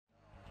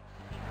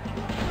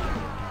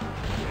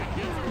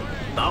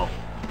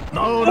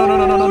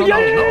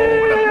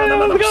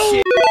no, let's go.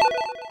 shit.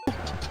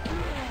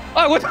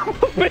 Oh, what the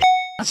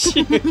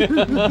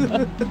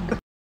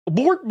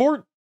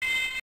Abort.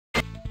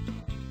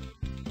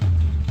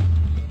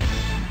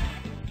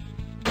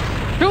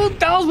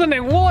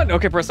 2001.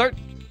 Okay, press start.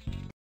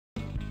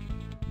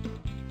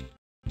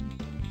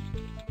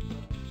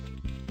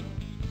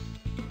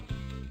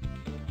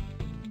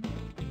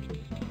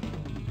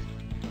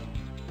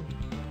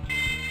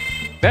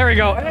 There we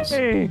go.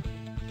 Hey.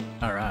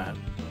 All right.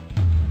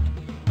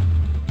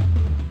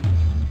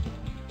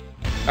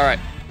 All right.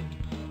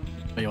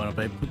 Oh, you want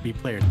to be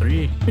player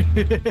 3?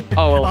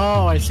 Oh, well.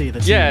 Oh, I see. The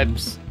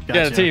teams. Gotcha.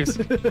 Yeah, the teams.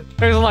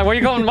 There's like, where are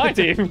you going with my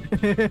team?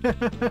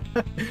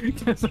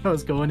 Guess I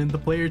was going in the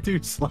player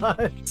 2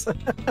 slots.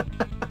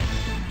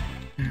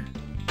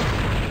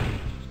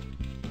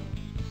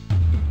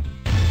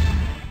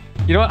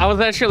 You know what? I was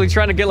actually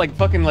trying to get like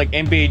fucking like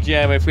NBA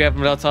Jam if we have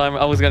enough time.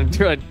 I was gonna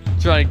try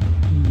to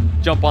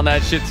jump on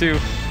that shit too.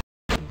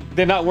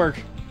 Did not work.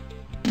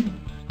 I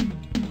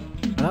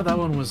thought that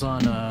one was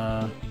on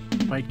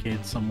Fight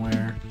Kid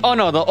somewhere. Oh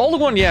no, the old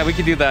one, yeah, we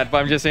could do that. But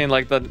I'm just saying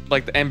like the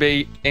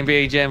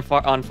NBA Jam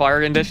on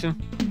Fire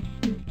edition.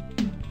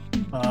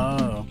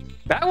 Oh.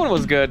 That one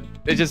was good.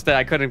 It's just that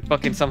I couldn't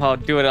fucking somehow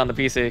do it on the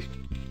PC.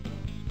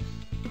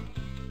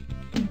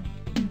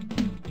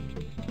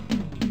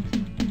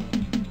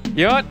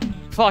 You know what?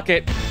 Fuck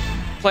it.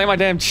 Play my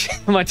damn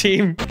my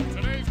team.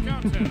 Today's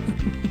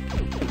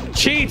content.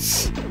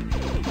 Cheats.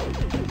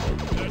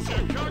 The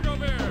Chicago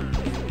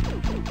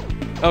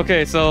Bears.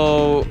 Okay,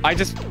 so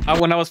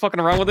when I was fucking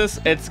around with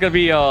this, it's gonna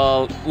be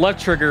left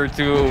trigger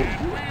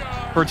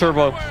for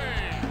turbo.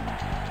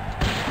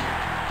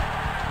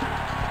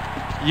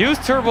 Use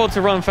turbo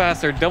to run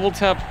faster. Double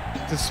tap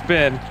to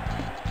spin.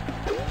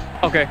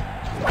 Okay.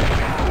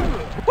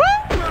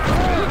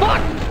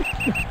 Fuck!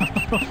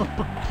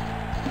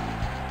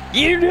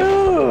 You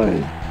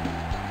dude!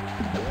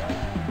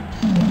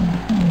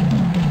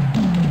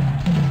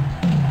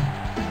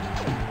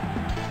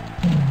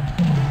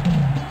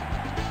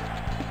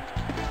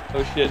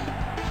 Oh shit.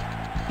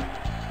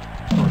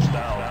 First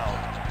down.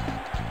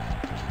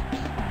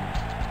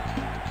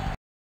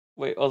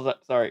 Wait, what was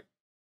that? Sorry.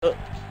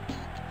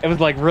 It was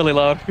like really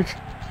loud.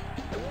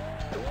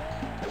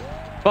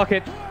 Fuck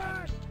it.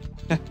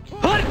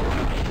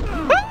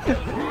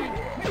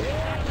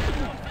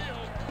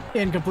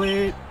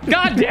 Incomplete.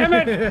 God damn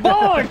it!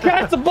 Ball!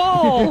 Catch the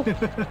ball!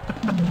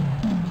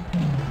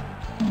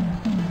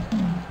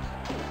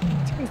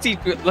 Tasty,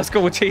 let's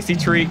go with Tasty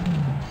Treat.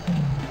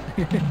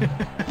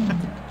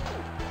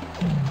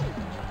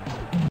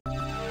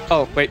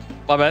 Oh, wait.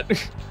 My bad.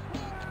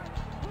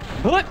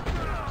 What?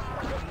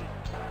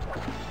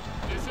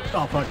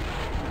 Oh, fuck.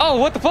 Oh,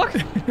 what the fuck?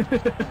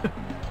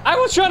 I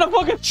was trying to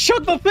fucking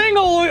shut the thing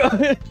all the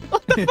way.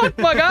 What the fuck,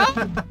 my guy?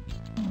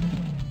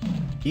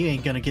 You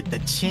ain't gonna get the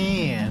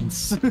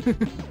chance.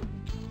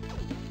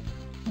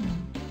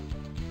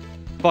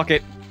 Fuck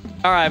it.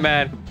 Alright,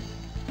 man.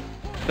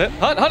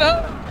 Hunt.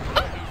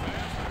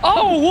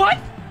 Oh, what?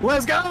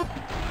 Let's go!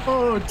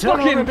 Oh,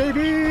 Fucking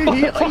baby!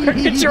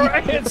 Motherfucker, get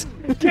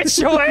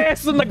your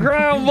ass in the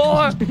ground,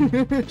 boy!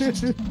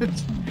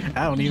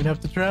 I don't even have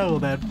to travel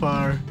that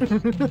far.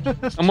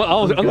 I'm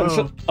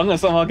gonna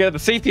somehow get the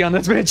safety on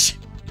this bitch.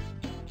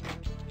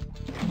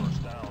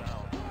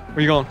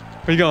 Where you going?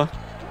 Where you going?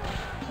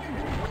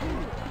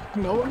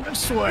 No, I'm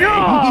just swearing.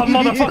 Oh,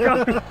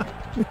 motherfucker!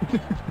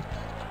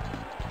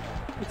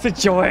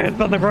 Sit your ass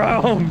on the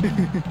ground.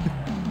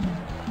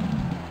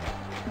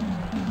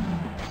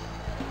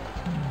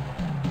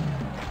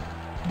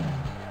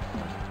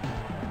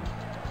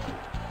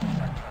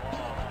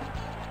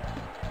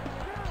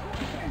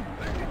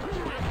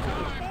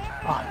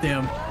 Oh,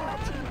 damn.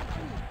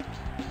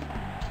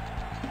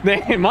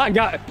 Man, my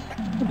guy's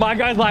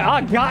like,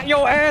 I got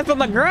your ass on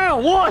the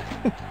ground. What?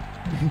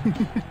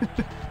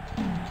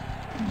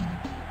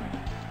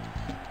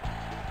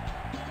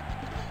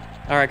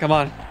 All right, come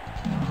on.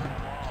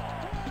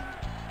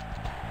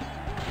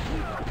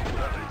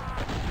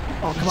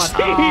 Oh, come on. Jesus.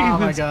 Oh,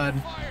 my God.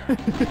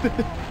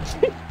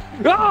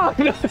 Ah!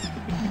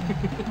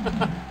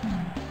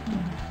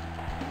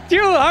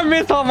 Dude, I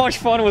missed how much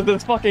fun with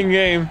this fucking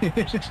game.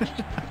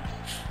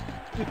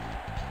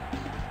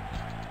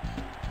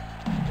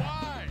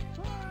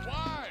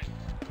 Why?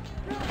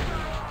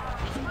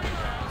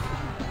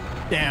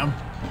 Damn.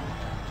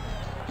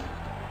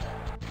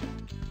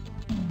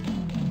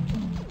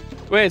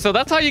 Wait, so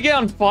that's how you get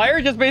on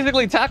fire? Just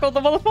basically tackle the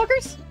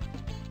motherfuckers?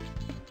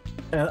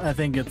 I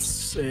think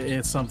it's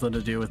something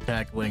to do with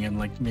tackling and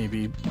like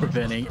maybe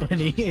preventing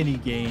any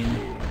gain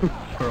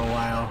for a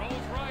while.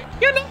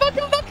 You never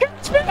gonna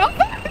catch me!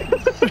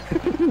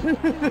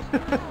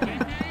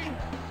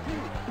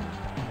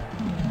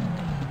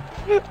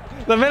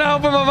 The minute I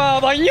open my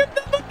mouth, like, you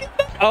never get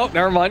that. Oh,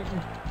 never mind.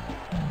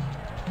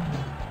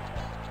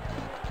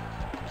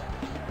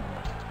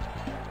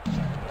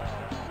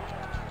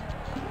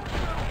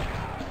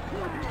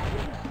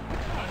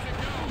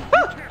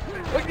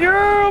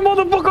 Yeah,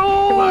 motherfucker! Come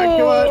on.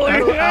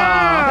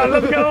 Yeah,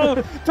 let's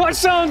go!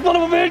 Touchdown, son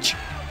of a bitch!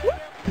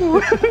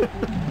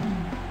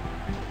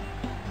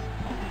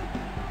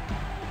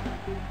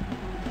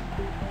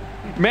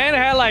 Man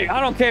had like, I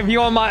don't care if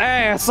you on my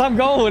ass, I'm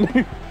going.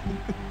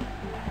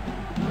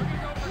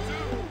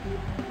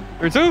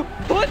 For two?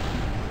 What?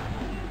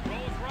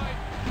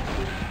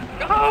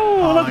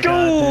 Oh, let's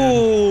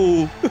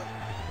go! I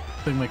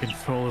think my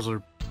controllers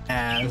are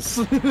ass.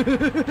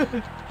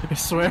 I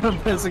swear I'm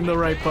pressing the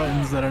right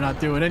buttons that are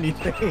not doing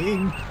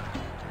anything.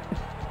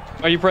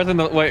 Are you pressing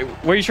the wait?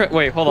 Where you trying?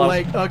 Wait, hold on.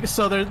 Like, okay,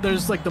 so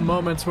there's like the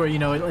moments where, you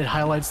know, it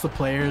highlights the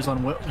players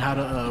on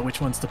which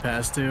ones to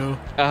pass to.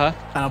 Uh huh.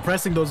 And I'm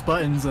pressing those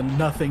buttons and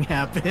nothing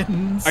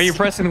happens. Are you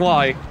pressing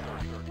Y?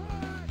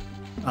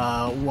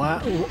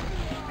 What?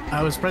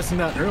 I was pressing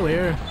that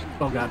earlier.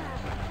 Oh god.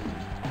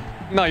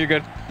 No, you're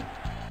good.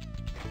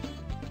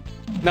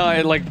 No,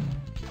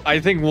 I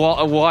think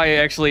Y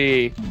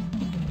actually.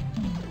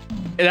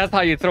 That's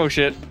how you throw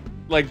shit.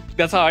 Like,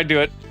 that's how I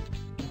do it.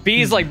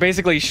 B is like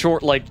basically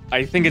short. Like,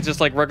 I think it's just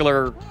like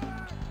regular.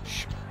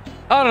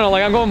 I don't know.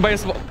 Like, I'm going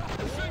baseball.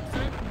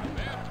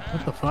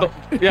 What the fuck?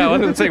 Yeah, I was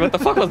gonna say, what the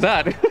fuck was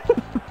that?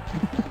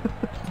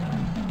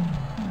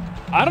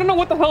 I don't know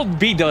what the hell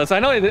B does. I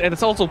know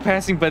it's also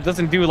passing, but it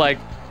doesn't do like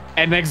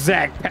an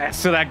exact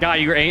pass to that guy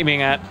you're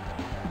aiming at.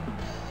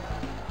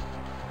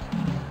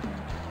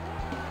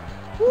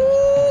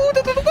 Ooh.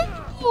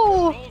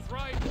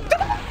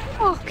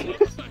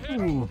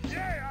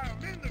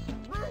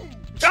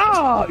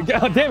 Oh,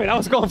 God damn it, I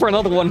was going for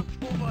another one.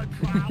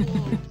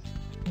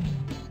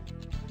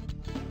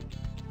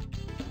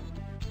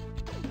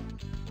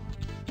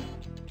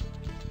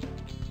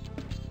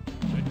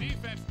 The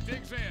defense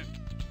digs in.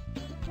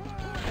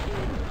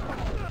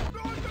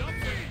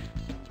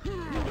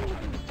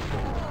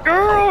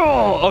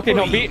 Oh, okay,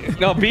 no, B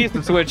is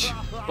the switch.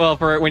 Well,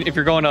 for when if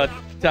you're going to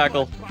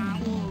tackle.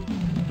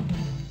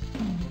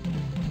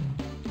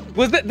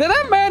 Did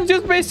that man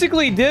just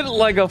basically did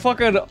like a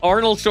fucking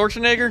Arnold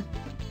Schwarzenegger?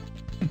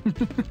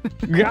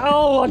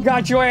 Oh, I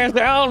got your ass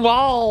down,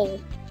 wall.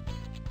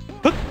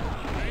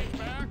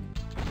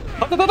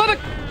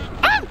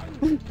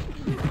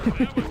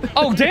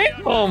 Oh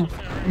damn,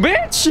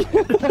 bitch!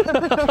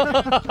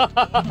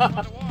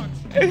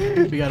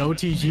 We got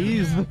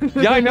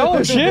OTGs. Yeah, I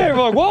know. Shit. I'm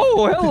like,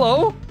 whoa,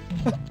 hello.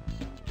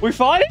 We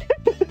fighting?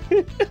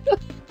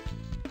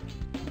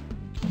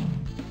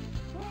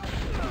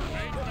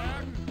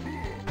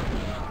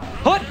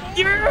 What?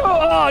 Yeah!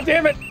 Oh,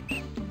 damn it!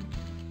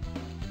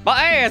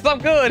 My ass, I'm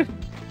good.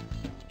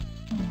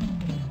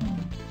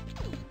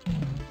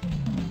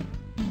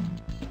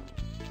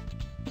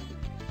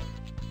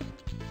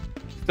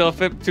 Still a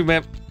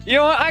 2-man. You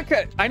know what?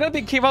 I know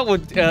they came out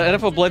with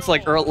NFL Blitz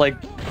like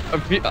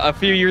a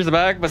few years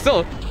back, but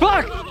still,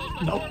 fuck.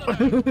 Nope.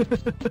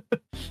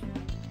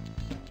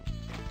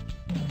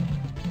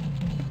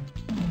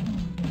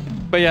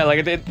 But yeah,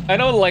 like I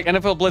know like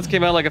NFL Blitz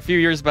came out like a few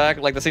years back,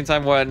 like the same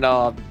time when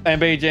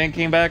NBA Jam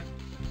came back.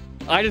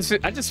 I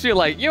just feel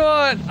like, you know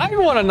what? I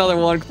want another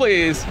one,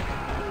 please.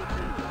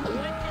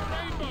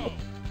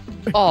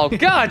 Oh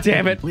god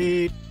damn it!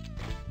 Lead.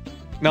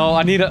 No,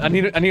 I need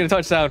a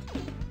touchdown.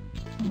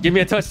 Give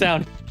me a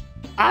touchdown.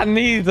 I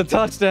need the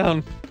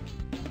touchdown.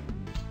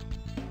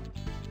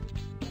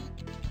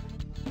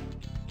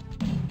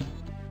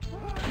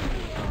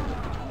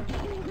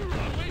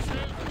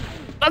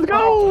 Let's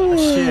go!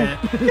 Shit.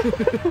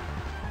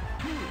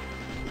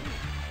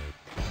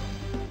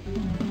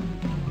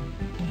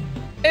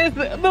 It's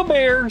the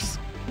Bears.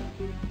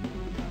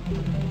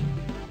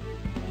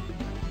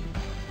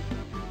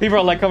 People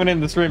are like coming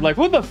in the stream like,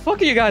 what the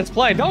fuck are you guys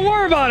playing? Don't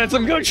worry about it,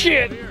 some good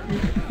shit.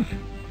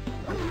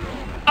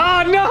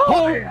 Oh no!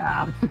 Oh,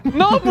 yeah.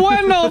 No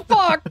bueno,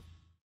 fuck!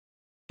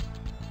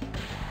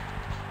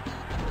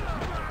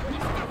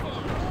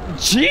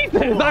 Jesus,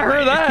 I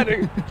heard that!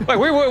 Wait,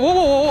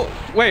 whoa.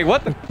 Wait,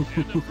 what the?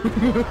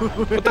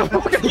 What the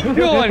fuck are you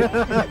doing?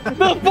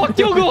 The fuck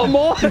you going,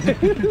 boy?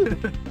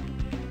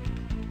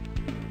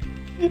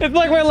 It's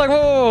like, wait, like,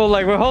 whoa,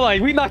 like, wait, hold on,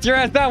 we knocked your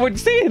ass down, we'd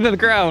see into the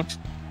ground.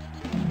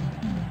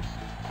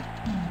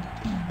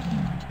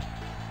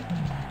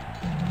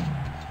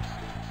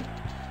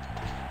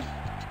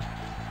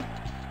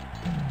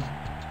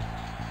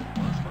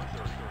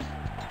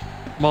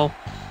 Well,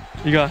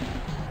 you got.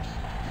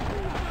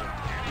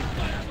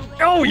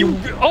 Oh, you.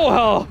 Oh,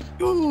 hell.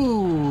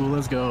 Ooh,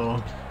 let's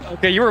go.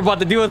 Okay, you were about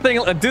to do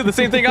the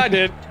same thing I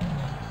did.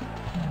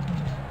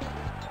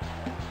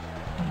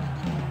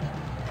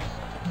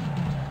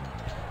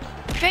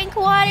 Drink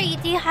water, you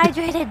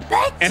dehydrated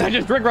bitch! And I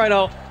just drink right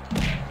now.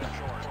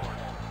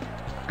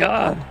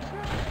 God.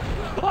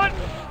 What?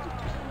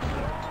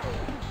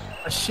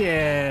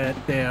 Shit,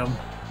 damn.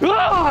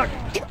 Ah!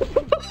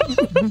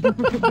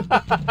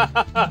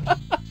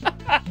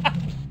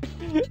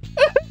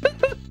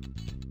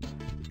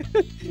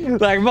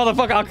 Like,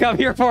 motherfucker, I'll come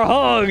here for a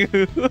hug.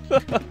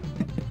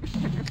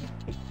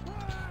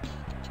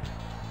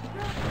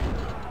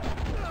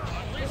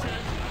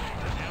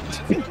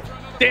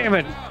 Damn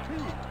it.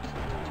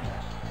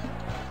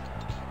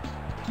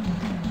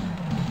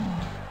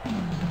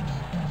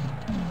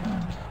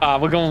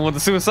 We're going with the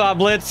suicide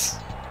blitz.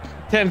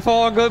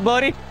 10-4, good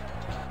buddy.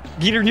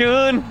 Get her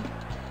done.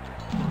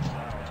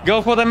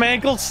 Go for them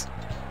ankles.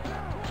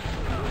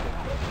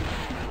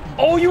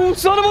 Oh, you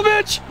son of a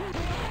bitch!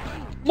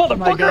 Motherfucker! Oh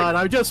my god,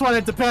 I just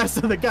wanted to pass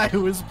to the guy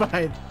who was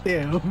by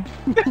him.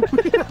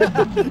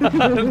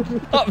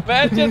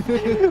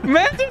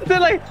 Imagine they're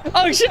like,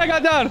 oh shit, I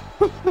got down.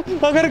 I'm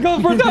gonna go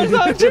for a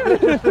touchdown. Shit.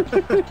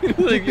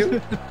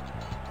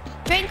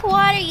 Drink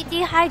water, you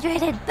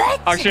dehydrated bitch!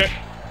 Oh shit.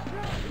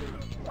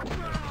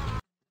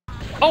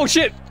 Oh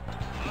shit.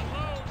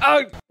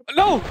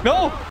 No,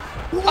 no.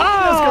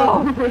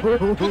 Oh!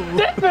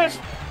 Damn it!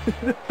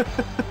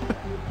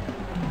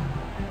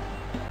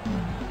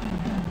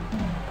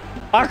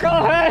 I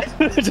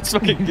can't. Just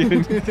fucking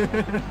kidding.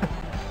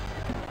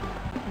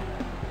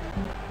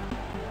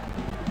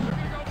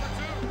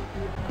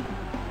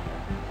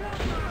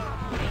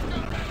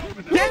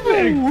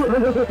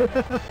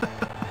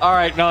 All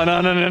right, no.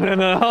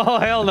 Oh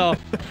hell no!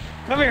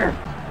 Come here.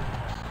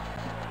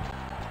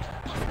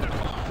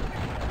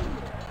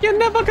 You're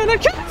never gonna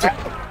catch me.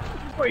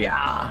 Oh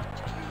yeah.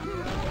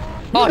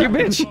 Oh, you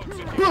bitch.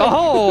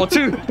 Oh,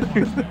 two.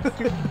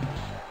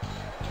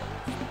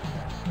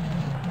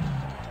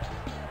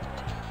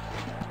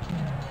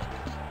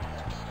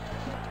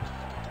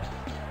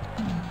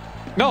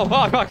 No,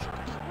 oh fuck.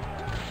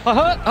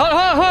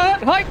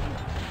 Hi.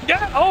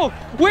 Yeah. Oh,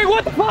 wait,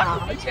 what the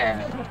fuck?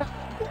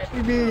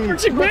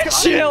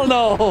 Bitch, hell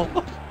no.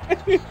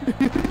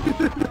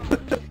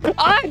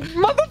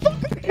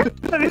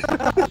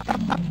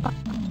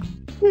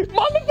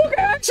 Motherfucker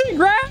actually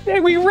grabbed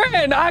it. We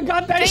ran. I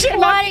got that Drink shit.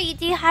 water, you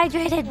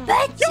dehydrated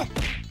bitch!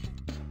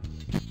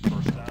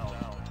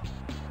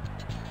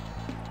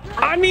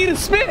 I need a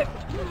spit.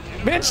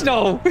 Bitch,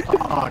 no.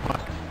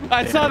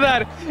 I saw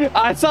that.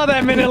 I saw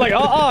that minute like,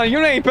 you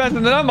ain't faster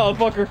than that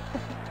motherfucker.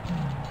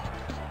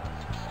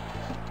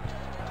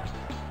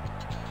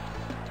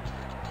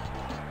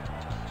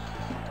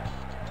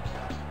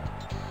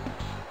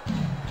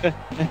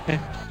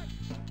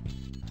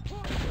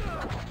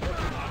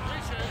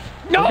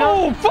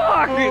 No,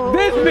 fuck!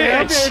 This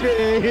bitch!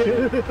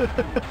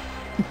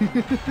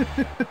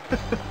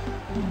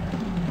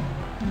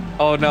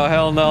 Oh no,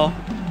 hell no.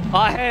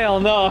 Oh, hell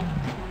no.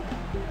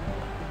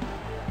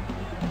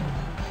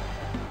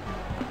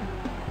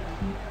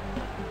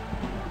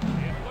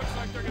 It looks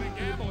like they're gonna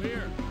gamble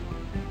here.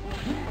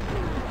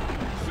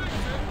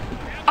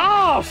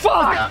 Oh,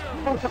 fuck!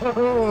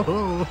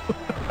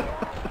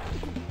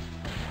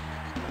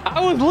 I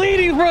was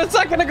leading for a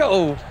second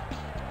ago.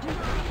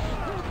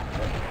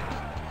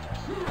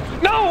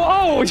 No!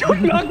 Oh, you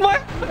knocked my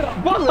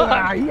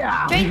fuck!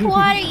 Yeah. Drink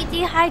water, you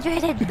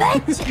dehydrated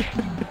bitch!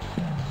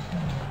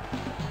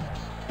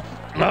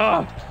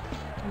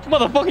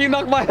 Motherfucker, you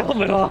knocked my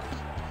helmet off.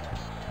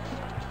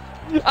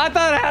 I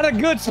thought I had a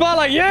good spot,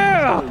 like,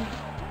 yeah!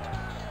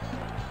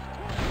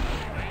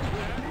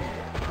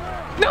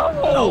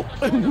 No!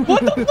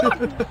 What the fuck?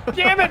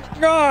 Damn it!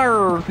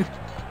 Arr.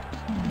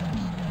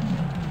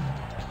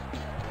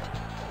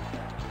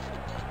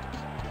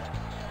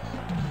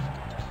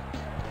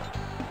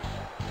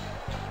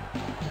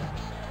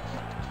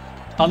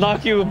 I'll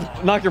knock your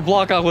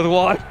block out with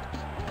water.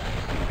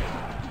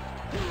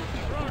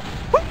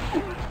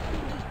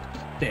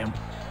 Damn.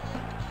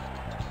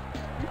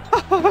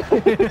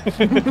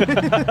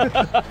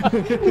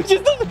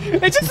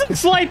 It's just a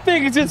slight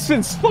thing.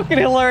 It's fucking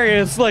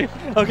hilarious. Like,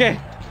 okay,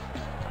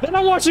 they're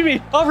not watching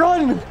me. I'll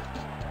run.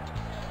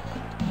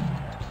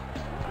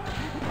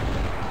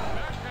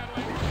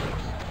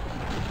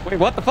 Wait,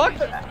 what the fuck?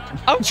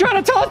 I'm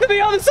trying to toss to the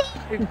other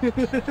side.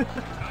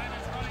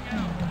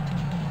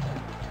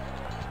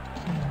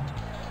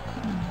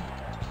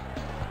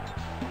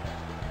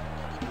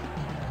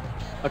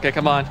 Okay,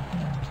 come on. Hold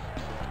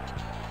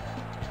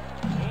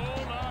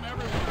on,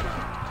 everyone.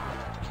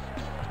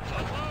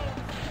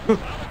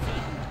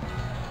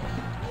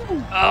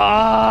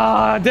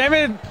 Ah, damn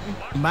it!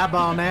 My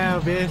ball now,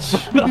 bitch.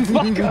 The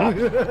fuck up.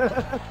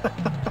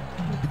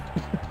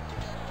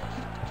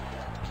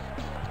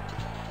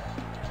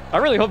 I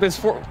really hope this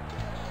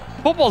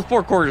football's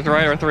 4 quarters,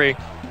 right, or 3?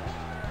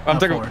 I'm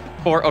thinking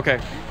 4. Okay.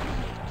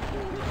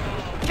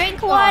 Drink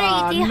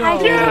water, you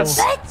dehydrated Yes.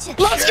 bitch!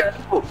 Let's go!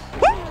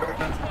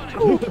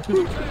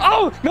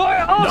 Oh no!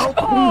 Oh,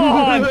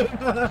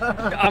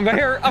 oh. I'm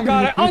here. I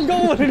got it. I'm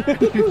going.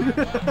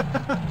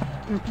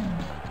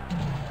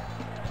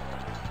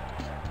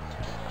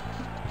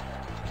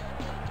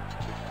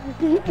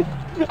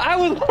 I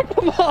was.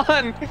 Come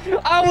on!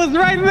 I was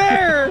right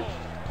there.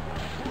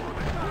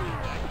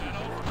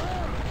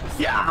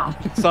 Yeah.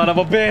 Son of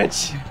a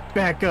bitch!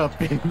 Back up,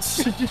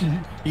 bitch.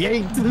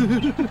 Yanked.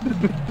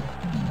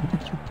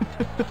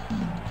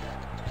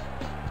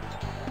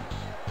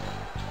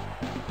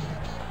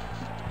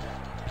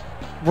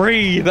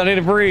 Breathe. I need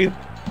to breathe.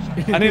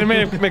 I need a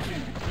minute.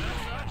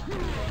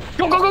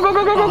 Go, go, go, go,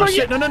 go, go, go, Oh go!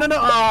 shit! No!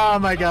 Oh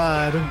my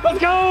god! Let's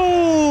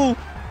go!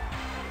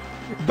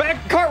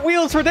 Back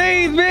cartwheels for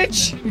days,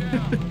 bitch!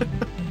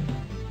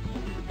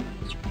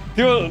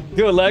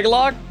 Do a leg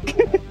lock.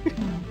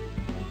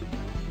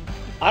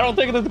 I don't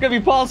think this is gonna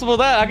be possible.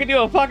 That I could do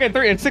a fucking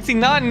 3 and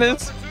 69 in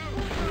this.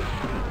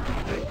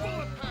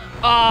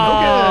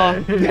 Oh,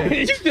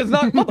 Okay. you just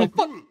knocked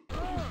motherfucker.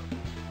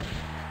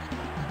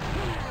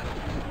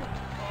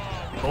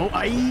 Oh,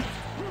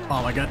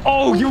 oh my god.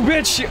 Oh, you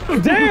bitch!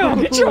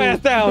 Damn, get your ass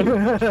down.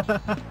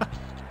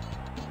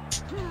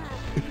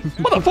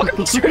 Motherfucker,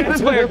 get your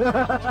ass where?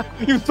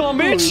 You son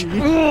bitch!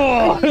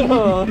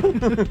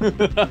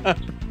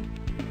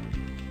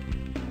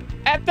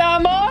 At the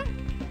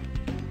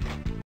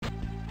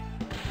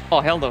oh,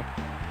 hell no.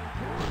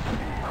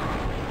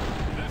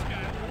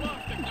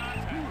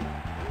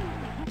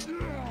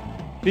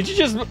 Did you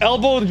just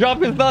elbow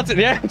drop his nuts?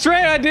 Yeah, that's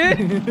right, I did.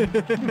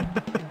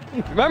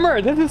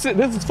 Remember, this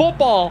is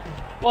football.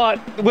 What?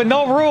 With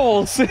no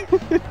rules.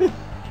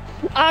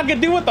 I can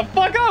do what the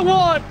fuck I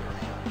want.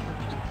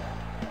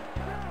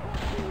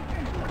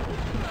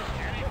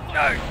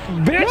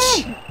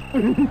 Bitch!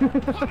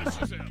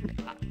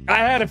 I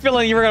had a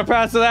feeling you were gonna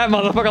pass to that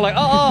motherfucker. Like,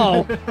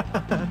 oh.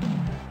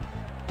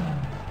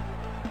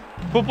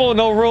 Football,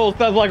 no rules.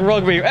 Sounds like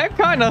rugby. Eh,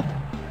 kinda.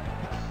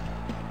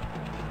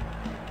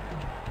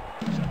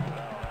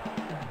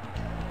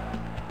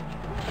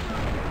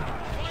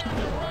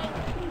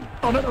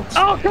 Oh no!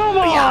 Oh, come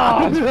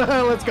on!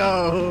 Let's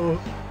go!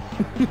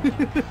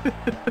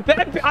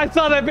 I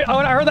saw that bit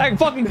when I heard that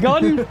fucking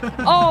gun.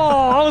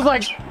 Oh, I was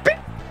like,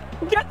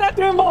 get that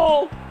damn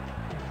ball!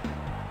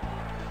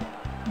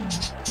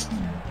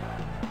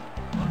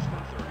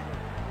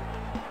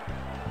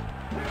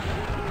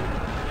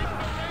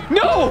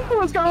 No!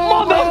 Let's go!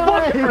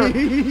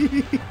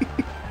 Motherfucker!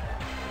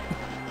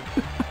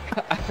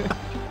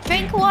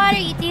 Drink water,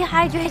 you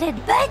dehydrated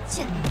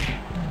bitch!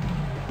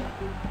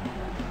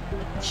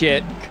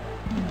 Shit.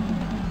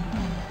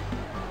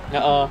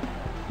 Uh-uh.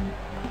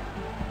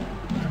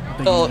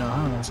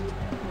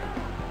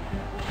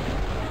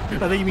 I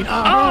think you mean,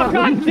 Oh,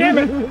 god damn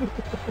it!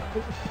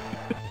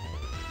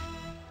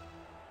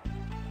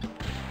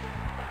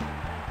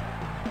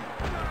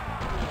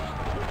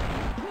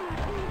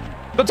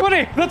 The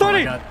 20! The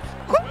 20! Oh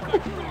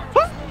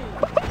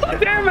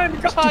Damn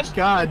it, God!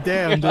 God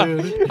damn,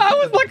 dude. I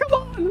was like, come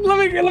on! Let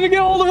me get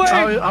all the way!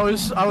 I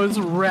was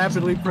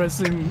rapidly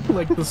pressing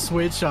like the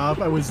switch off.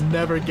 I was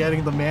never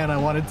getting the man I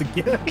wanted to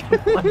get.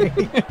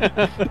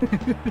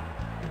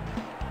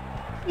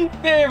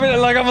 Damn it!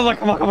 Like I was like,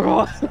 come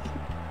on!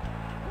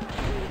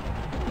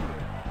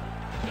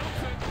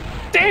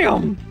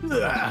 Damn!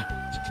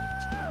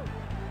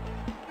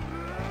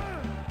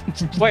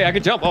 Wait, I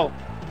could jump. Oh,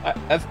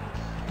 that's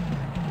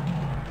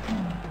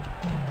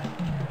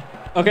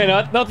okay.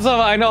 Not the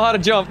stuff. I know how to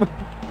jump.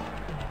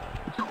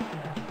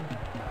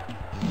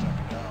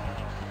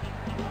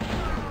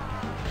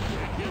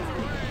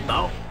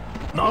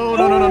 No,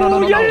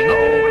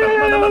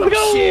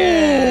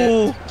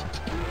 shit!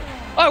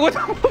 Oh, what the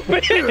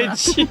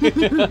bitch!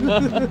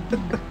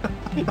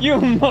 You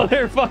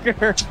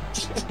motherfucker!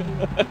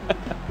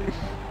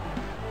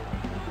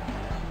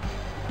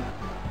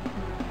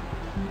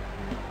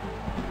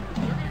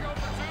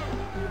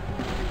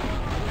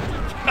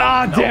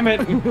 Ah, damn it!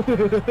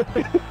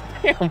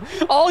 Damn,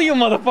 all you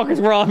motherfuckers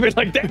were on me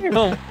like,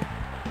 damn!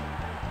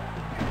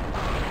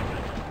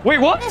 Wait,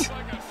 what?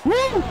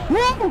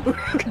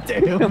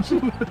 Damn.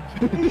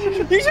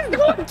 You just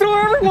going through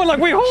everyone like,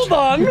 wait, hold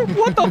on!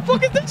 What the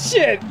fuck is this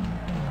shit?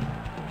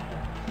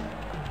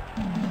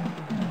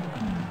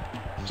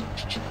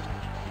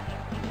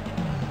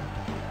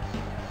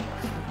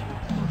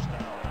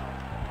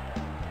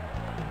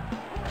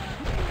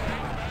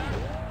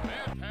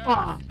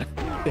 Ah,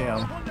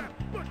 damn.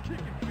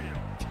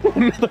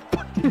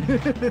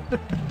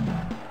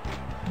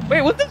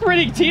 Wait, what's this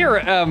rating T or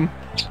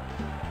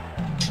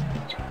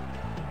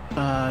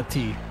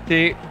T.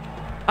 T.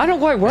 I don't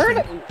quite word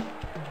it.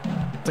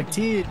 It's like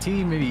T,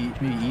 maybe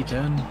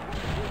E10.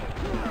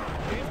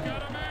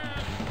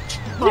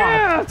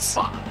 Yes!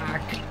 Oh,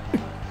 fuck.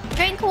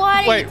 Drink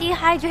water, Wait. you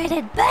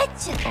dehydrated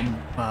bitch!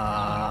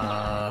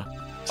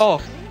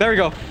 Oh, there we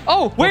go.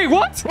 Oh, wait,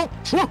 what?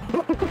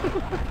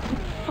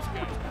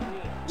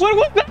 What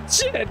was that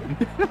shit?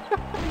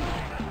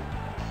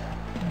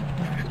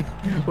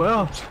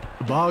 Well,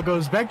 the ball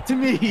goes back to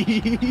me.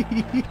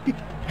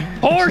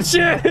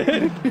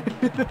 Horseshit!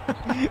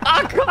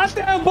 I caught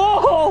that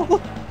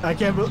ball! I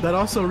can't. That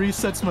also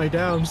resets my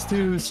downs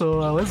too. So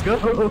let's go.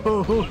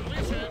 Hold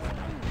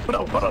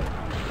up.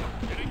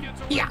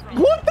 Yeah.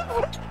 What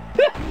the?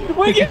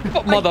 We get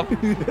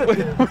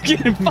we're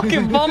getting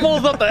fucking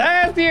bumbles up the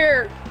ass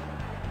here.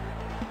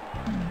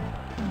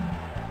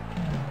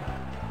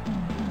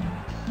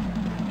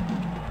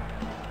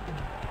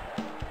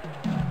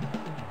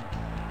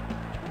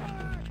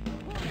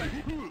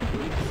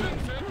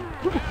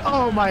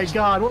 Oh my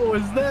god, what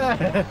was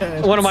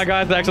that? One of my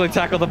guys actually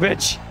tackled the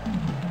bitch.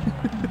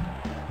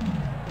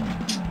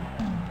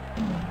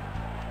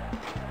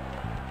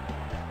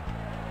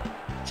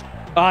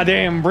 Ah,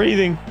 damn,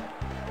 breathing.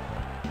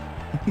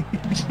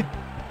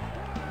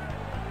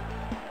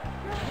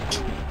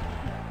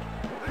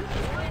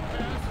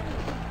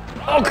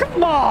 Oh,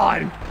 come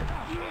on!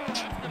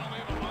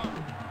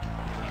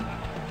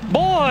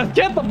 Boys,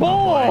 get the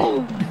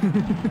ball!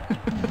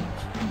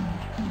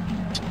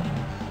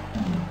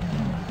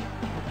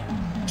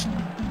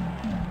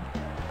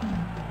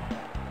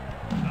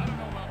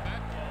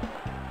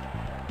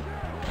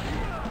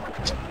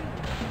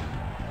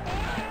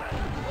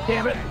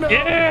 Damn it. No.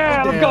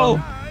 Yeah, let's go.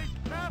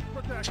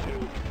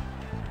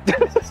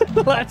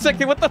 Last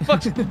second, what the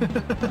fuck?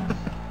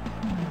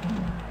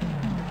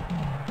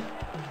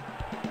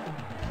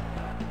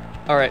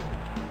 All right.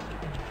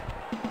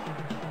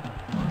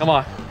 Come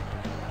on.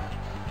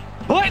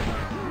 What?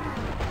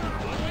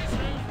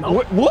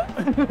 Nope. What?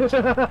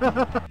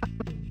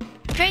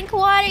 Drink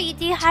water, you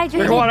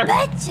dehydrated Drink water.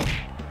 bitch!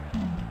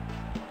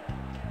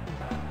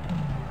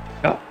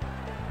 Oh.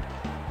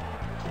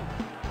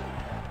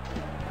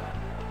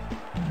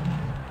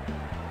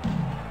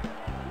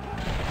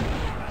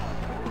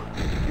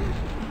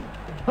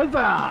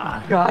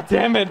 Huzzah! God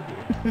damn it.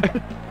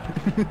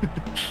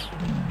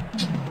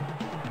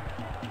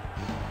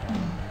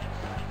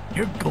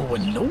 You're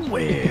going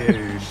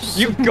nowhere.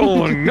 You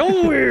going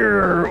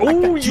nowhere. I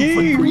Oh, got you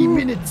for yeah. 3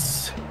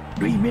 minutes.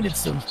 3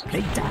 minutes of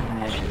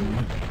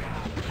playtime.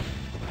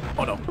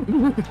 Oh no.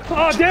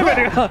 Oh, damn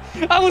it.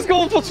 I was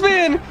going for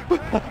spin.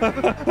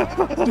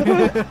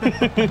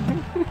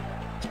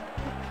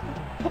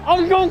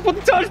 I'm going for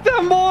the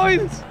touchdown,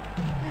 boys.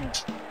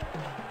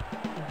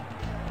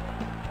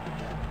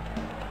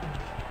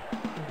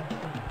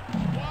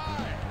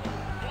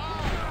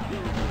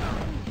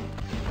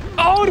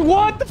 Oh,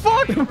 what the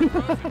fuck?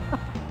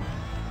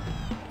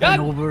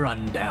 And over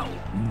and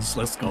downs.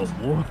 Let's go.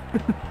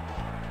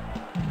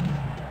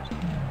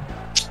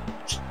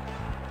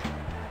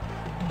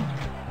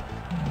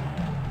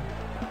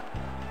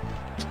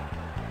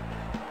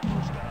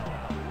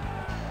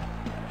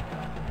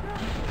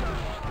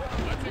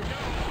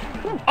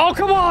 Oh,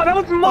 come on. That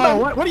was mother.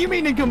 Oh, what do you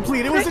mean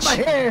incomplete? It was in my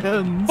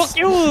hands. Fuck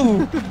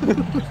you.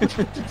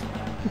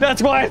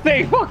 That's why I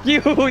say fuck you,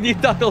 you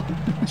duckle.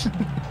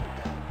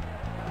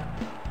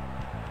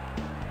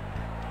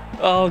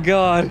 Oh,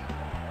 God.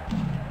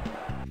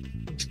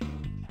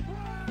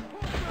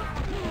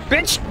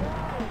 Bitch!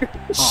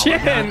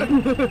 Shit!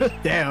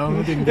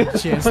 Damn, didn't get a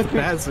chance to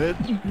pass it.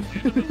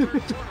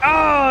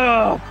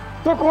 Ah!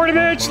 Backward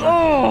bitch!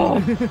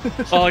 Oh!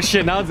 Oh,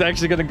 shit, now it's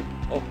actually gonna...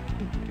 Oh,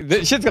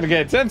 this shit's gonna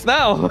get intense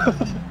now.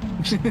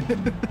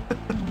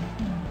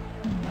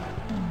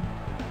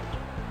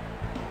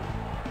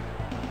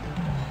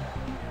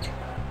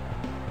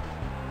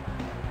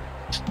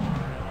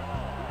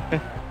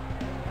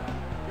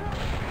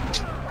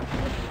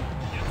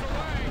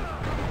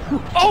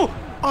 Oh!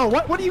 Oh,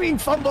 what do you mean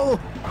fumble?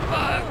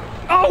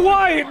 Oh,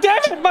 why?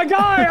 Damn it, my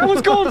guy! I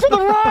was going for the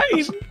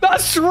right! Not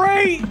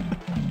straight!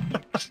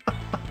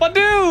 My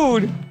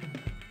dude!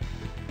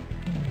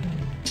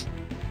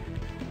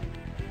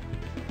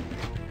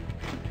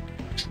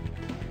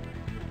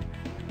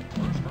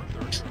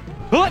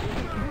 What?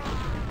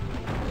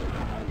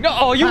 No,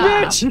 oh, you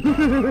bitch!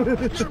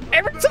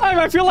 Every time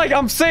I feel like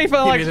I'm safe,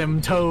 I'm Give like, me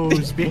them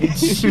toes,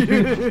 bitch.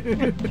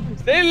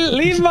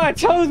 leave my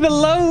toes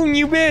alone,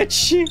 you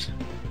bitch!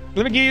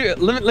 Let me give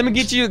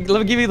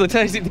you the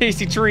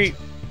tasty treat.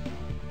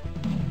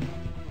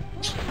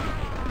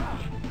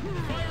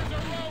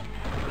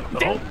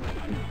 Nope.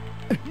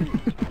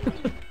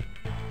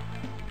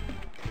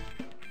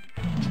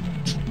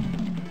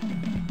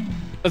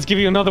 Let's give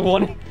you another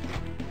one.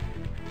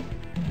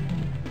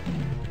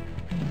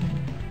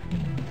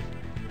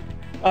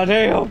 Oh,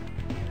 damn.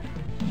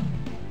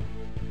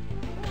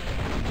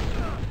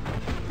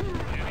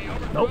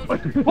 Nope.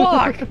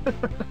 Fuck!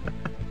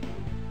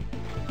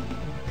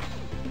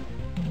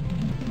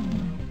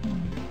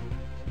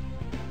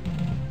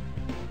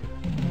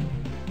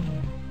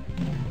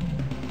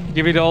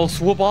 Give me the old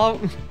swoop out.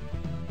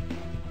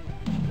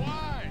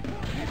 Why?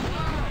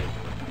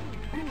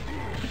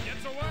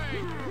 Gets away.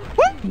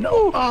 What?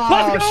 No.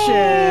 Let's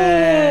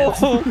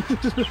Oh, go!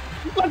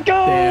 Let's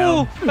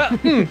go!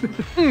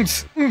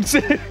 Next on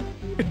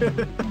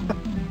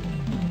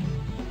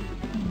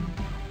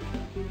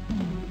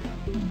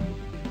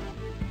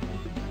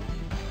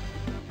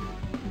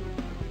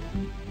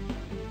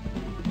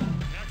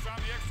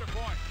the extra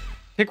point.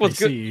 Kick was I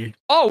good. see.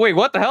 Oh, wait,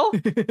 what the hell?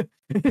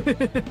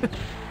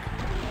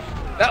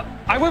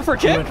 I went for a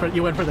kick?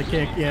 You went for the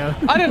kick, yeah.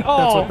 I didn't.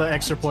 That's Oh. what the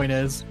extra point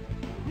is.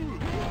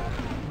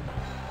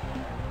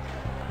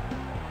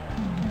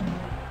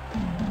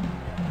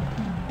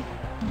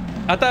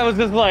 I thought it was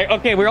just like,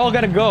 okay, we're all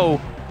gonna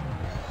go.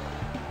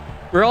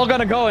 We're all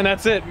gonna go and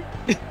that's it.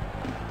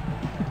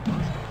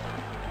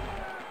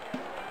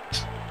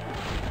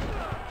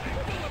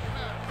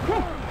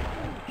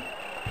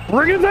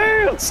 Bring it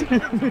dance!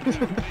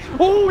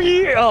 Oh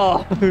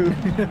yeah!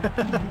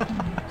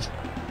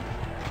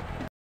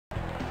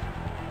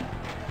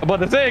 I'm about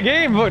to say a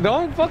game, but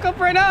don't fuck up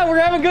right now. We're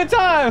having a good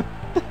time.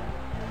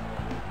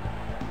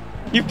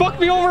 You fucked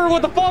me over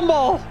with the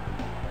fumble.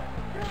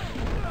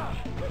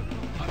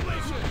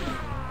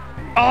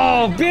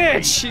 Oh,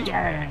 bitch!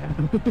 Yeah.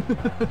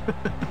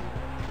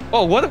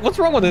 Oh, what's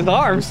wrong with his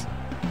arms?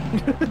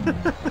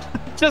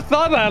 just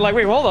thought that. Like,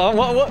 wait, hold on.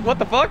 What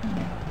the fuck?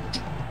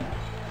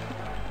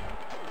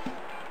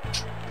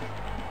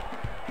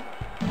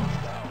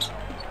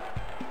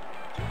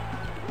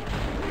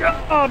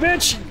 Oh,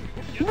 bitch!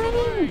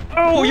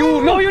 Oh,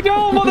 you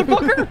don't,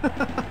 motherfucker!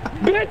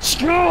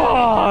 Bitch!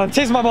 Oh,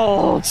 taste my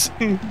balls!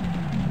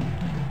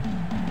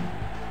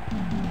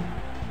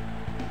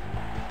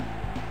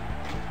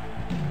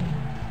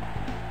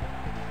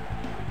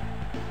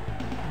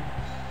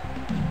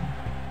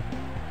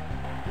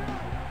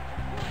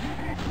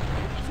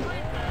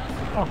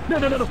 Oh,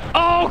 no.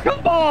 Oh,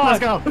 come on! Let's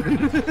go.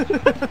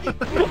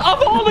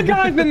 Of all the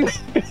guys in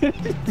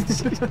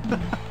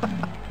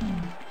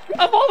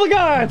Of all the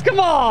guys, come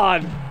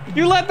on!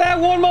 You let that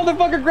one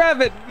motherfucker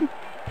grab it!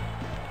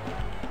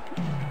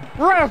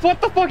 Ref, what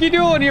the fuck you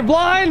doing? You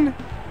blind?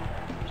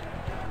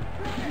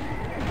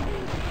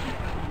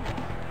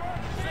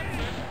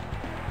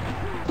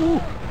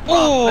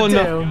 Oh,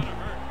 no. Damn.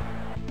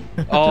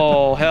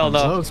 Oh, hell I'm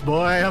no. close,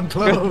 boy. I'm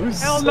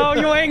close. Hell no,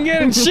 you ain't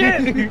getting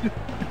shit!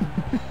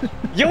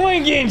 You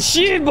ain't getting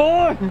shit,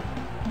 boy!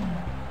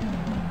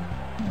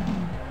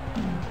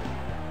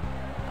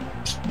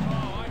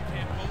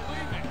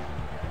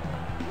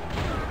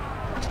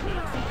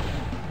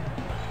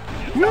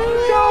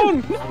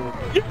 Down!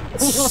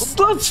 Yes!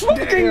 Let's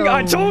fucking! Damn.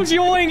 I told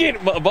you ain't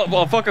getting. But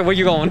fucker, where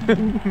you going?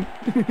 I'm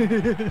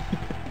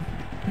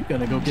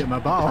gonna go get my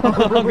ball.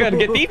 I'm gonna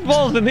get these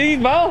balls and these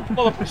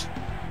balls.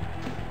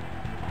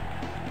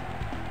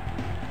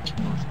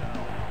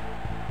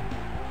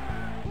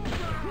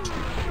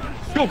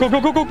 Go!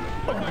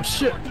 Oh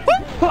shit!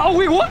 Oh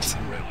wait, what?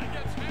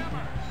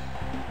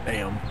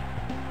 Damn.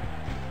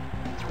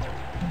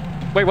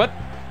 Wait, what?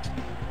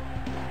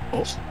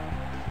 Oh.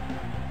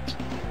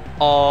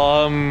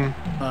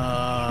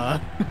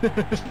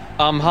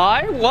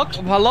 Hi? What?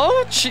 Hello?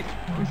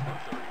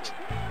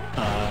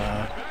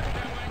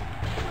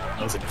 That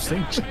was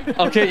interesting.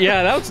 Okay,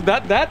 yeah,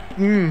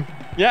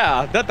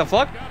 yeah, that the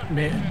fuck?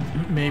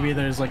 Maybe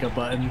there's like a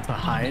button to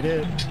hide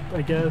it,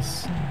 I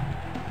guess.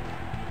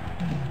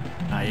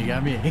 Ah, you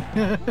got me.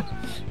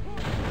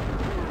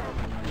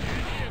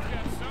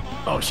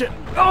 Oh shit!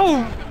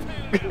 Oh!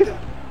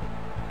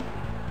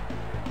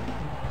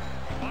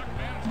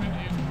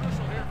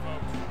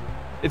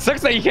 It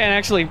sucks that you can't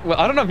actually. Well,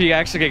 I don't know if you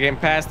actually can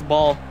get past the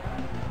ball.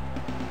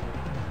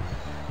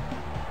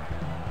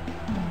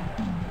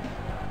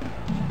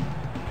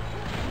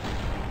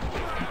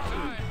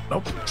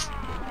 Nope.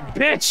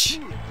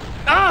 Bitch!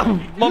 Ah!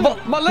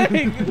 My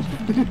leg!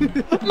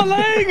 My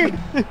leg!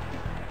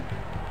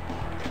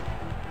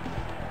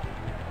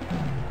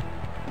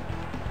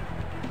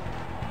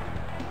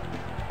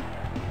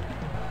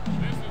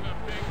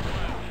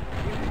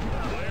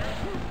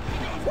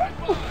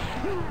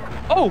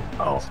 Oh!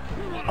 Oh.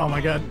 Oh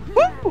my god.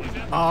 Woo!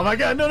 Oh my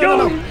god. No.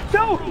 No!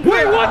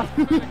 Wait, what?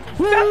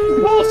 That's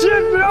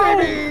bullshit!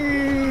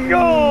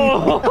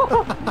 No!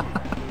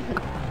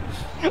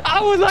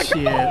 I was like,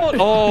 Shit.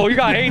 oh, you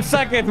got 8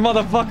 seconds,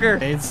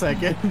 motherfucker. 8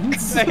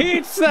 seconds.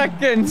 8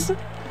 seconds.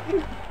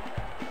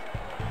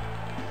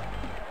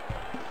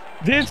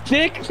 This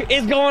dick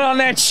is going on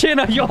that chin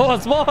of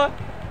yours, boy.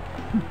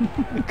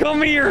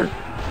 Come here.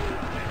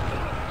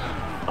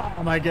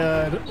 Oh my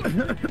god.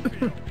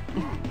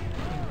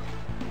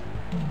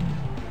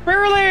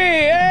 Burley,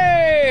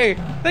 hey!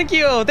 Thank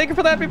you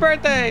for the happy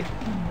birthday.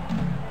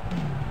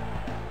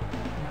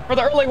 For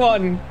the early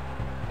one.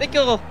 Thank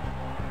you.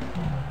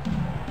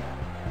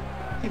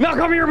 Now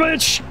come here,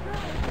 bitch!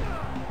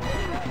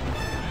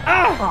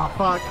 Ah! Oh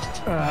fuck.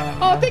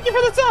 Oh, thank you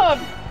for the sub!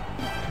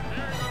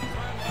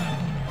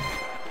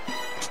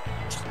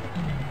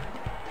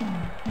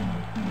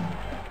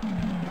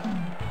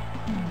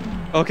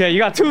 Okay, you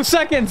got 2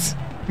 seconds!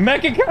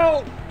 Make it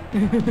count!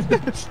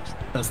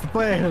 That's the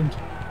plan.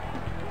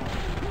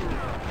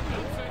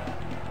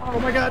 Oh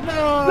my god,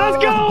 no! Let's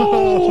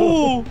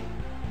go!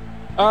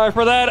 Alright,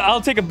 for that, I'll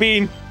take a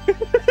bean.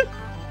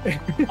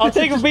 I'll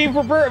take a bean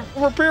for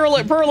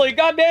Pearly.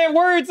 Goddamn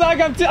words!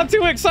 I'm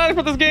too excited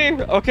for this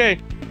game. Okay,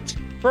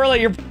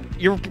 Pearly,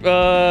 your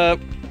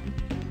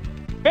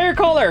favorite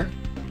color.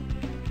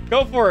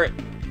 Go for it.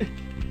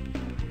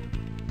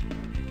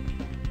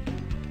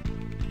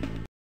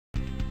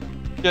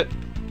 Shit.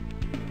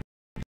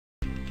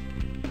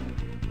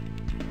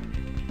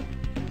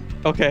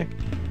 Okay.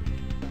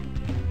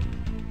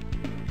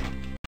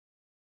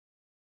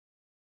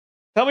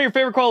 Tell me your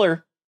favorite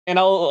color, and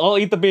I'll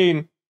eat the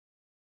bean.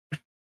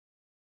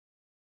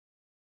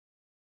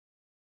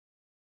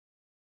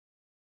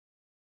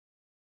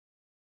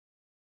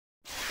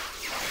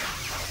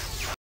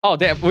 Oh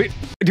damn! Wait,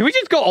 did we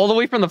just go all the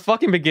way from the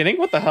fucking beginning?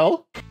 What the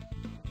hell?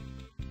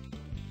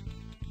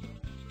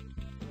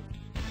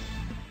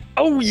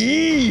 Oh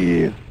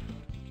yeah!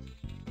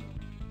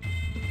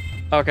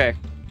 Okay.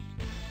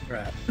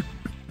 Right.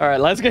 All right.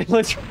 Let's get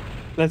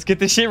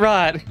this shit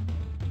right.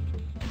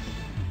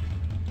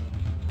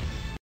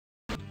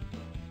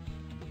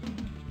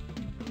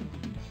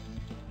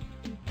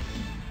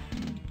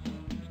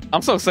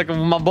 I'm so sick of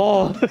my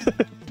ball.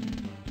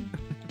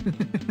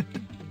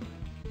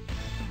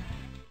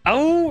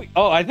 Oh,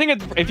 I think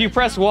it's, if you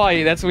press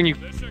Y, that's when you.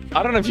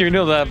 I don't know if you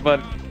know that, but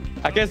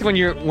I guess when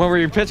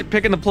we're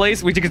picking the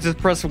place, we can just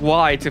press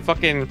Y to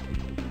fucking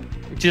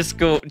just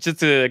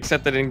to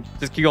accept it and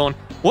just keep going.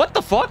 What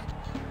the fuck?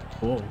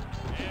 Whoa.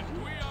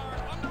 And we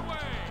are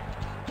underway.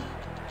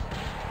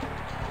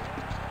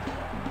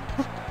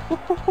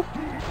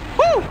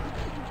 Woo!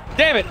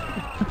 Damn it!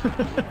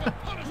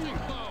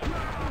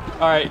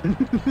 All right,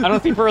 I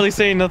don't think we're really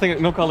saying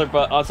nothing, no color,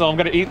 but so I'm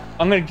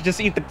gonna just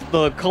eat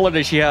the color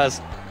that she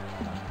has.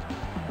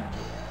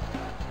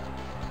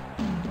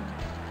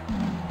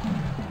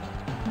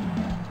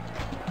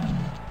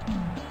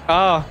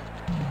 Oh.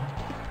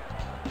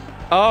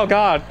 Oh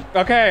God.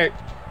 Okay.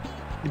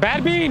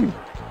 Bad bean.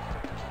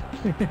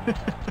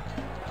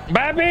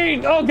 Bad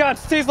bean. Oh God,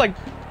 it tastes like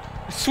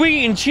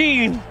sweet and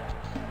cheese.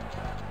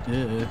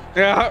 Yeah.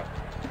 Yeah.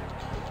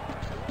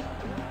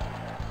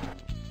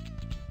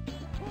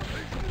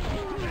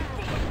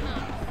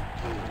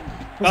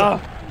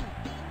 Oh.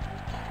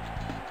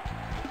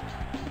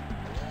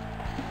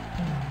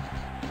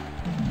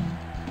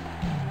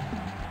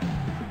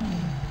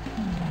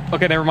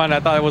 Okay, never mind.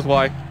 I thought it was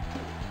Y.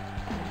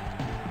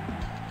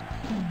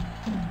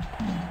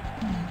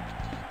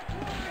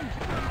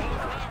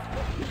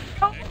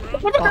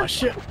 Oh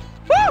shit.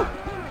 Woo!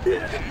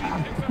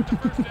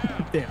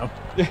 Damn.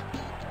 It's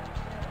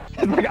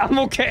like, I'm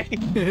okay.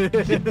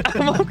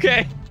 I'm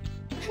okay.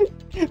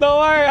 Don't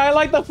worry, I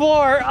like the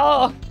floor.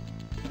 Oh.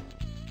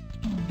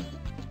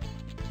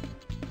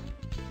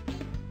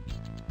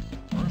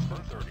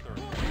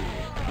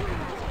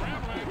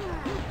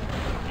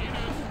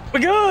 We're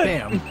good.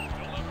 Damn.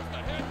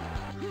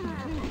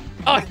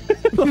 Oh,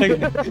 like,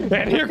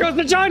 and here goes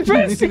the giant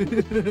fist.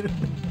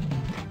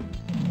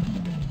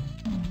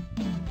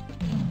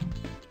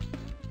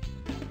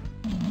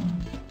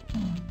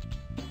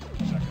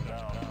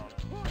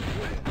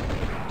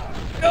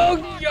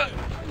 Oh, yeah.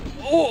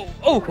 Oh,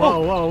 oh,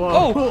 Whoa, whoa,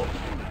 whoa.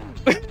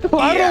 oh.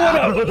 I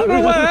don't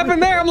know what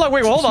happened there. I'm like,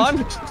 wait, hold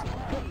on.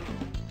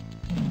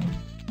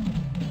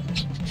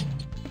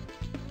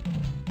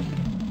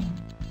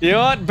 You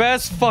know what?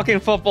 Best fucking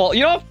football.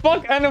 You know what?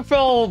 Fuck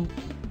NFL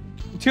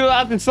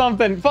 2000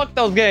 something. Fuck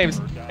those games.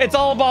 It's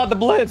all about the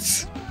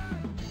Blitz.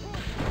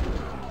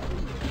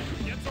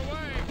 Gets away.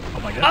 Oh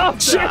my god. Oh,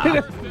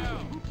 shit.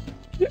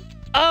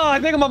 Oh, I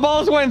think my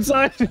balls went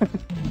inside.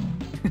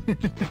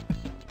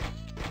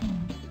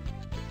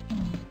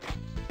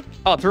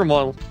 Oh,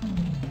 turmoil.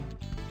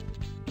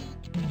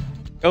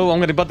 Oh,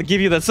 I'm about to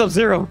give you that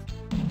Sub-Zero.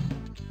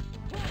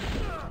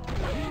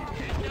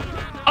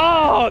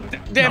 Oh,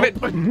 damn it.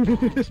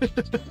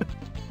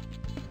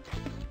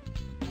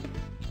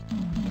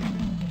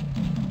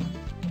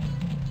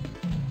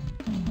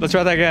 Let's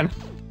try that again.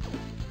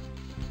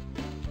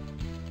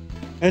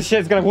 This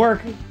shit's gonna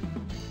work.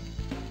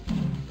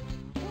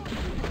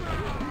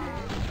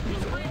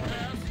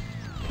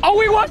 Oh,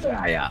 we won!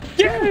 Yeah.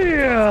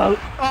 Yeah!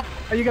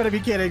 Oh, you gotta be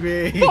kidding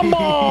me. Come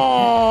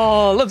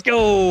on! Let's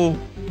go!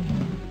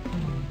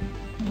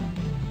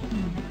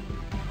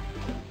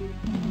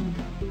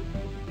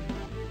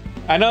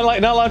 I know,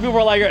 like, not a lot of people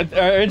are like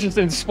are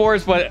interested in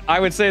sports, but I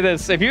would say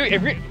this: if you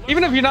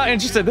even if you're not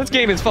interested, this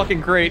game is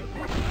fucking great.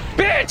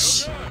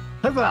 Bitch!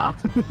 Huzzah.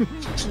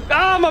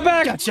 Ah, my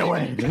back! Gotcha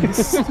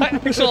wings. My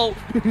actual.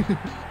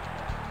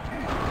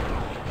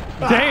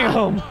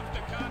 Damn!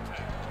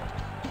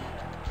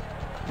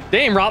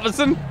 Damn,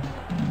 Robinson!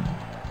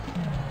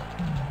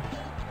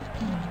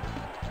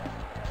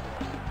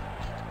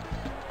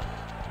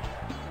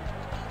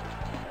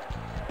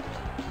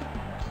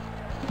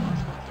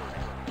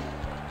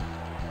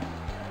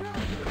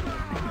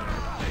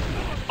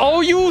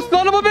 Oh, you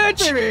son of a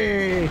bitch!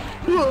 Baby.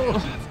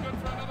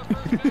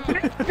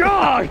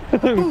 God!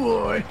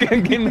 Boy.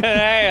 Get in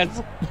that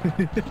ass!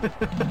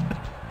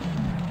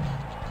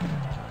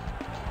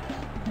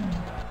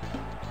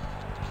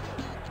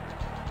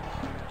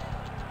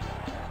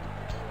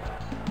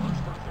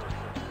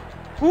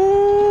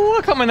 Ooh,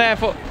 I'm coming there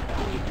for.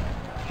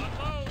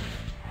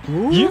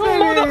 Ooh, You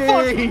baby.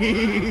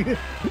 motherfucker!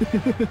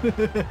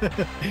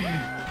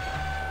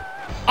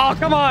 Oh,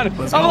 come on!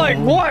 Let's I'm go. like,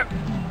 what?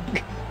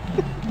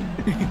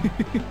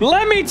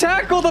 Let me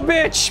tackle the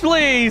bitch,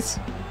 please!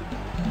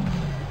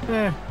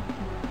 Eh,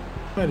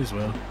 might as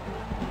well.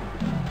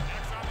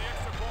 X on the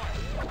extra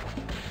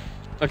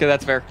point. Okay,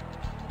 that's fair.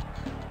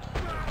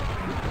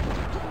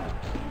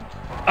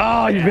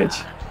 Oh, you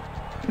bitch!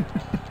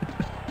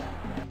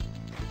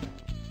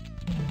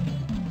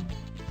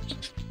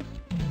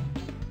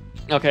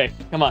 Okay,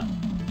 come on.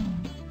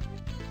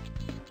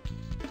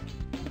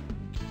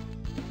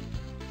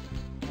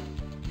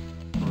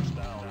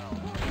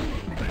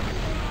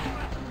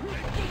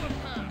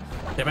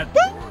 Damn it.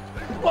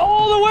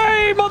 All the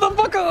way,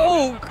 motherfucker!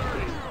 Oh!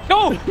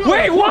 No!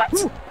 Wait, what?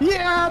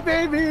 Yeah,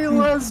 baby,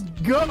 let's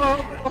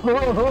go.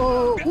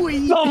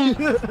 Wee. Some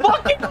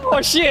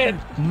fucking shit!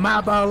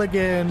 My ball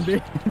again,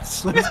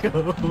 bitch. Let's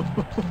go.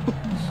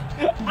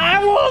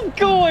 I was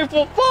going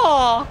for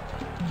far!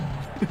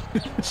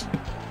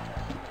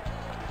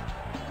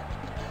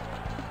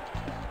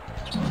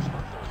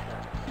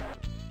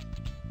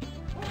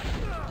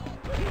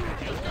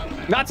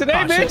 Not today,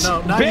 Oh, bitch. shit,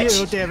 no, not bitch.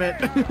 you, damn it.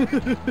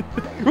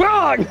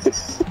 Wrong.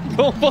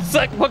 Go for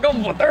second. We're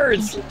going for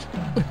thirds.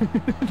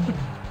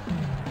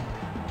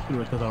 You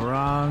went to the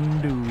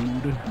wrong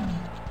dude.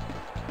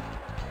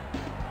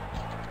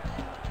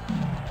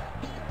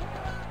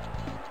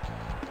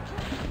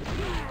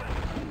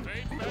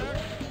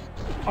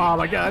 Oh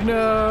my god,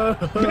 no!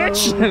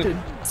 Bitch.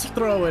 Didn't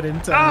throw it in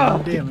time,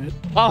 Oh. damn it.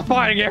 I'm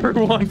fighting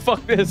everyone.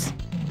 Fuck this.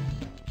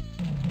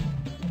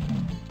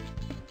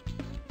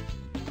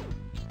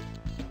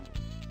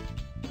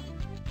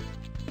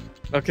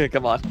 Okay,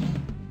 come on.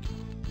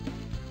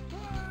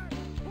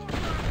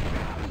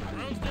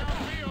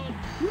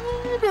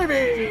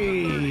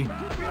 Baby!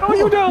 Oh,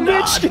 you dumb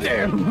bitch!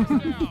 Damn!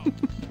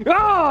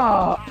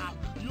 Ah!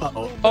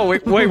 Uh-oh. Oh,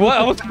 wait, what?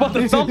 I was about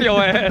to thump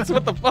your ass.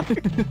 What the fuck?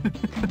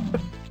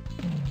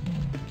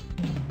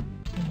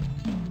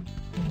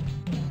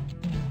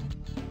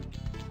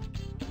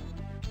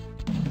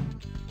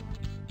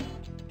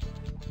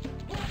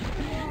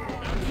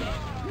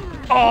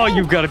 Oh,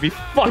 you gotta be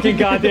fucking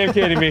goddamn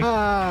kidding me.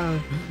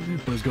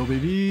 Let's go,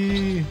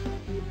 baby!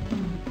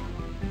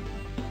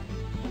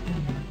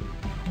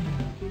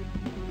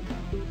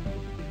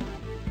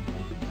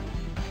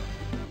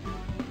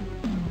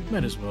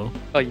 Might as well.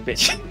 Oh, you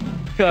bitch.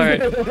 Alright.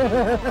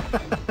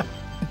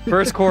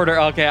 First quarter.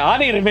 Okay, I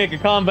need to make a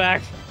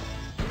comeback.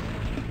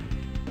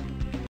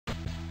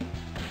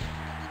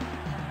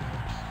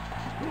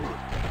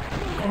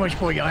 How much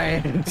for your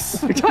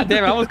ass? God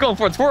damn it, I was going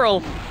for a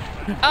twirl.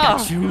 Ah!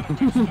 Got you.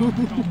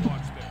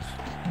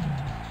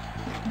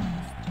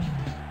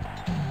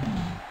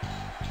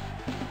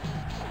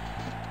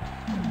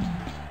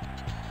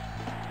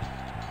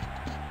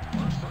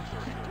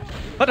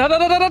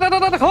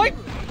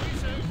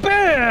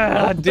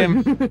 God damn.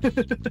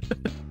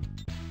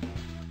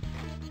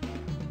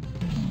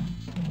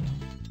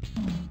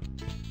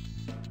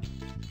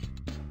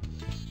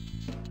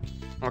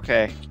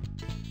 Okay.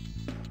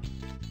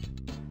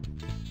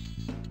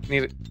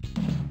 Need it.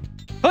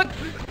 Hut!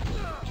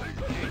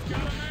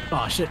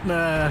 Oh shit,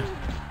 nah.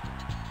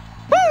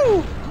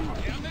 Woo!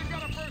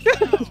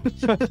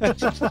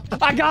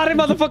 I got him,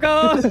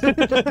 motherfucker!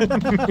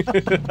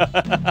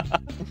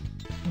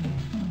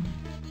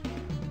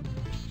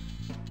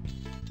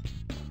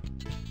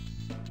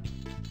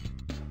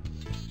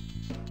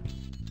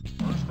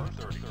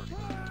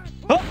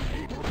 Huh?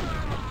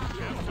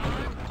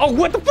 Oh,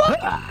 what the fuck?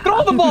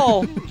 Throw the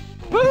ball!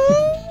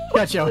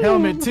 Got your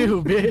helmet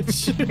too,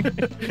 bitch.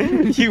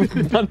 You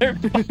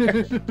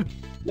motherfucker.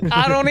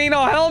 I don't need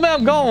no helmet,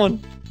 I'm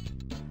going.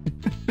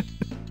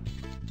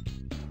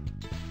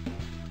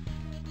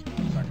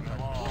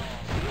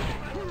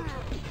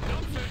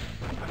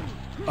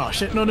 Oh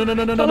shit, no, no, no,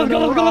 no, no, Let's no, go,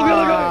 no. let's go, let's go,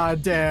 let's go. Ah,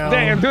 damn.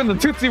 Damn, doing the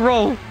Tootsie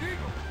Roll.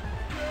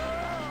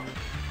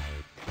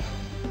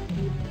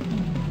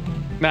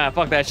 Nah,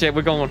 fuck that shit.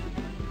 We're going.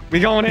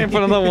 We going in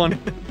for another one.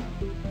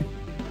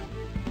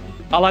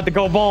 I like to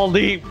go ball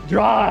deep,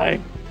 dry.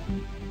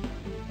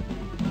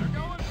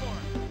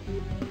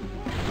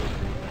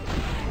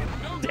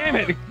 Damn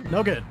it.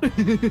 No good.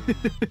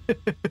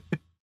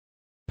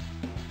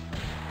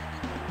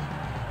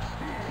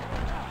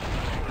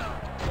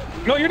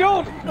 No, you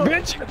don't,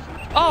 bitch.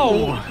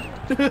 Oh.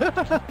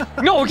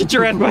 No, get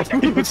your ass back.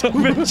 You son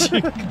of a bitch.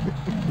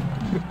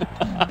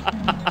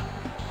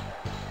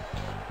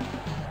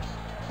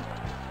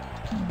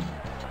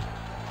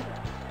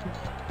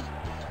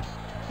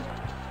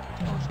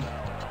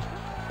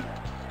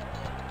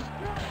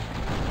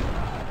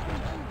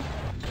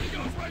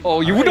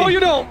 Oh, you no, you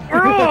don't.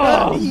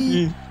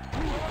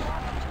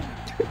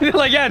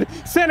 Like, yeah,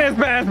 send his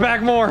ass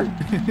back more.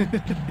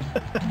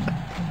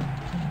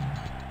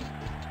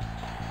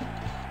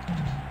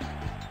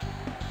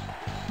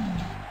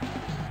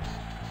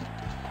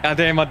 God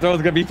damn, my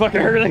throat's gonna be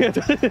fucking hurting at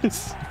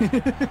this.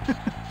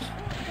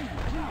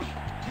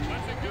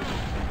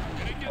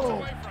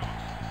 Oh.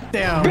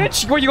 Damn.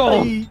 Bitch, where you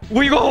going?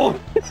 Where you going?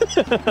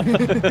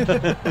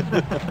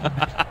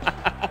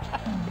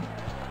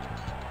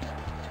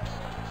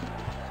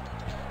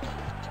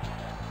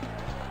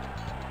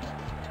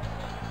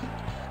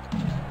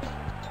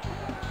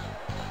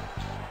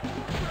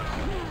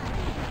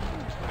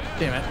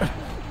 Damn it.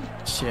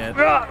 Shit.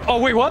 Oh,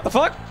 wait, what the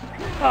fuck?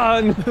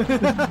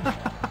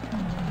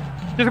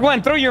 Just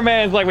went through your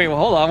man's like, wait, well,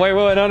 hold on, wait,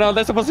 no,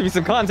 there's supposed to be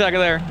some contact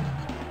there.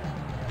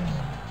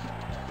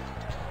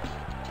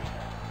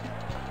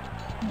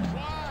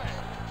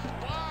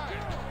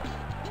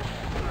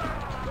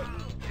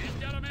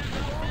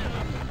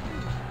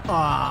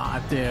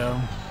 Ah, damn.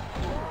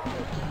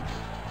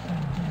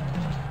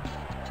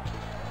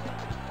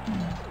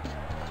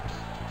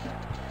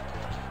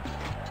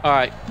 All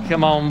right,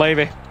 come on,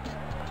 baby.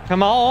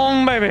 Come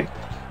on, baby.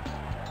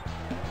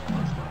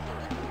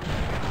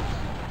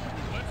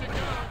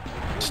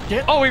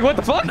 Shit. Oh, wait, what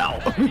the fuck? No.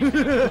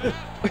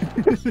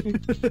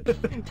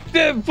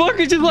 The fuck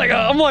is just like,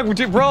 I'm like,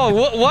 bro,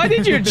 why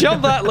did you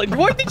jump that? Like,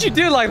 why did you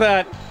do like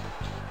that?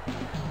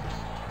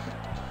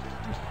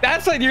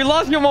 That's like you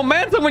lost your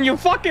momentum when you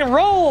fucking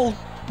rolled.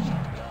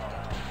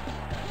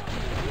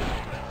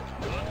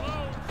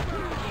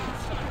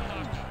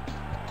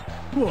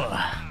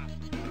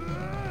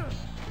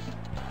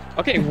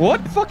 Okay, what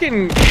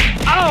fucking...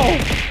 Ow!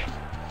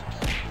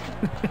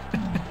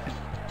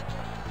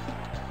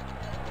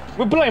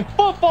 We're playing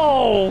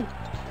football!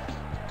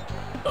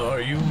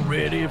 Are you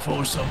ready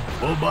for some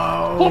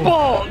football?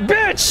 Football!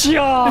 Bitch!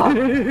 Yeah!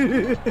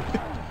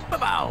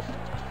 Football.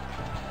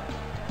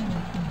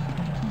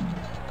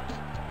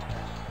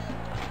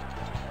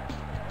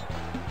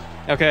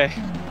 Okay.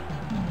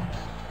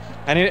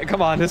 I need it.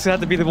 Come on, this has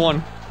to be the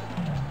one.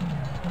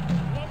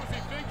 What was he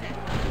thinking?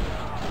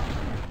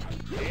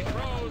 He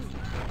throws.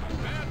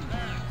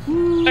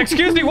 Bad pass.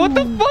 Excuse me, what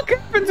the fuck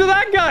happened to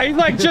that guy? He's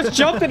like just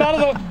jumped it out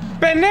of the...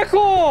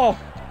 Pendejo!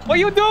 What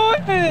you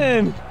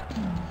doing?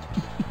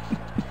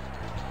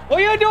 What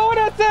you doing,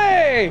 I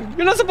say?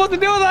 You're not supposed to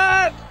do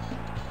that!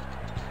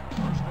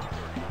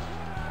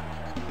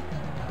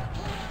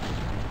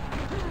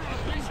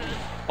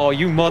 Oh,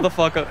 you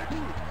motherfucker.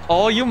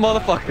 Oh, you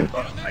motherfucker.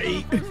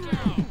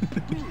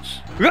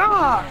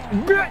 Ah,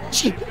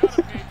 bitch! Pay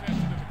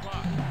attention to the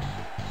clock.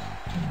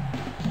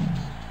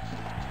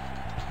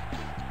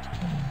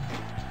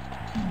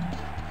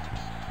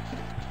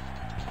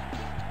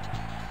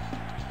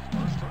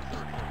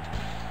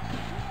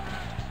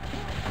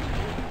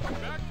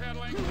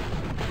 Backpedaling.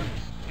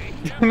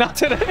 Not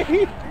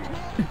today.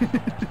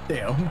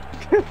 Damn.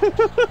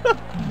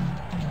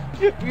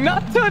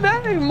 Not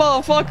today,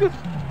 motherfucker.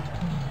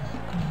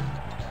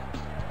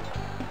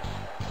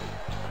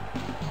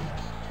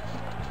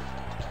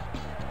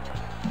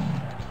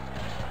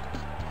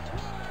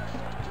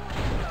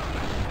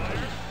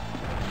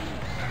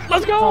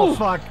 Let's go! Oh,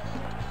 fuck.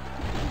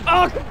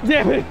 Oh,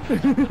 damn it! What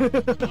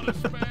a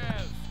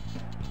spaz.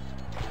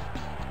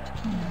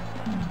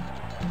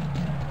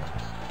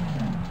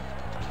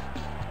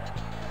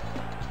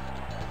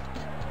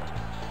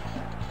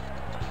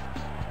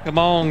 Come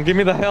on, give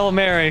me the Hail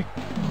Mary.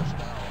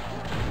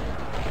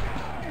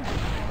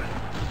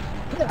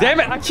 Damn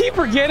it, I keep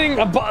forgetting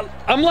about...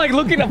 I'm like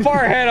looking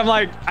far ahead. I'm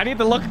like, I need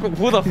to look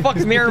who the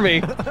fuck's near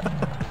me.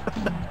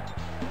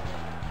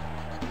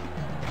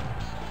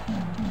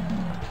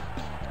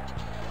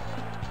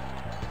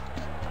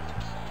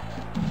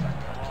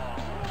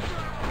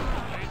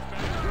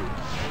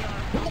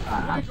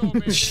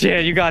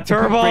 Shit, you got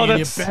turbo. Bringing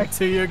That's... you back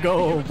to your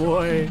goal,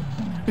 boy.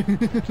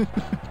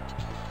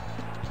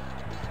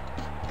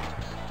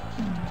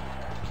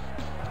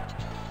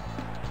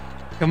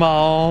 Come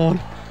on.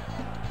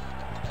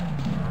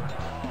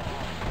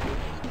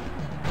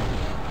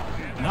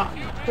 Nah.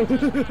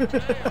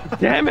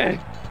 Damn it.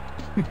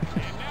 And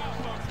now,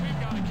 folks, we've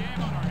got a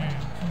game on our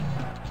hands.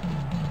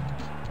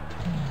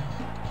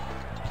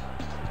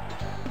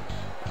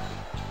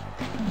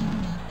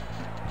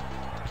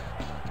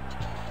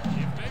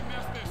 If they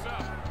mess this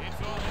up,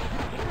 it's all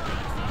over.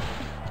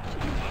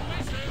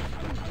 Unleash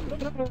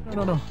it.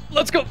 No.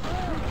 Let's go.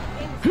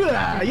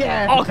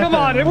 Yeah. Oh, come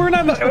on. We're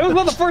not the, it was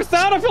not the first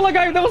down. I feel like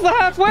that was the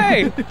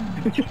halfway.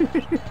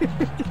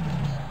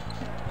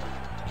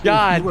 You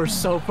God, were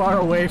so far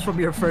away from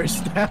your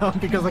first down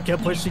because I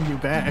kept pushing you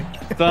back.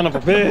 son of a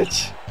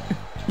bitch.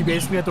 You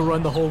basically had to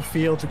run the whole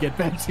field to get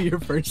back to your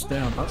first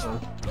down.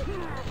 Uh-oh.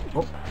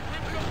 Oh.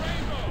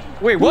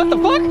 Wait, what the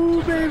fuck?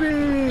 Ooh,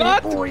 baby!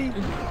 What? Boy.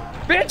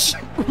 Bitch!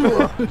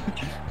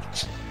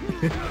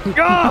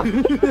 Ah!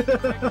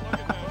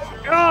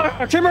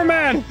 Ah,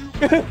 Timmerman!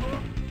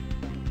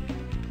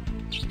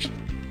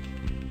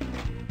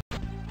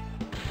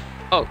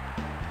 Oh,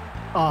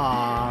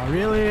 Aw,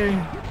 really?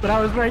 But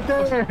I was right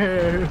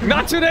there.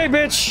 not today,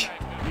 bitch!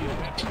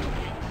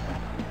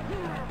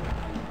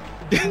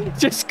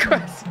 Jesus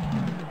Christ.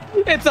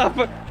 It's not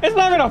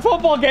even a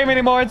football game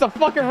anymore, it's a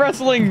fucking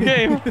wrestling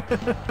game.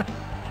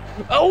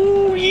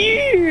 Oh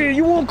yeah!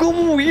 You wanna come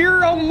over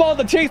here? I'm about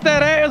to chase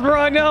that ass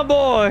right now,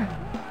 boy!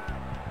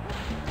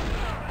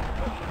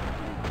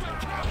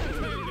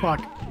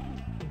 Fuck.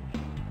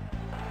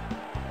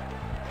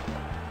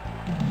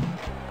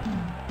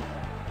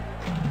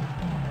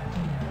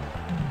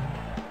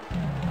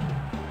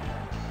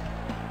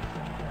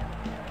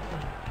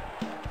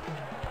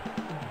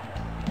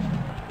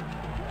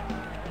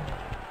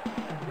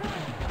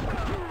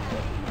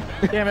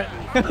 Damn it.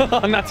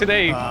 Not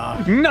today.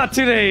 Not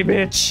today,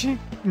 bitch.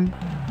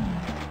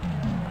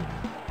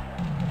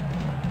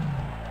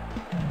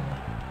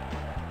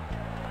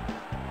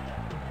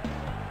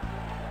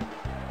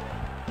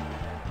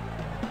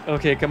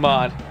 Okay, come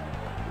on.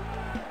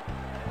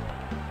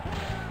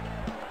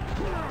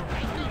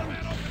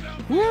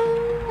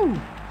 Woo!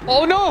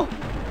 Oh no!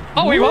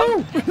 Oh wait,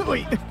 what?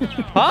 Wait.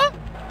 Huh?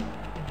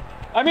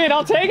 I mean,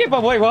 I'll take it,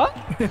 but wait, what?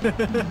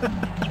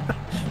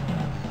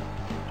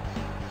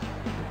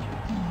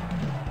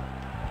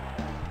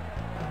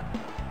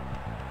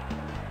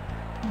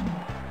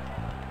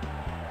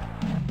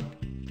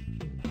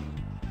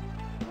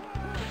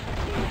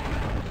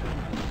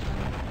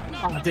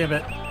 Oh, damn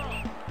it.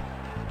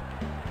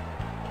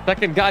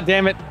 Second,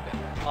 goddamn it.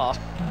 Oh.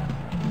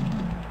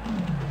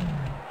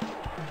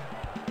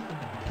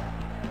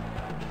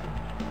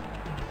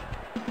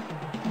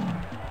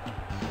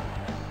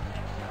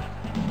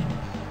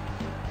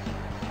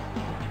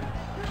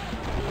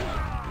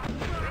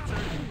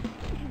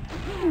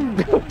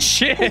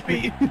 Shit!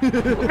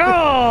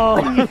 No!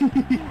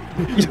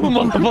 You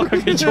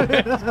motherfucker, get your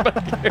ass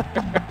back here.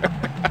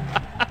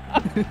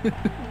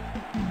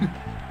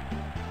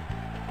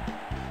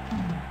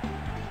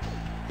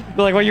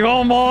 They're like, where you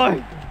going,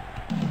 boy?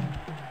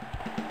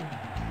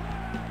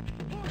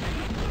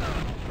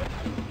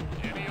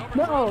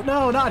 No,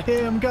 no, not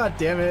him. God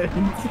damn it.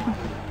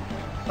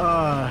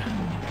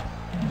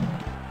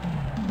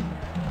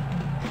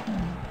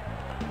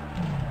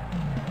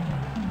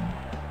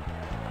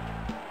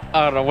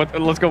 I don't know what.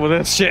 Let's go with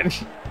this shit.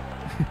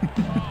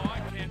 Oh, I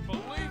can't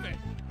believe it.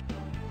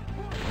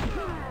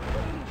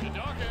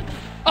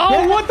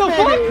 Oh, what the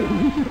fuck?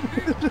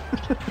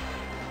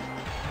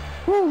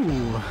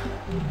 Ooh.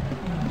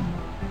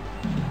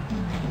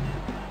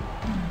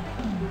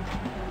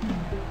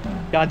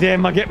 God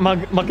damn, my game.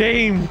 My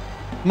game.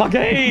 It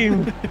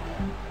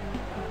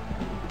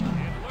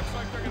looks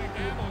like they're gonna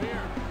gamble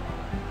here.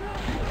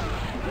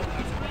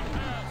 That's a big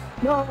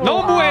pass. No,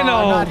 No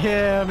bueno. Not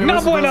him. It No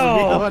was supposed to be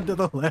bueno. the one to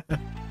the left.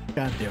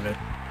 God damn it.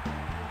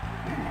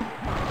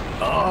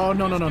 Oh,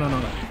 no, no, no, no, no,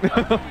 no.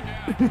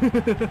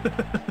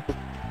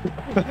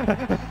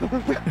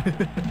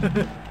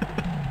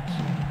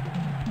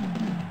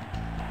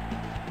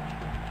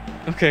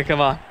 Okay,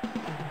 come on.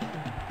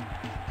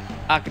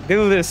 I can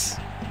do this.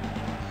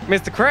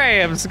 Mr.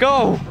 Krabs,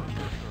 go!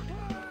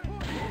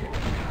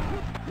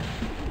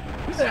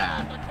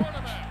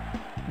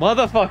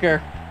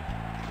 Motherfucker.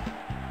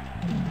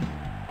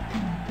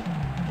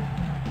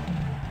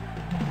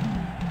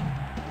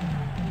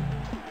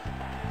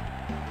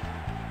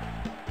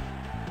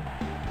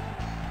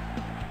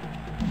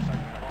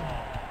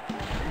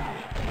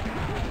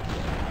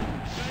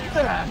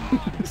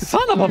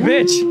 Son of a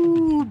bitch!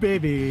 Ooh,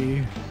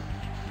 baby.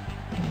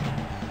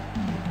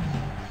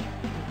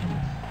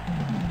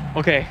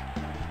 Okay.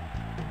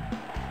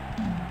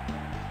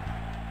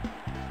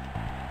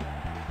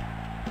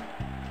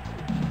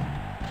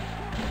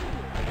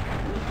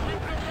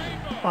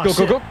 Oh, Go,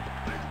 shit. go, go!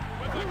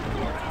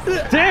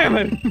 Damn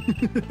it!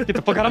 Get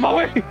the fuck out of my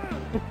way!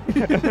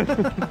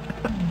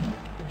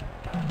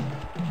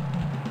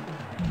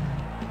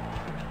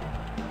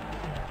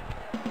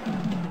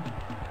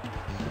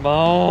 Come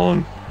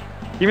on!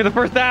 Give me the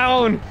first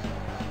down!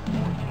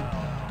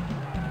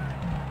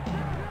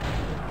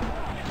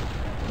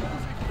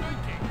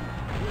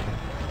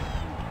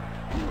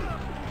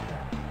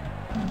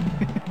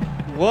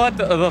 What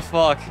the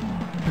fuck?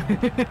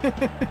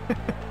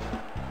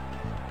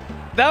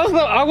 That was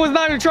I was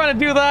not even trying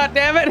to do that,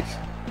 damn it!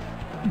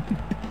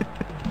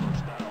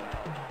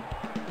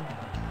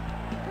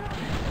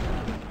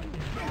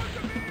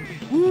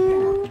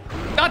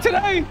 Not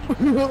today!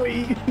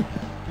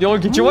 Yo,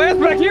 get your ass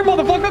back here,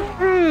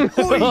 motherfucker!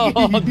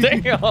 Oh,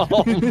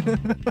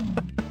 damn!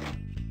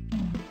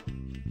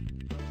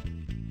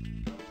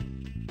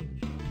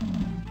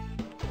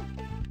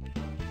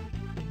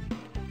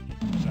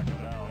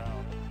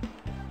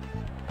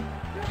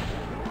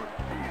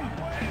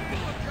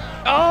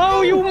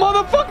 Oh, you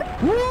motherfucker!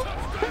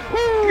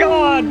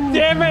 God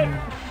damn it!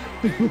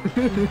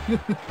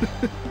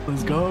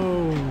 Let's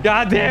go.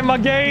 God damn my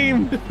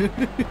game!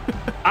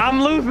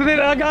 I'm losing it.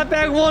 I got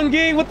that one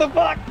game. What the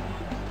fuck?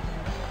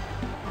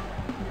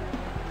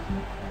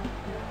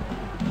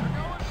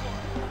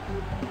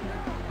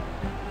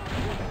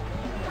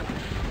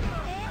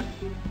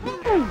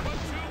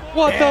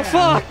 What the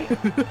fuck?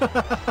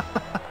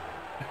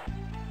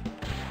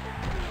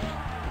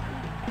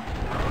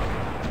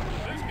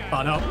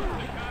 Oh no.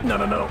 No,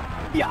 no, no.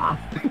 Yeah.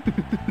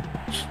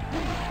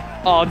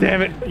 Oh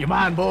damn it! You're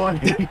mine, boy.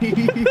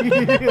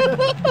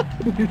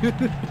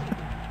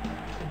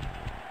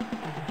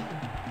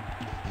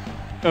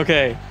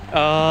 Okay.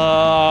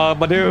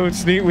 My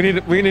dudes, we need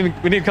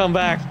to come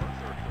back.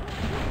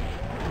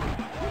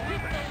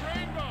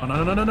 Oh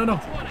no, no, no, no, no,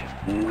 no.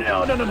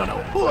 No, no, no, no,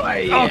 no.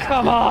 Boy, Oh yeah.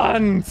 come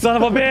on,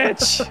 son of a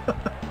bitch!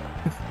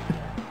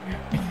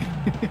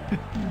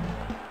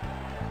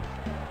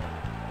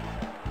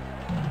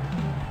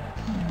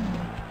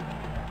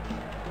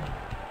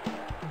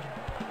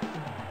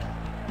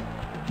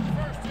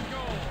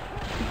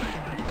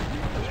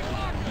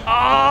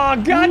 Oh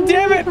god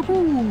damn it!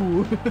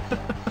 Ooh.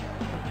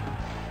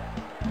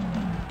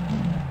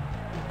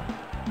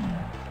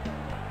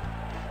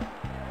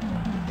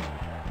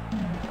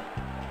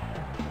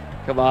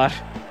 Come on. In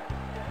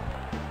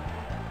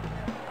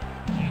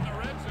the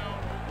red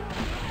zone.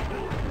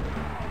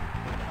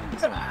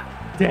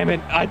 Damn it!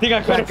 I think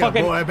I could have Back up,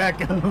 fucking. boy,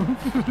 back up.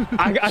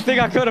 I think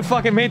I could have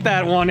fucking made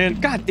that one in.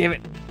 God damn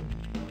it!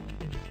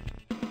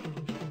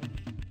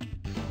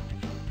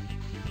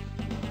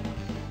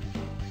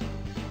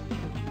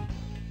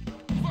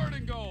 Third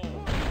and goal.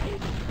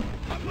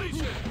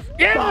 Unleash it.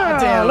 Yeah! Ah,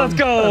 damn, Let's I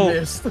go!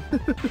 missed.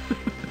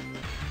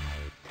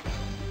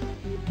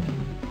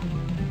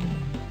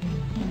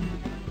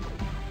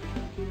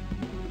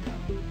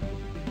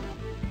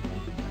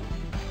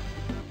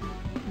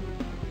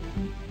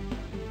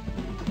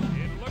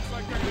 It looks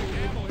like they're gonna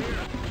gamble here.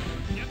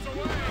 Gets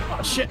away.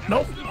 Oh shit,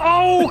 nope.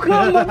 Oh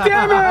come on!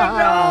 Damn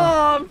it!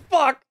 Oh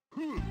fuck!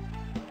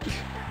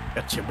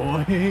 Gotcha,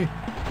 boy.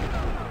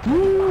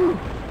 Woo!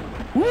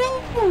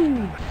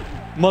 Woo!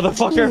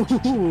 Motherfucker.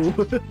 Ooh.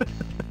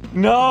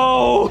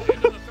 No.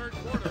 In the third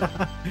quarter.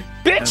 And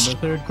Bitch. the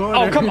third quarter.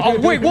 Oh, come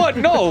on. Wait, what?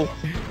 No.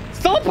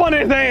 Stomp on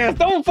his ass.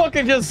 Don't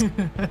fucking just.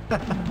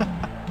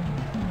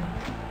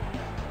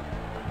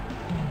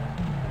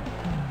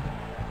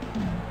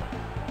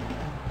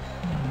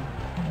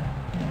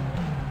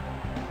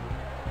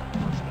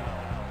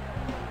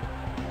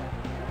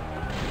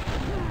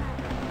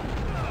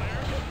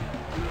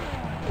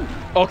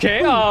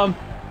 Okay, I'm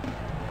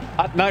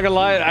not gonna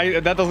lie,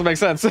 that doesn't make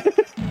sense.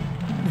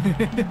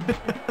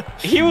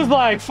 He was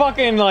like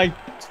fucking like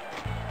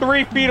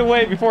 3 feet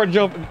away before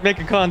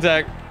making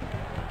contact.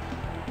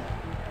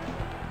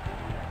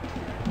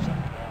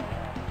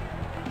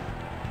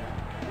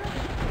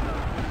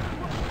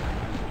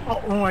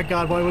 Oh my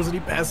god, why wasn't he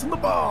passing the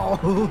ball?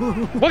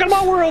 Look at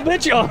my world,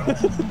 bitch!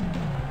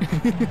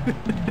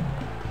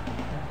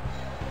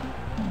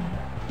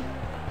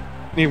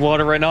 Need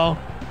water right now?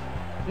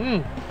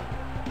 Mm.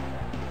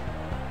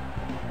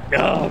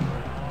 Ugh.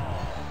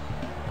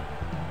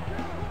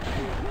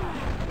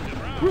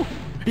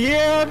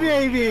 Yeah,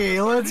 baby,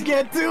 let's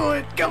get to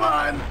it. Come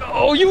on.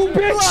 Oh, you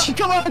bitch!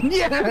 Come on,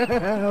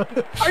 yeah.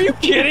 Are you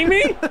kidding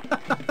me?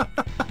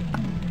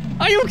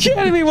 Are you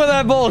kidding me with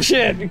that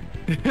bullshit?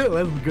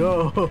 Let's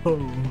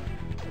go.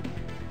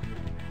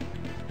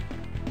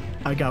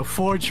 I got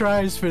 4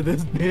 tries for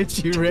this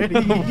bitch. You ready?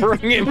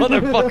 Bring it,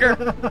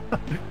 motherfucker.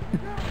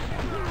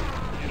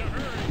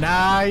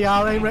 Nah,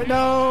 y'all ain't ready.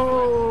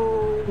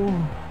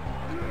 No.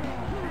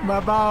 My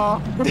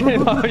ball.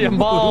 Your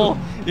ball.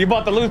 You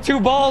about to lose 2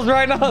 balls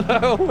right now,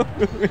 though.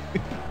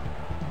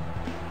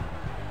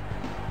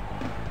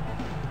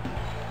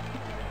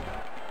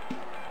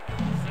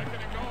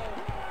 Second and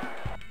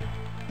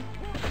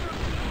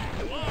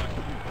goal.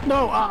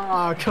 No,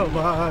 come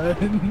on.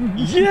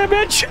 Yeah,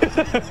 bitch.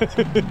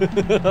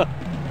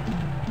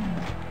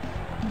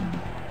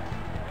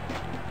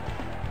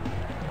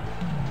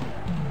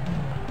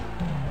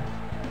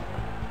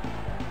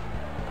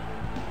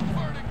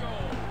 Third and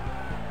goal.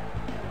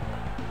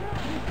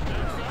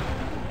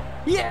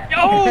 Yeah.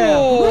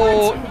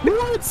 Oh!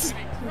 What?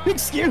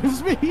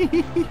 Excuse me.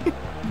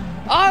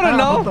 I don't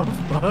know. What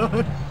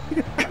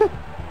the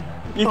fuck?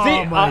 You Oh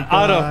see, my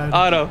God.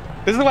 Otto.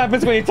 This is what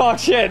happens when you talk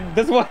shit.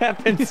 This is what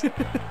happens.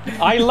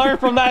 I learned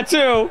from that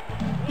too.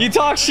 You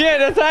talk shit,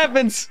 this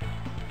happens.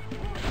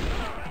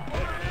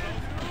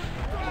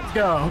 Let's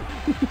go.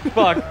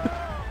 Fuck.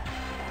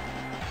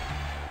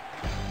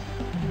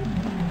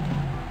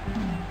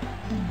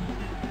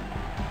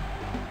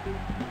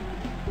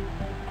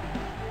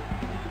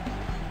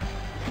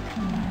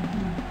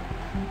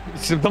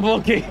 It's the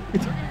monkey.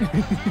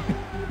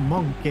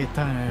 Monkey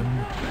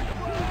time.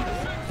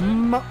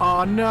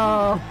 Oh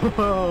no.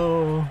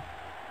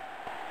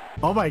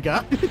 Oh my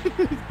god.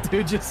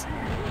 Dude, just.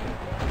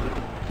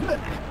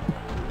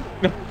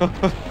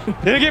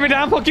 Didn't get me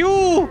down, fuck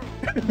you!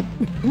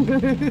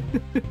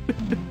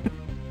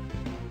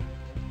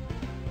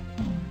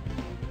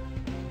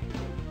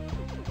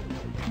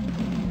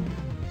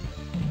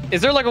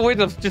 Is there like a way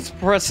to just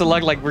press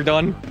select like we're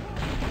done?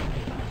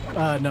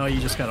 No, you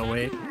just gotta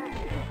wait.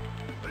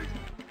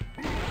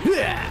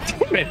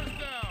 Damn it.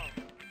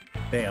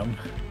 Damn.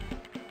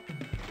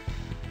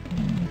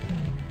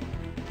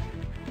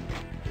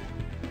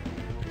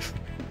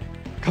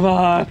 Come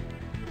on.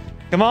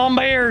 Come on,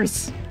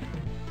 Bears.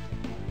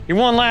 You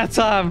won last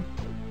time.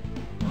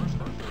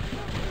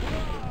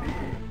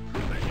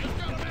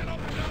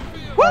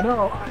 Oh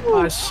no.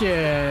 Oh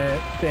shit.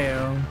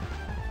 Damn.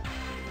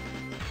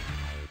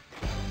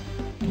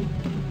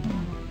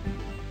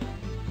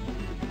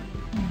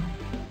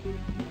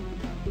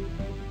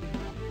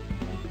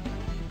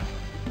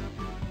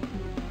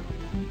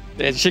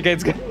 That shit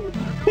gets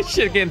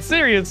shit getting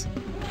serious.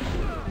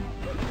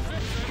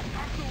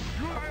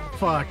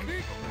 Fuck.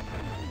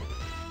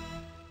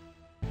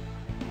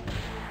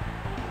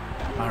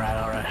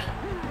 Alright.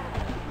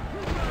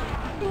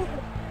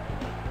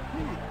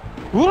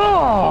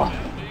 Whoa!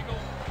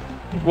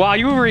 Wow,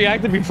 you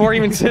reacted before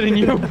even sitting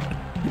you.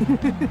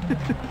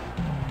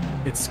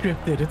 It's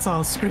scripted. It's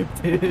all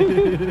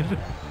scripted.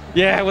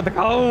 Yeah, with the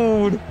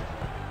code.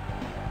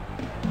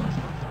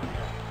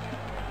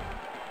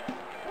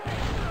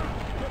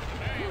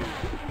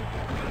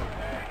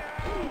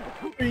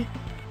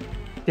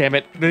 Damn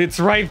it, it's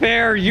right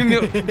there. You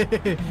knew.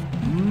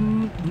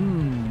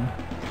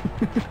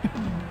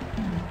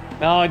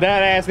 No, that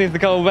ass needs to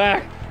go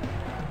back.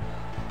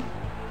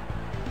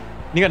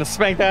 You gotta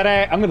spank that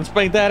ass. I'm gonna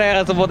spank that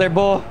ass over there,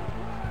 boy.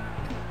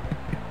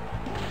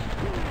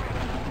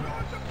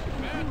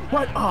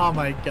 What? Oh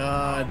my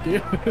god,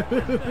 dude.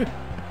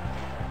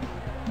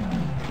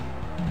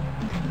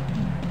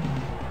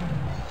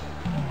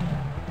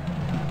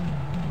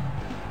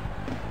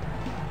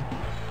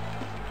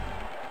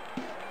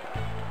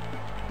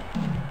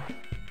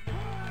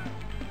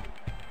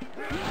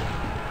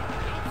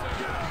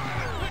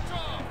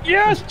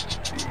 Yes!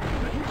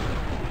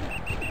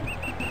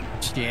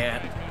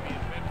 Shit.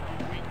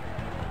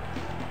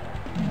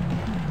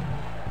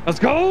 Let's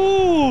go!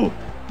 Ball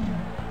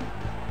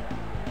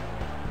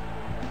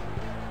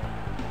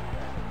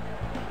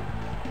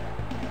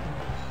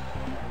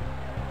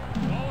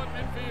at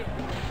midfield.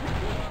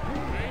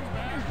 Change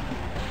back.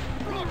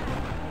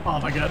 Oh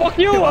my god. Fuck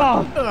you!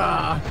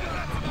 Ah. Up for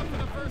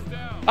the first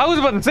down. I was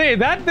about to say,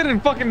 that didn't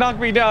fucking knock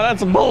me down.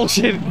 That's some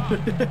bullshit.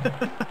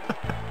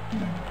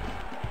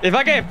 If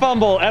I get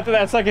fumble after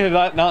that second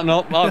hit,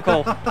 no, oh,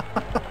 cool.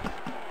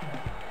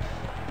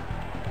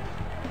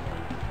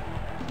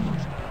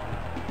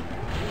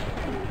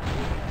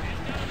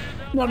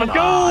 No, Let's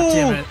Ah, go!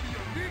 damn it.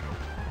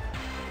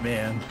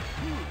 Man.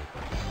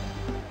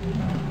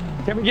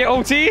 Can we get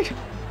OT?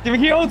 Can we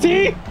get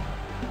OT?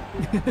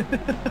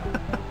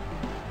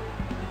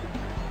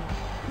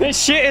 This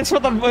shit is for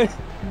the...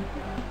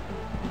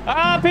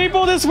 Ah,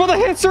 people, this is for the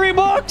history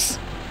books!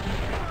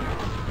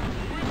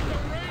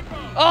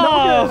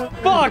 Oh,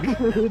 fuck!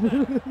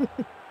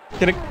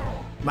 Get it?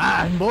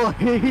 Man, boy.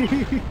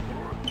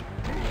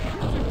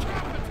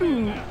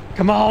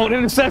 Come on,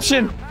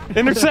 interception!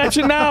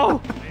 Interception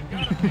now!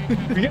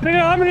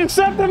 I'm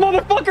intercepting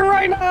motherfucker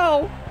right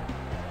now!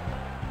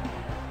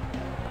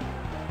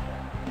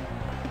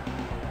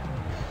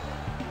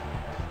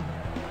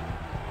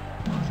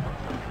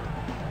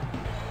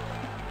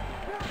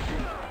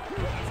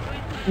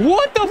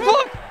 What the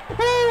fuck?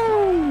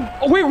 Oh,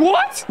 wait,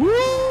 what?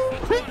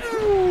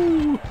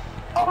 Oh,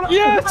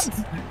 Yes!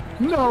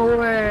 No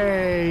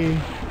way.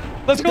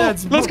 Let's go!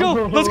 That's Let's go!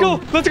 bull. Let's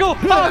go! Let's go!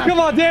 Oh, come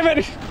on, damn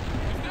it!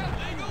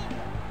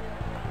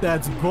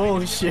 That's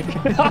bullshit.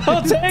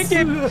 I'll take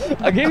it!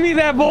 Give me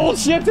that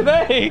bullshit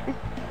today!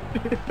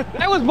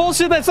 That was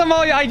bullshit that somehow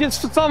I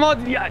just somehow...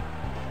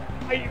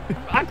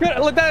 I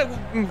couldn't let that...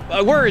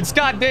 words,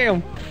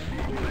 goddamn. Can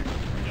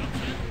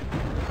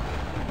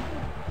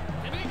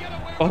he get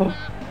away Oh. with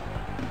that?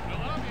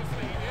 Well,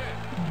 obviously he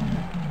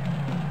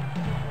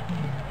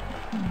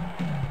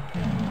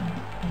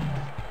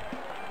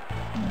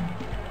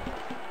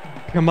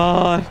did. Come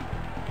on.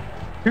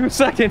 2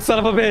 seconds, son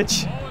of a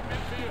bitch. Ball at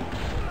midfield.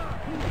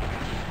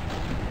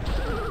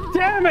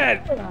 Damn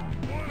it!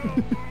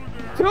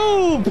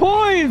 2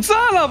 points,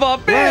 son of a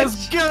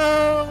Let's bitch!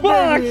 go,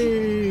 Fuck.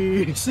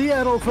 baby.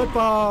 Seattle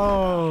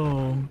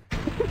football.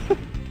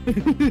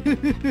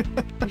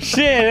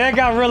 Shit, that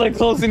got really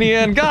close in the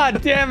end.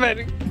 God damn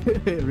it!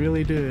 It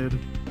really did.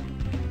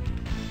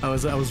 I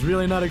was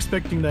really not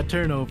expecting that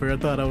turnover. I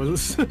thought I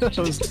was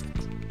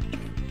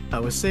I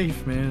was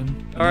safe,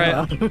 man. All right,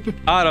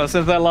 Otto,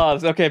 since I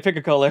lost, okay, pick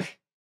a color.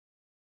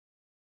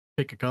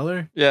 Pick a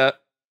color. Yeah.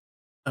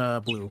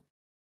 Blue.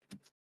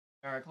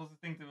 All right, closest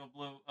thing to a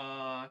blue.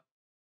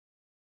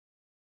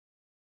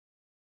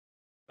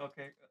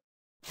 Okay.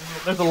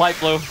 There's a light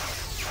blue.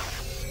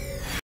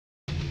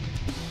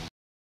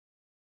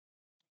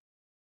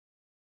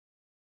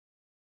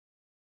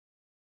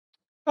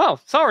 Oh,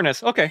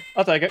 sourness. Okay,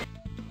 I'll take it.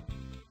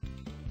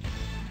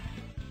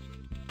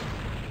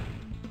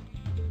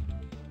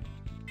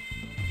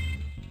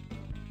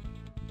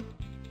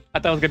 I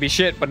thought it was gonna be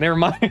shit, but never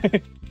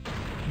mind.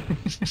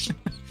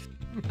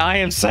 I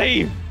am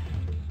safe.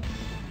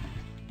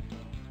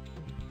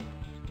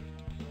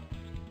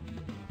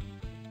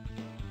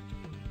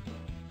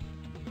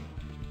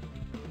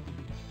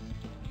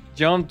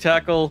 Jump,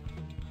 tackle.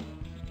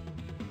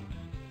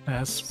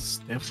 That's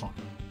stiff.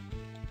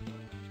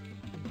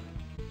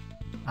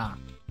 Ah.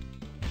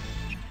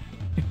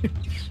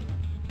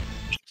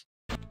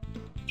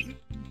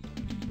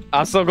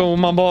 I still go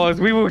with my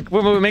boys. We would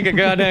make a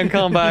goddamn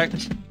comeback.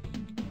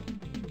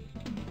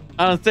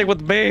 I don't stick with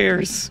the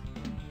Bears.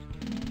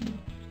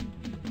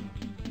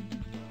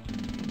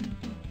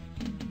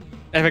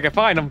 If I can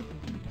find them.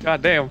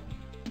 Goddamn.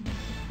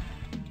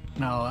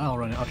 No, I'll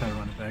run it. I'll try to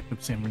run it back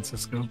with San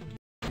Francisco.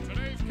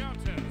 Today's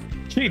contest.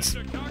 Cheats.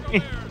 The Chicago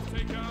Bears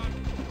take on.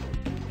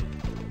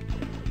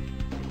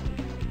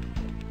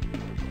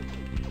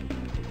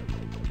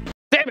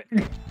 Damn it.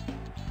 And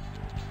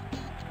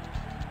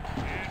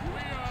we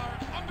are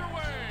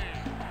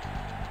underway.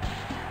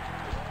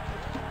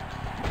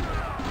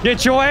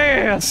 Get your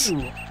ass.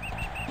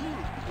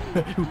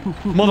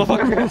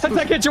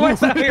 Motherfucker. Get your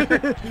ass out of here.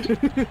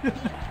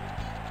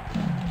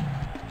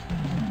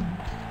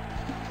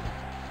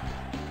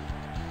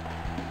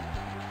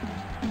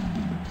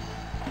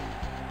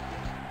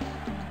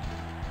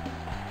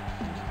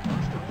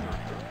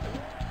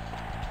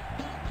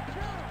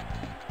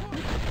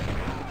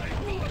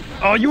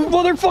 Oh, you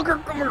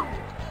motherfucker! Come here!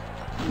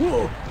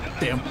 Whoa!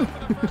 Damn!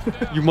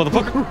 You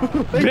motherfucker!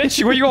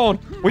 Bitch, where you going?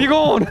 Where you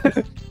going?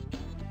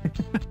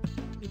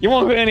 You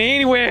won't go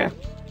anywhere.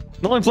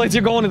 The only place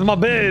you're going is my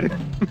bed.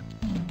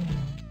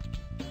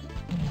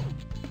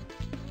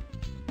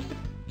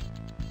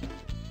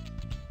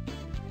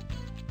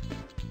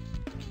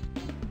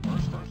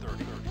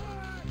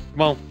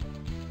 Come on.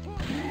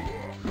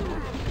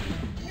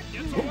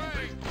 Gets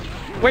away.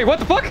 Wait, what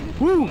the fuck?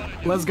 Woo!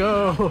 Let's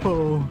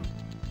go!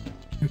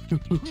 You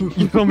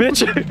little bitch!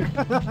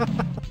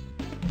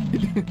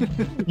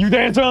 You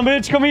damn son of a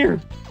bitch, come here!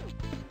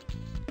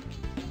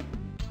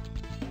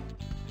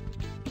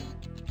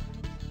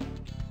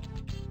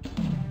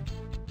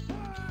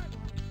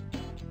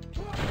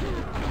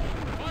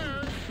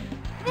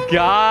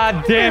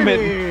 God damn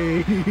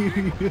it.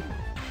 Hey.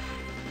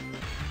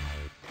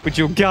 With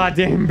your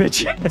goddamn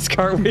bitch ass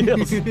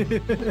cartwheels. And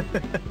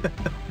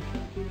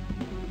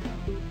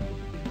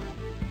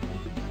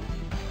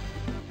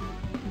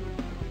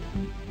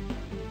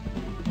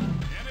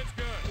it's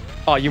good.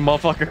 Oh, you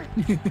motherfucker.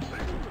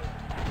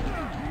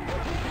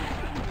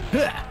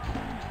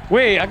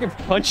 Wait, I can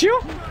punch you?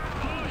 Oh, you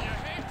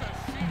hate to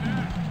see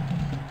that.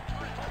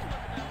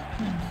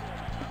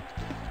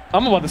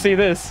 I'm about to see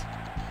this.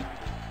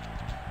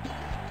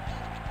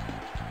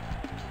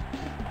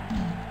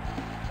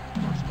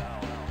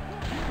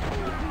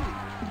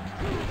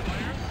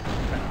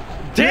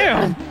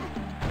 Damn!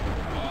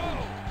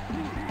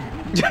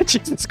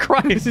 Jesus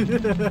Christ.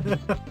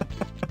 It's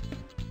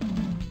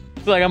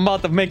like I'm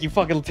about to make you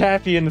fucking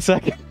taffy in a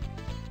second.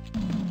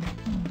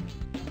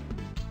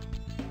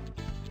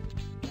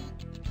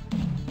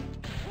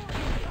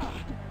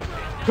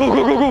 Go,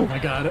 go, go, go! I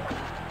got it.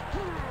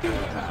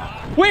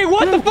 Wait,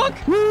 what the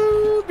fuck?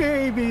 Woo,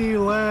 baby,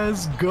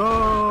 let's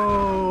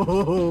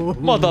go.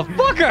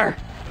 Motherfucker!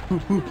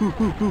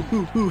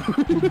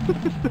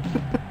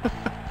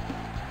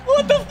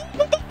 What the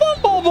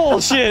fumble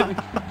bullshit?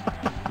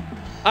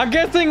 I'm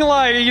guessing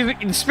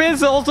like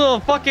spin's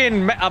also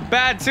fucking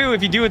bad too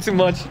if you do it too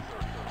much.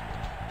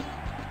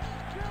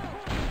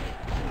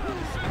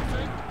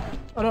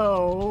 Oh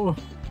no.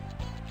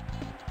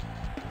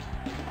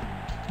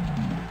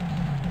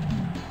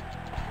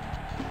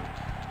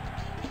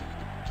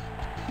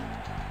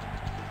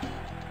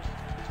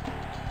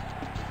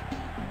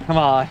 Come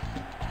on.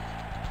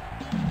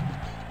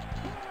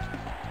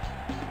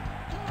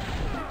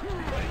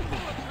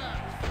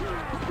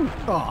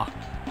 Oh.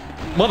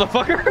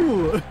 Motherfucker!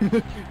 Ooh.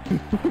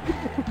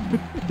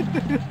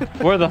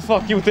 Where the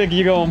fuck you think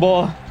you going,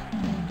 boy?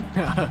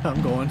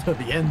 I'm going to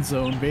the end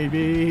zone,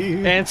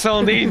 baby. And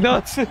so these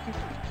nuts. Ball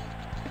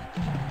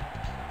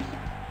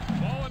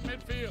in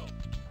midfield.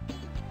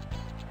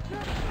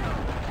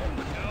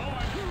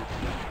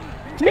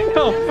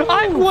 Damn,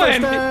 I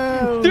went,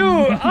 down.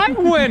 dude. I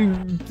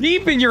went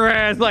deep in your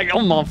ass, like,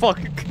 oh my fuck.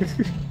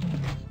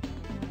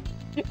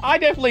 I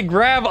definitely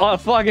grab a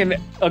fucking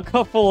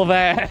cup full of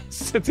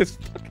ass to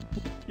just fucking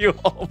you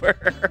over.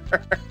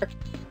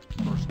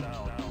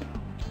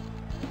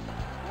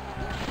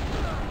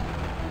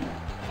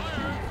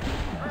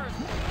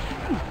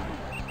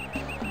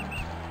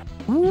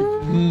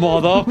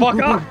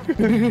 Motherfucker!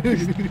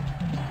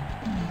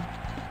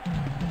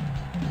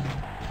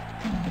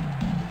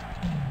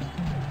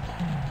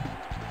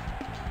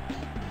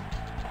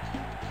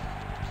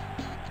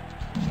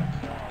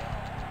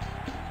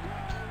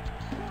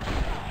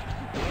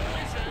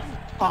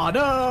 Oh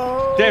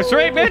no! Damn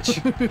straight, bitch!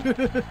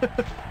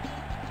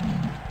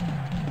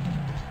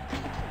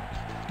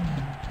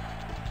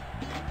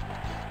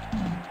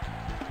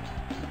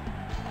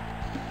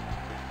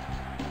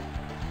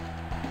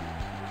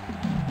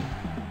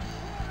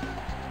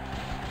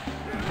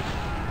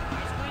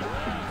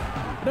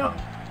 No!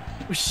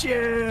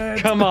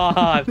 Shit! Come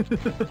on!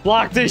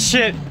 Block this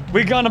shit!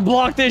 We're gonna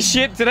block this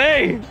shit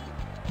today!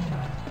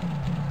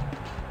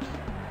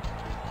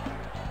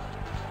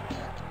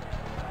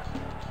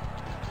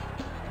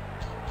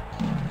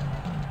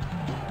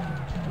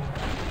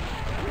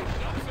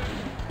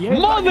 Yeah,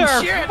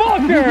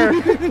 Motherfucker!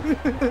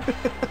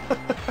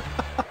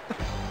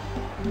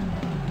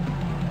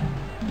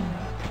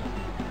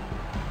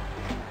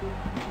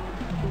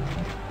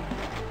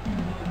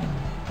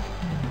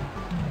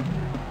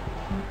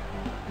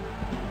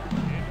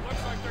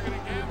 Looks like they're gonna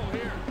gamble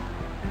here.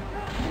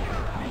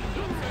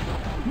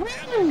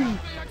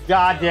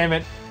 God damn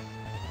it.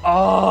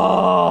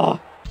 Oh!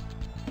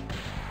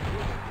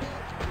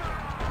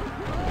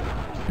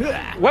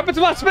 Weapons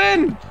must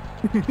spin!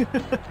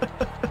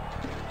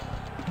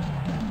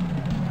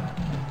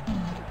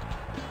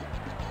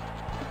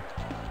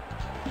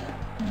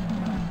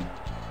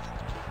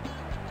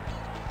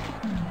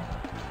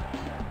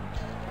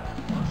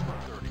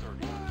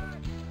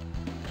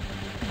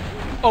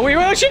 Oh, wait,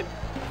 wait, shit!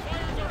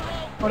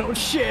 Oh no,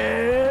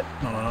 shit!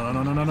 No,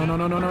 no, no, no, no, no, no,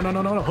 no, no, no,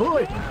 no, no, no,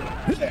 holy!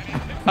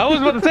 I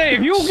was about to say,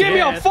 if you give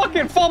me a Shit.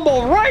 fucking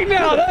fumble right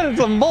now, that is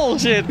some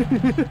bullshit.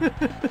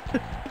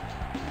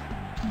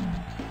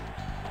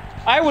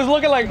 I was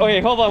looking like, okay,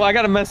 hold on, I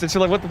got a message.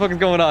 So like, what the fuck is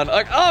going on?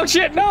 Like, oh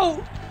shit,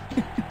 no!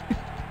 First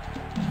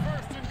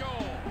and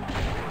goal.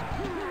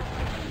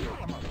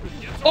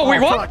 Oh,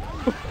 wait, what?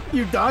 Fuck.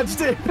 You dodged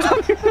it!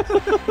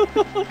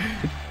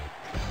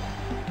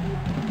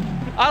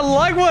 I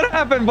like what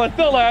happened, but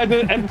still, like,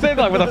 at the same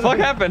time, what the fuck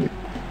happened?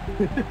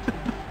 It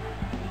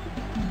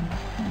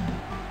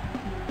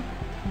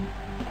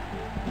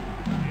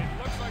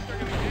looks like they're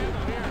gonna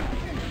gamble here.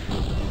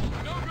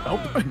 No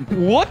good. Nope.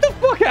 What the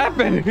fuck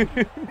happened? Just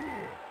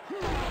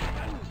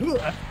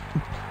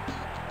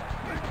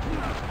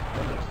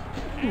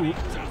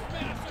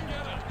managed to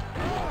get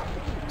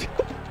it.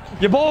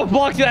 You both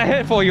blocked that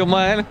hit for you,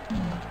 man.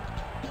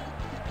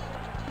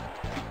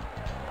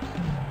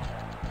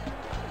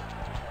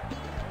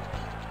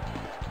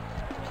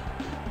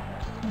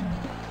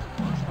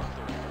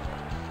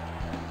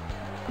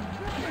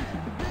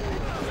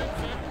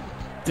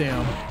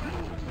 Damn.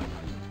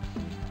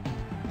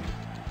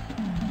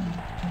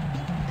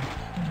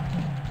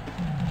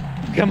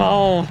 Come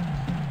on.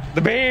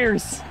 The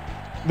Bears.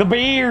 The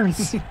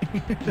Bears.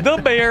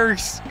 The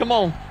Bears. Come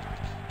on.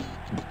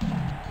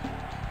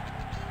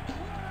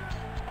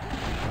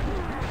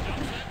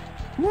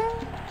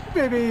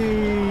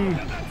 Baby.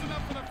 That's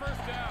enough for the first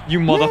down. You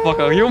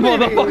motherfucker. You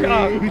Baby. motherfucker.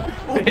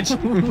 Bitch.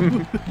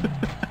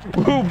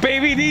 Ooh,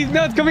 baby, these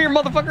nuts. Come here,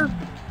 motherfucker.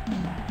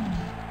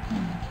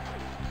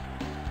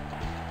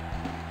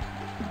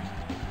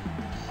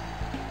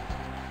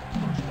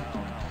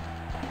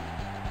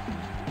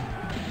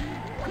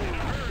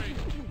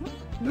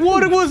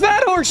 What was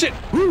that horseshit?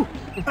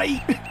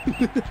 Hey.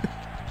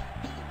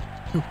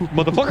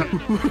 Motherfucker.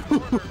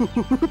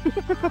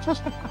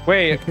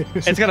 Wait,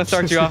 it's gonna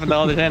start you off in the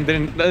other end,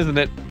 isn't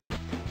it?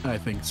 I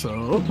think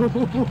so.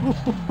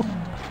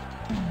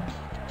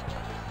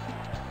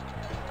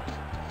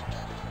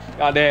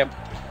 God damn.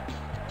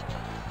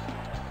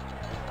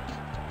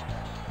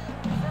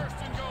 First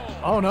and goal.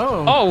 Oh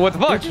no. Oh, what the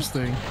fuck?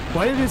 Interesting.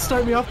 Why did it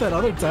start me off that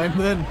other time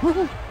then?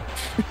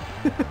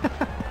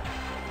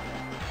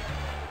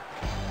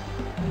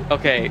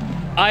 Okay,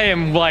 I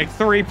am like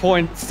 3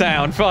 points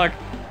down. Fuck.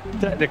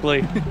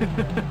 Technically.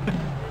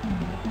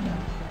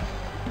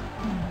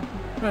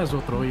 Might as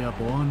well throw you up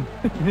one.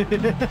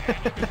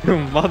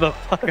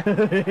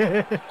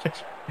 Motherfucker.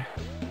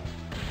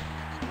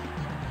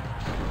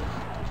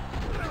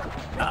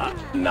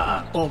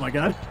 Nah. Oh my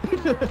god.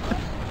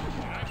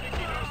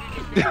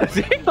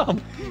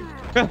 Damn.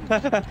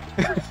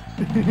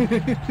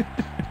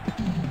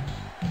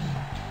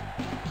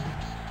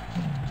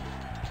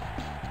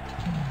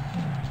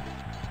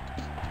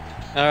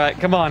 All right,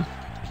 come on.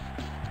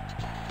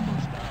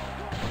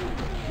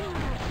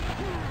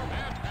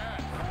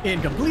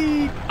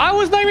 Incomplete. I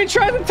was not even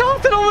trying to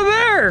toss it over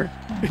there.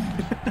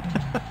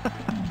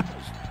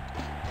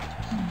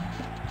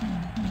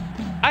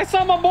 I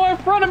saw my boy in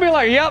front of me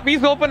like, yep,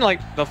 he's open.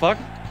 Like, the fuck?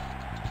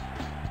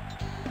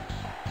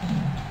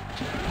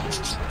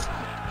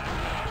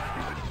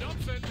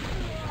 Dumps it.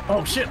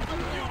 Oh shit.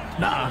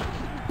 Nah.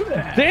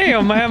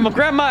 Damn, man, I'm gonna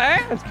grab my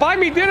ass. Buy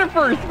me dinner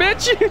first,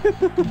 bitch.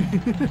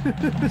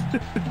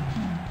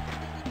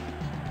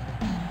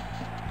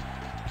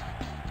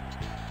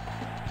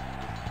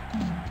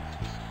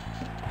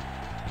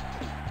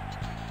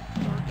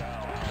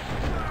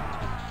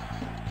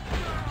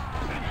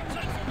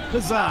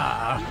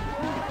 Huzzah.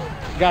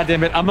 God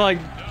damn it.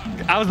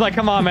 I was like,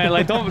 come on, man.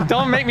 Like,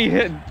 don't make me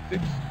hit.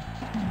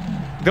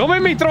 Don't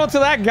make me throw it to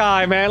that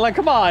guy, man. Like,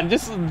 come on.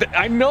 Just,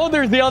 I know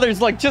there's the others.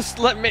 Like, just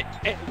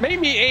make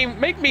me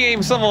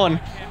aim someone.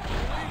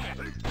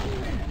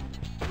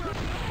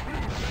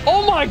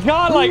 Oh my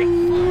God, like,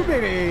 Ooh,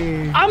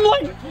 baby. I'm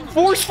like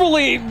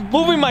forcefully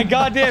moving my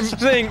goddamn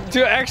thing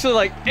to actually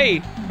like,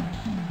 hey,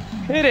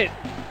 hit it.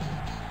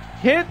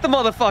 Hit the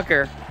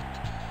motherfucker.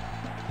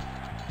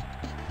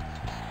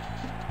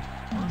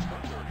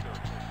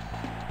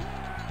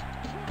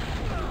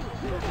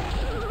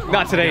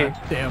 Not today,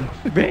 God damn.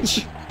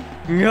 bitch.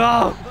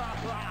 No.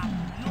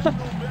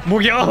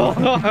 Meow.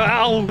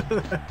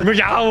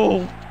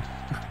 Meow.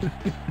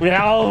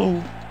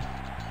 Meow.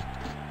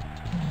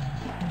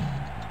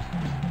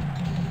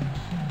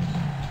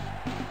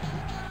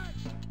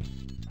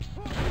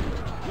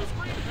 The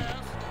screen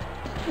pass.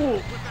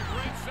 With a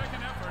great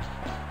second effort.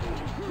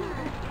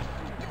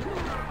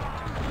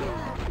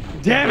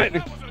 Damn it.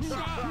 That was a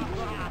shot.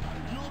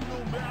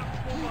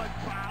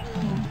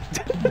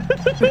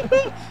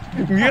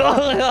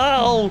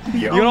 Meow.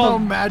 You're You no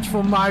don't. match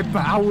for my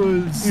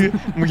powers.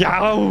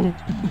 Meow.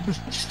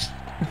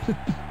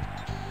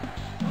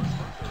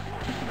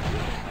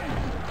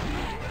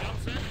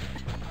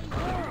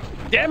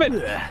 Damn it.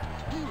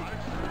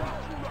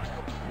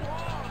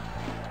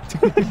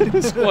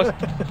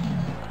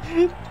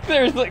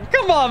 There's like,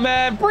 come on,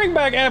 man. Bring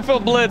back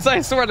NFL Blitz.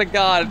 I swear to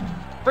God.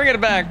 Bring it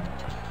back.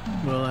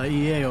 Well,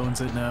 EA owns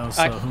it now,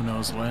 so who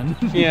knows when.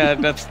 Yeah,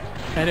 that's.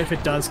 And if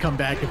it does come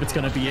back, if it's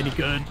gonna be any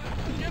good.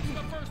 Gets the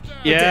first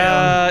down.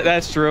 Yeah,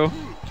 that's true.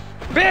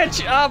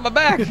 Bitch, my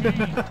back.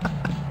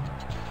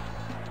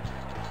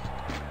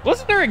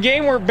 Wasn't there a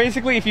game where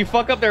basically if you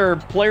fuck up their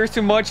players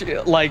too much,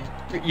 like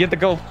you have to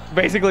go,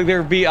 basically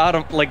they'd be out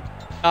of play?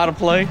 First and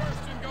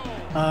goal.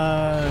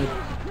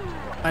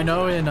 I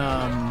know in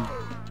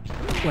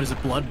what is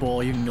it, Blood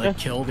Bowl, you can like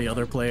kill the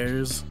other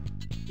players.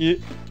 Yeah.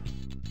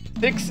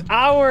 6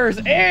 hours.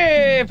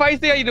 Hey,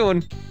 Feisty, how you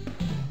doing?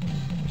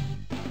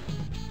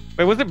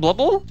 Wait, was it Blood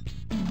Bowl?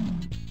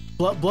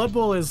 Blood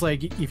Bowl is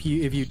like if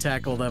you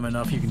tackle them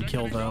enough, you can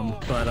kill them.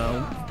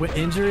 But with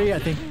injury, I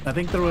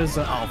think there was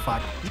oh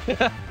fuck.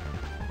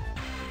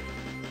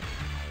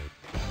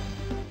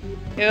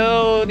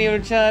 Yo,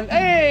 Nero-chan.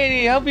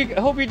 Hey, hope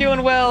you're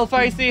doing well,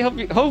 Feisty.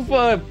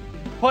 Hope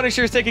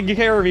Punisher's taking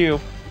care of you.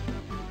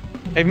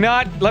 If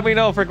not, let me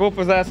know for whoop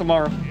his ass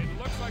tomorrow. It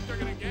looks like they're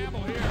gonna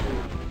gamble here.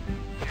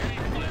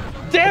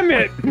 Damn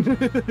it!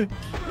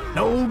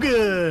 No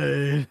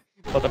good.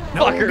 No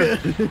Motherfucker.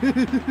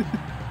 good.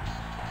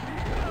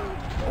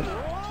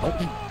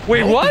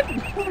 Wait, what?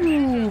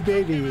 Ooh,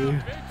 baby.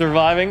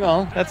 Surviving?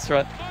 Oh, that's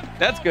right.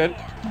 That's good.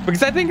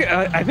 Because I think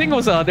it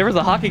was there was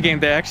a hockey game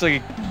that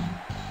actually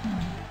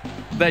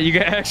you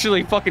can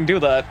actually fucking do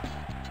that.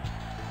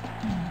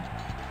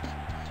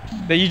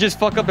 That you just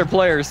fuck up their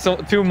players so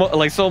much.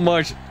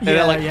 And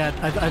Yeah, then, yeah.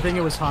 I think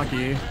it was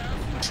hockey.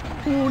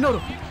 Ooh,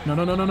 no.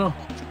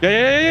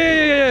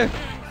 Yeah.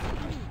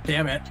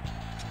 Damn it.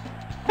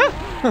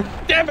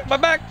 Damn it, my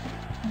back.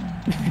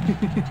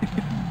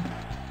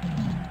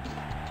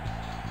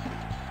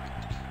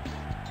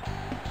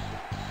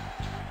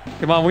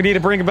 Come on, we need to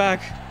bring it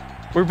back.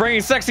 We're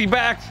bringing sexy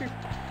back.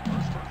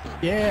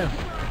 Yeah.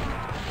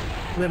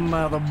 Them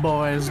other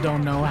boys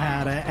don't know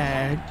how to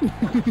act.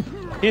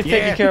 He's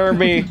taking care of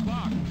me.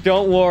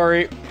 Don't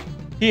worry.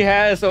 He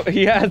has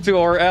to,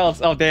 or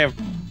else. Oh damn.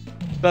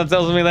 That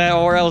tells me that,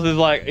 or else is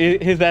like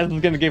his ass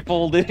is gonna get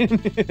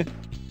folded.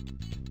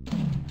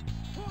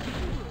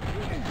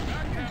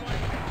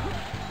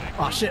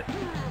 Oh shit.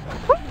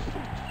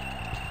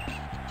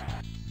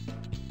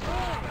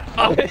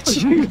 Oh,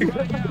 bitch.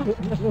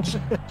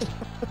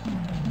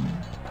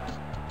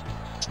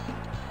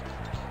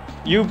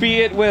 You be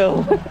it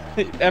will.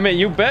 I mean,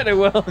 you bet it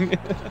will.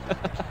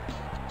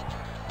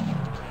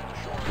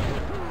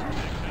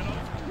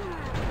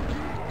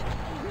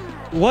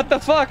 What the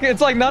fuck?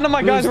 It's like none of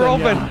my guys were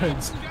open.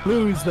 Yards.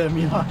 Lose them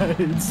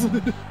yards.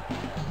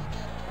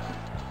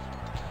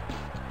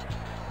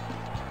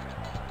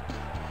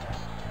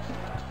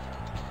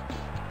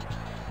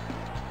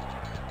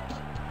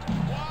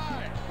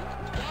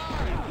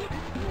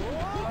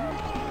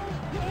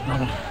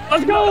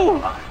 Let's go!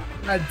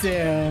 God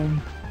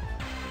damn.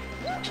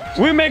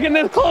 We're making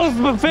this close,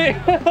 Buffet.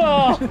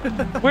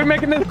 We're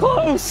making this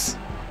close.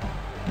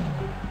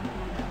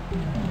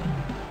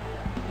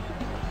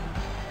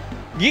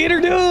 Get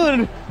her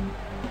done.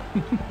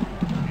 Looks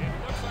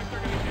like they're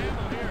gonna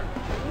gamble here.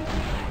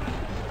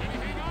 Can he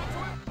hang on to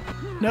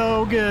it?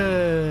 No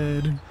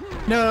good.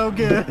 No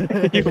good.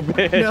 You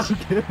bitch. No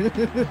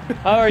good.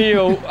 How are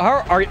you?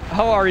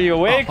 How are you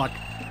awake? Oh, fuck.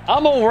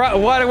 I'm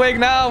wide awake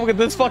now with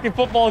this fucking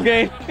football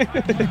game.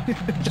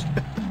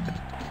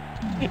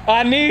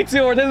 I need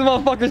to, or this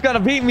motherfucker's gotta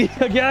beat me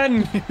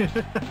again.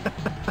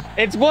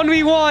 It's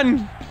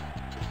 1v1.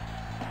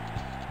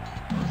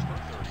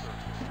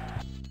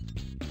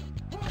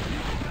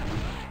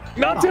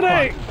 Not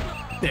today.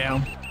 Fuck.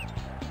 Damn.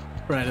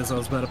 Right as I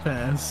was about to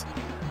pass.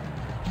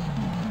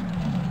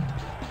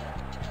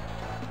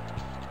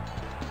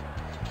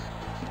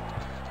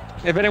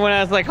 If anyone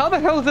asks, like, how the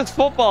hell is this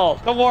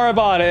football? Don't worry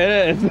about it.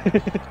 It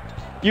is.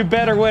 You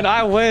better win.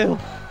 I will.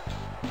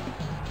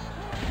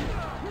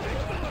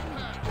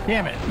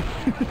 Damn it.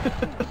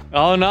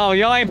 Oh no,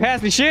 y'all ain't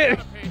passing shit.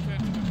 Pay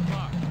attention to the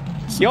clock.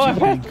 Yo, I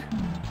passed.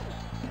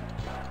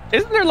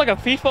 Isn't there like a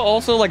FIFA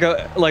also like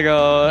a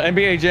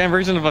NBA Jam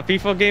version of a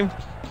FIFA game?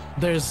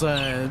 There's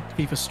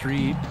FIFA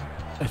Street,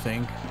 I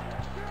think.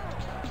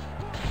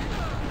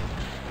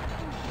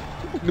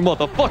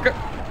 Motherfucker.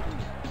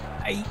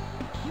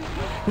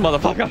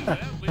 Motherfucker.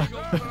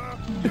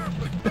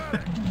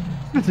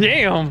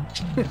 Damn.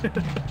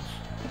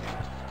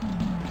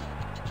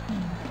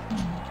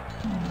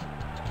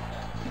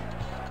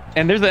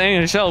 And there's the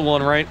NHL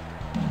one, right?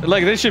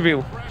 Like this should be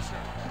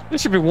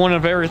one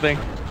of everything.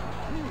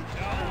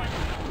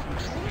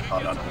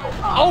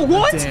 Oh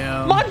what?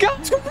 Damn. My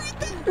God,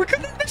 we're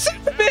gonna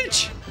intercept the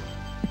bitch.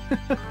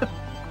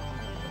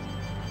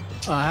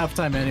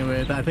 Halftime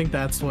anyway. I think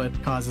that's what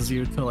causes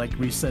you to like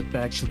reset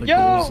back to the Yo!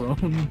 goal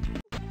zone.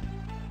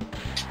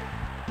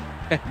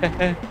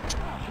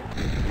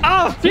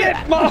 Oh shit,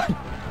 mom!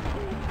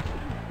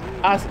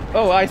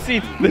 I see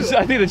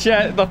the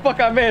chat. The fuck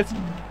I missed.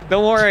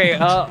 Don't worry.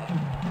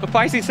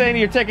 Feisty saying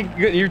you're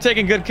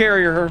taking good care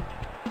of her,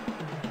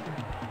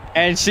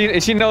 and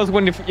she knows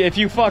when if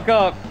you fuck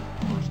up,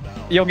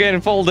 you'll get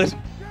enfolded.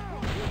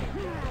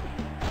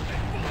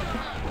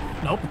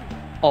 Nope.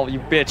 Oh, you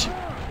bitch!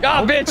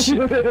 Ah, bitch!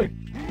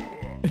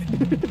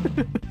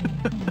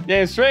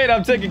 Damn straight,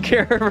 I'm taking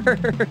care of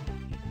her.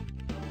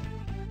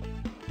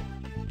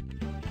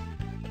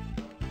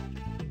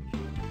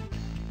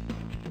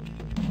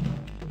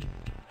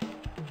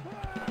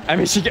 I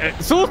mean, she get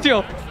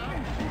Sucio.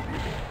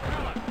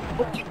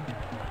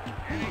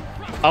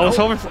 I was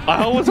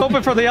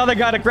hoping for the other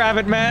guy to grab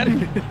it,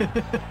 man.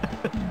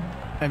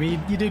 I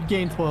mean, you did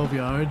gain 12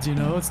 yards, you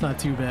know, it's not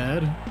too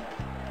bad.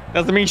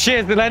 Doesn't mean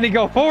shit, then I need to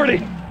go 40. You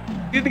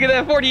need to get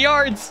that 40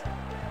 yards.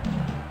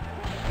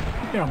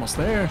 You're almost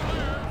there.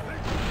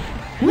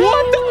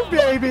 What Woo,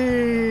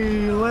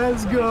 baby?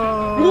 Let's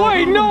go.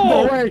 Wait,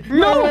 no. No way. No.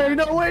 No way.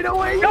 No way. No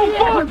way. No,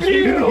 Yeah, fuck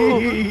you.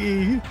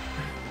 baby.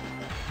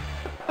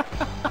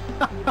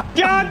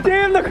 God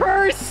damn the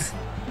curse.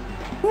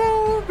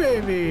 Woo,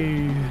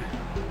 baby.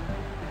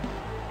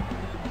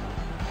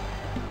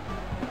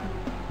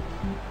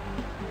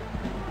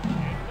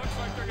 It looks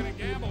like they're gonna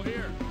gamble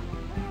here.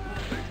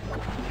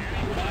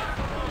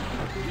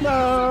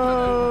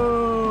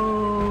 No.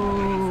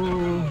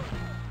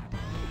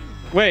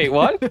 Wait,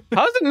 what?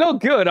 How's it no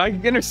good? I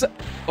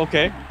intercept.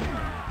 Okay.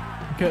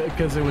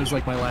 because it was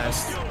like my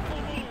last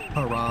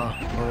hurrah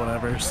or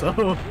whatever.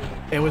 So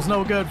it was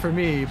no good for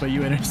me, but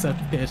you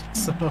intercepted.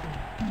 So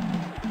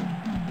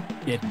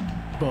it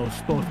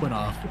both went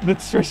off.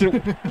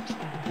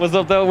 What's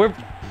up though? We're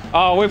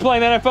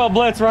playing NFL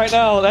Blitz right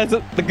now. That's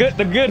the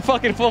good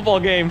fucking football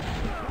game.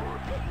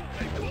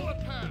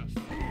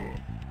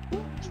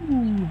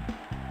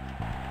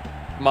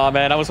 Come on,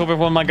 man. I was hoping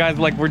one of my guys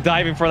like were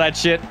diving for that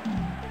shit.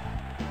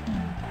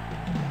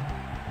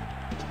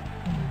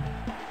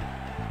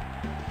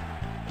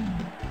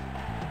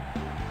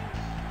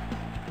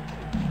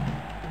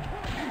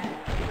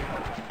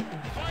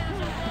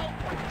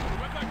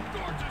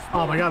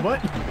 Oh my god, what?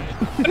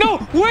 No!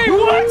 Wait,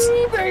 what?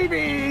 Woo,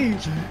 baby!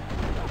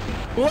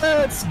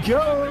 Let's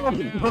go!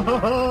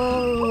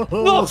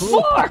 The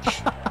fuck?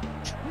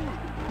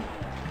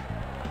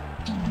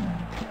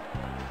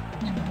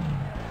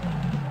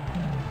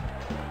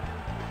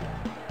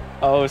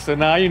 Oh, so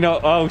now you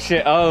know. Oh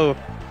shit. Oh,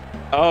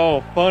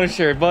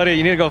 Punisher, buddy,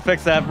 you need to go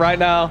fix that right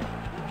now.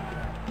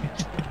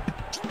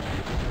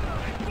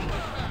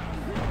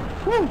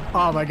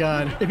 Oh my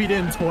god, if he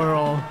didn't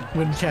twirl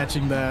when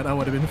catching that, I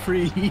would have been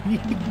free.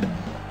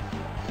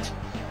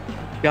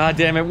 God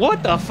damn it!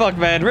 What the fuck,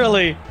 man?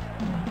 Really?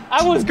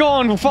 I was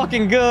going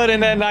fucking good,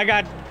 and then I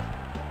got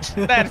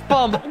that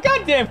fumble.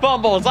 Goddamn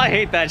fumbles! I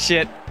hate that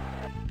shit.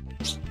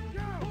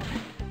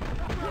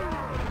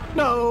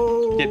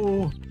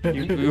 No!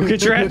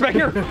 Get your ass back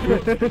here!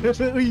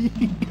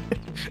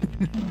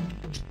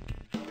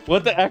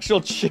 What the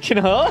actual chicken,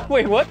 huh?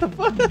 Wait, what the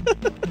fuck?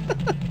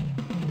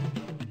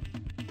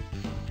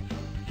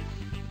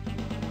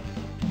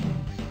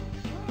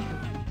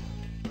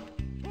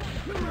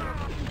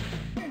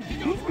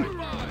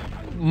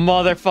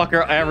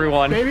 Motherfucker,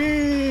 everyone.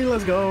 Baby,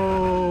 let's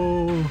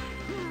go!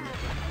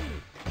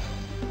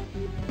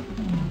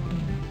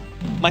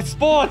 My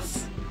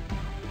sports!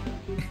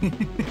 It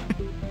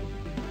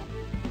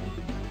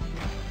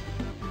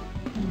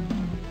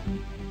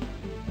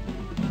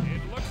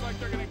looks like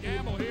they're gonna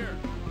gamble here.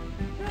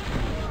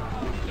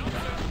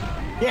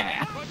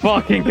 Yeah!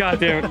 Fucking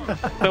goddamn it.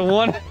 The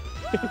one.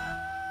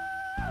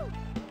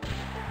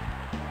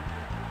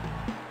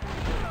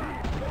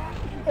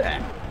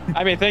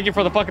 I mean, thank you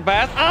for the fucking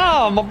pass.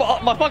 Ah,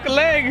 my fucking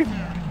leg.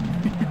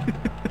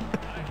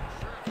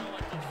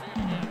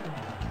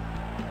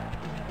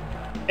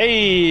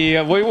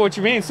 Hey, wait, what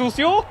you mean,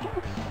 sucio?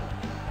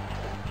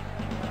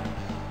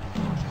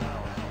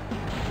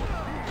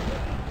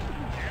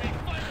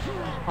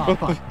 Oh,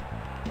 fuck.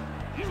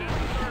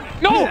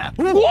 No! Yeah.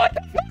 What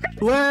the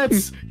fuck?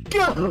 Let's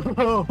go!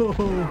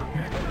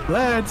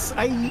 Let's...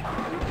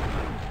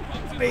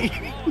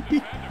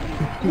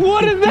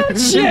 What is that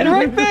shit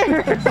right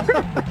there?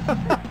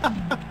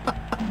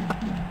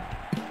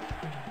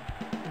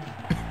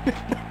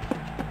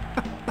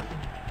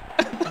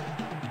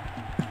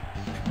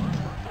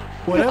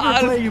 Whatever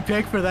play you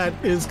pick for that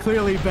is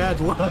clearly bad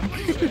luck.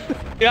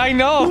 Yeah, I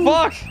know,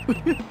 fuck!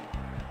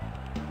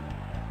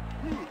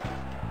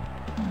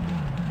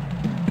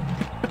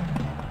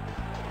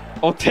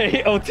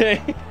 Ote.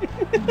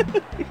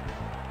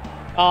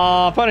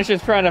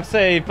 Punisher's trying to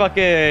say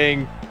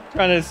fucking...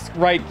 Trying to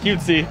write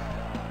cutesy.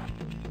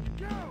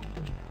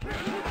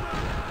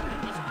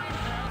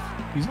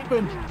 He's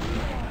open.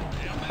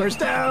 First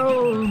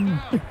down.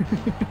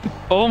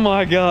 Oh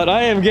my god,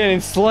 I am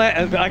getting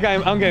slammed.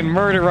 I'm getting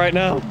murdered right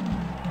now.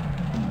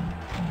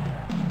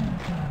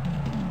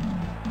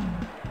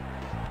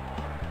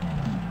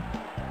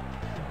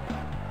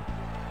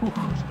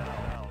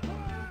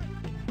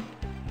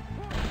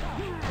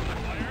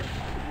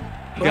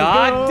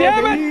 God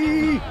damn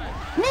it!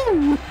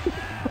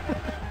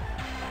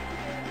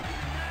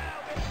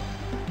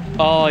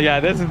 Oh yeah,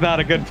 this is not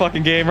a good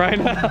fucking game right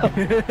now.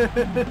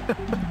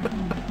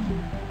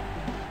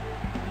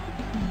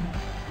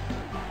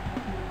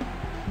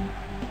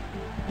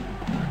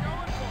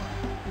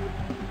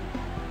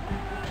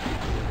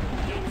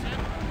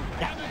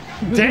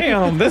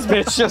 Damn, this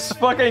bitch just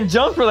fucking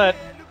jumped for that.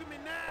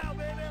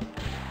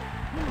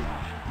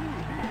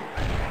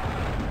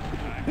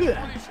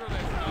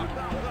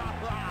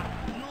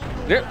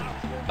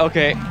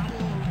 Okay.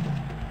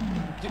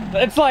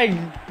 It's like,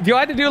 do I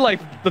have to do like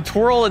the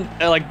twirl and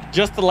like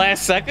just the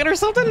last second or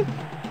something?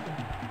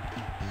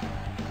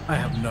 I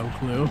have no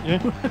clue. Yeah.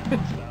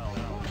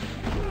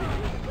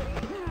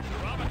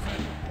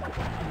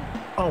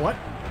 Oh, what?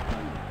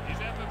 He's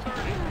at the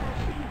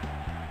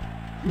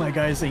 30. My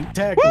guys ain't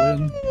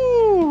tackling.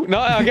 Woo! No,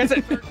 I'm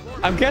guessing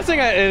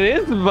it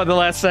is by the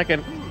last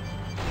second.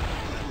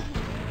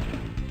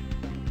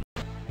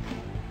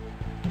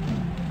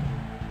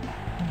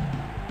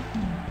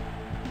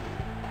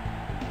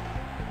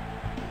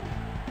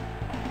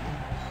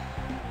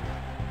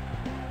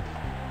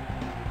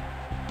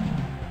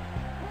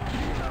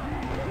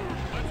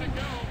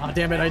 Oh,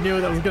 damn it, I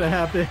knew that was gonna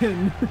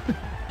happen.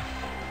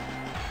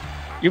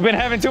 You've been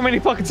having too many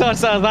fucking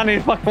touchdowns. I need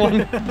a fucking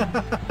one.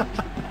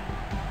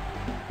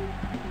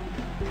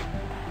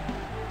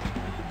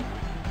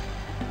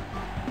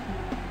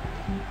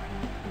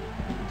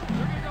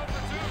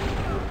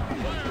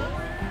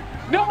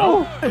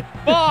 No!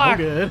 Fuck!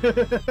 Good.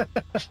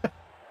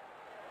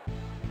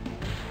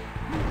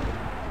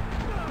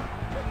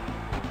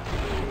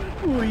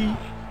 Wee.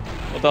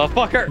 What the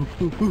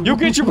fucker? You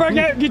get your back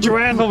out, get your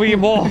ass over here,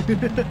 boy.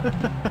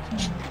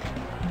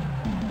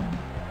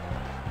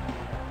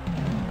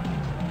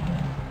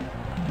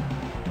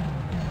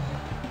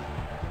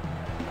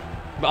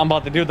 I'm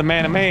about to do the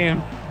man to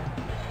man.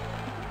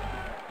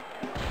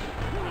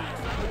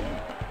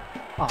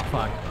 Oh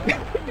fuck.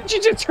 Did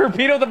you just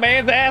torpedo the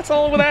man's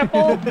asshole with that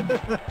ball?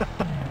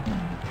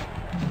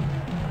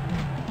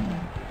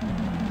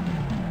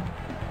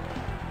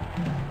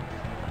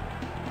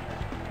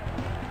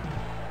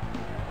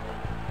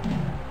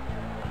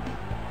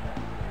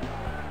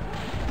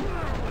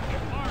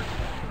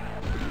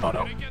 Oh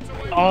no.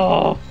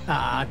 Oh.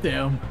 Ah,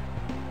 damn.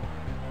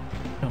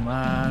 Come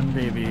on,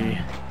 baby.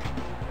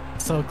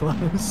 So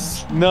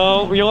close.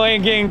 No, you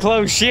ain't getting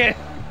close shit.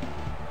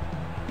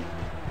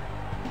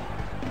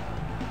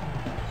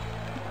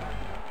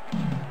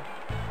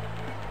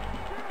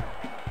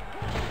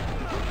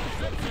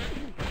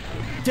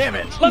 Damn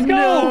it. Let's go.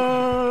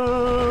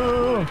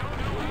 No.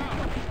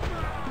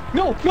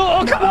 No, no,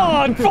 oh, come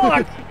on,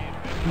 fuck.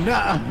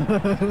 No.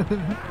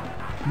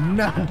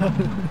 No.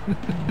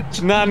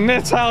 Not in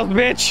this house,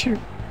 bitch.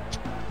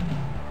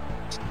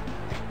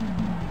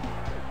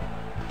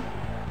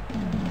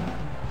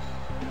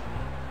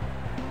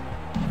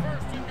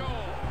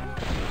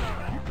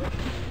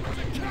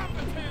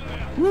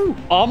 Woo.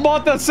 I'm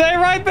about to say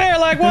right there,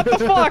 like, what the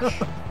fuck?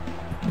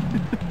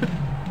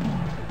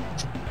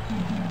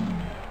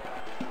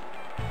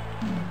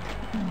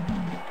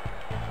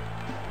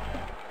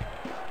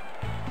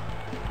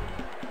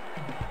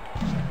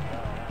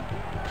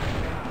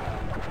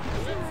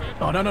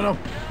 Oh, no, no, no.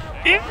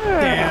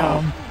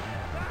 Yeah. Damn.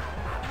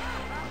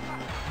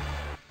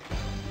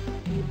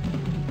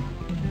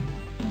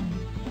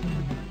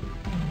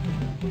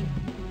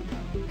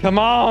 Come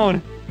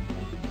on.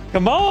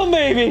 Come on,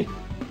 baby.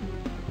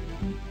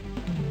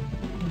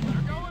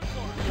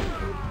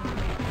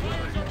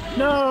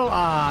 No.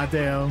 Ah,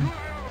 damn.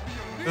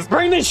 Let's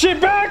bring this shit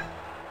back.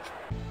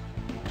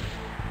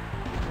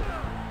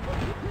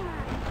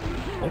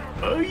 Oh,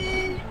 ay.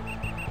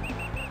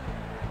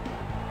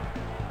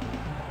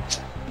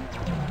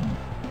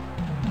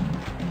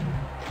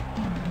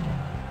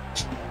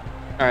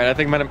 All right, I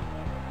think madam.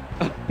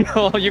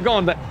 Oh, you're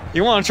going that.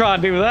 You want to try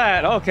to do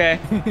that? Okay.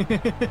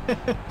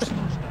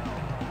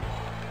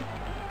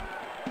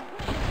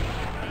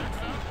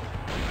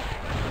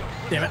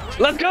 Damn it.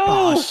 Let's go.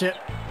 Oh, shit.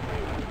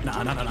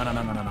 No, no, no, no, no,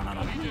 no, no, no, no, no,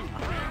 no.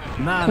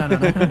 No, no, no,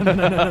 no, no, no,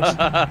 no,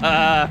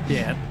 no.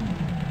 Yeah.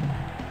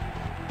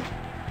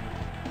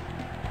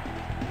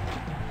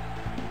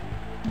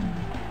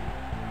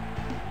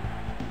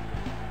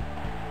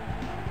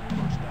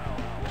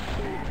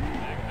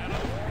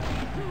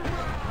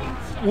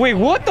 Wait,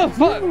 what the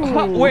fuck?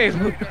 Wait.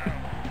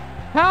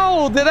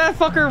 How did that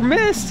fucker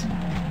miss?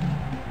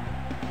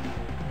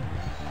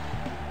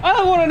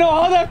 I want to know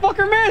how that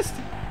fucker missed.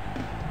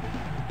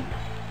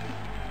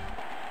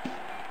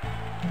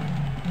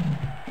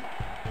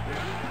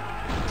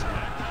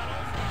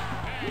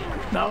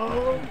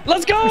 No.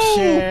 Let's go. Oh,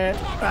 shit.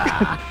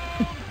 Ah.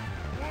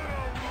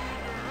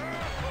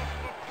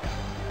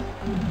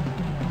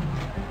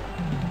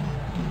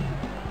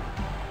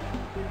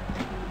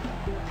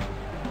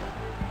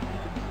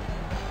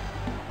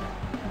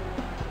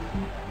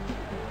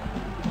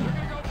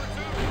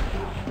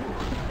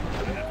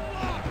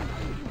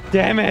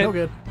 Damn it. No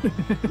good.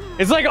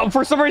 It's like,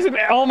 for some reason,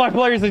 all my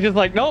players are just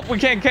like, nope, we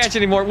can't catch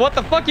anymore. What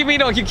the fuck you mean,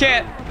 no, you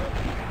can't?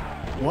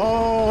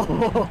 Whoa.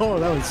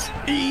 That was...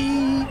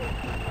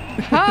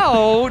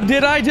 How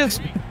did I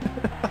just...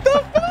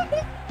 The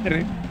fuck?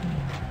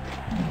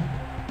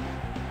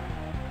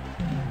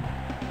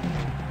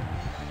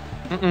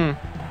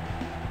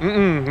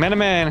 Man to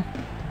man.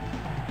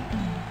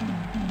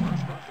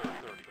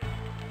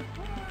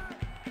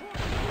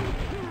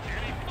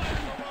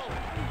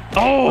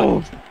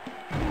 Oh!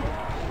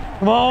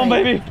 Come on,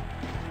 baby!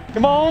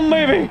 Come on,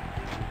 baby!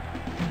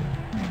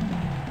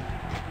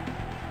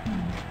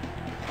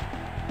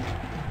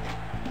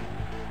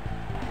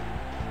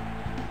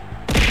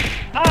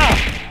 Ah!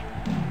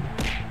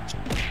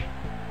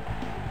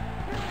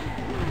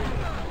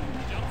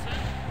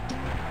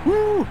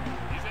 Woo.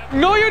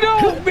 No, you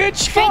don't,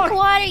 bitch! Drink Fuck!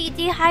 water, you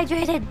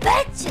dehydrated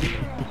bitch!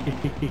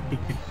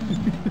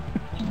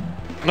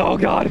 Oh,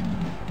 God.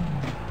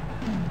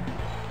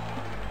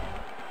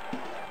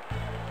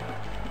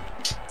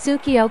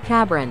 Tsukio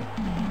Cabrin.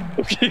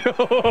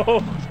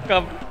 Yo,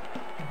 come.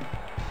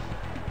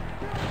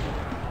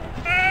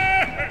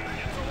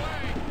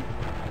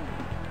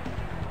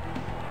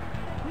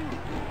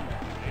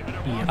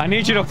 I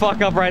need you to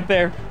fuck up right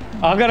there.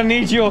 I'm gonna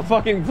need you to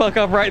fucking fuck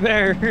up right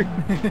there.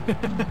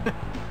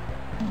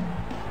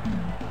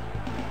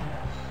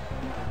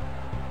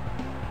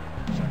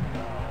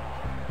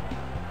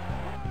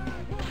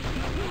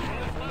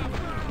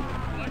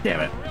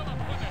 Damn it.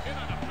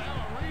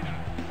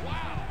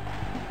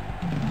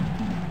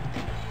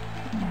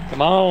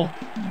 Come on.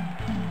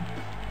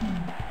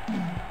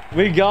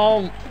 We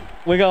got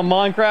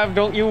Minecraft,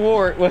 don't you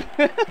worry.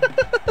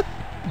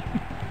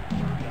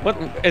 What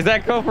is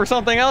that code for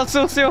something else,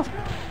 Susu?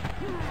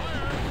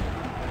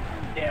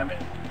 Damn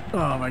it.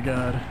 Oh my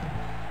god.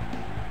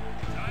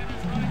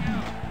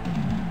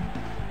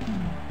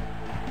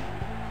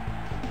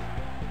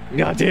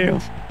 God damn.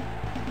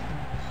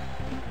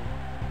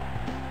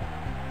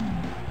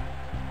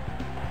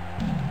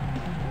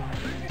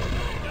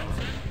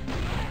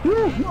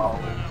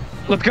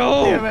 Let's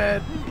go. Damn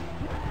it.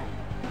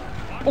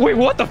 Wait,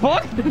 what the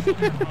fuck?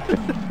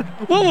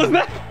 What was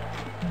that?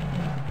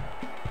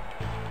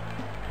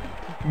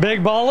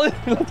 Big ballin'?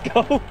 Let's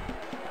go.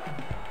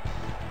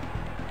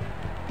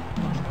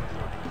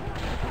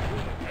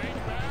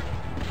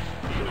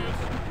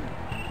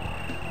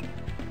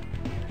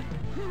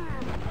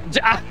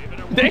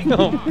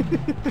 Damn.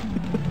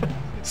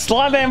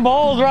 Slide them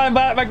balls right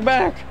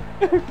back.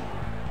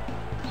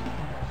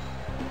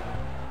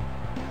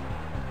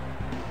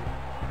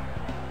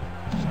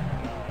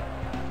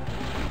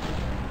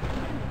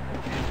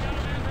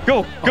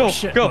 Go.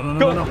 Shit. Go.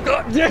 No.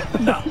 Yeah.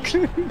 No.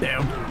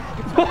 Damn.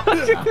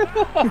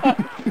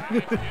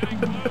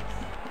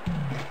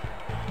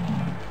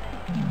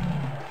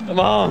 Come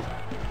on.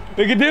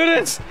 We can do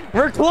this.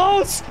 We're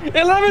close.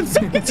 11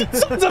 seconds, you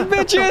sons of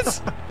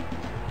bitches.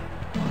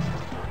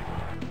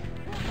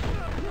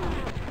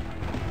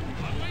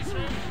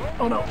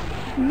 Oh no.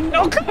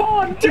 No, come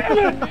on. Damn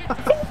it.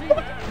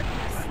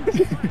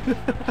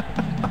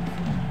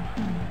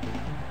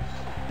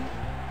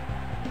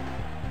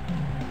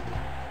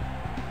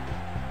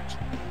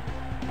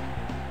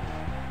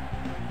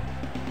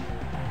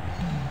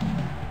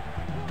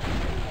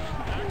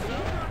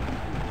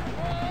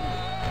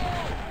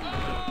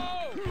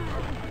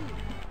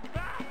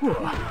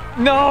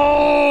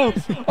 No!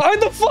 Why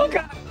the fuck?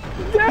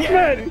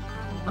 Damn it!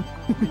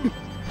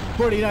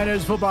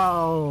 49ers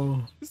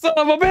football. Son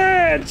of a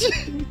bitch!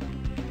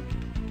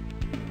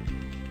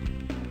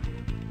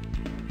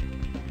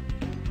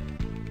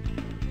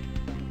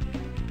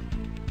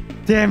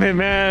 Damn it,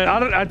 man!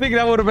 I think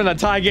that would have been a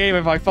tie game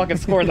if I fucking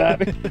scored that.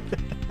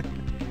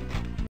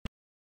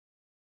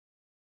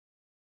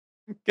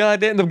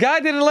 God damn! The guy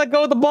didn't let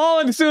go of the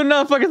ball soon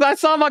enough because I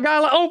saw my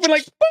guy open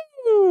like,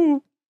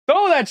 woo!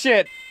 Throw that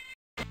shit!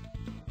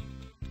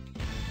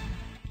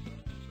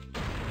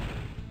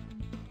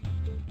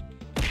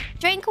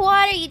 Drink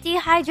water, you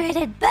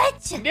dehydrated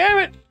bitch! Damn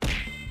it!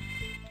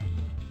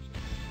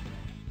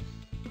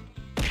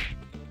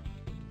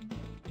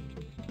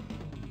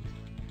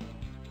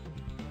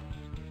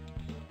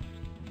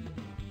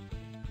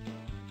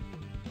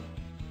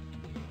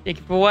 Thank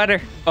you for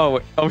water. Oh,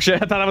 wait. Oh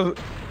shit! I thought I was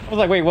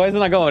like, wait, why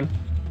isn't I going?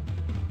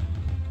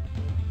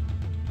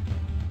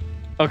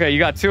 Okay, you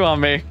got 2 on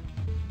me.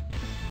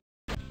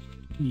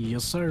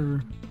 Yes,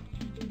 sir.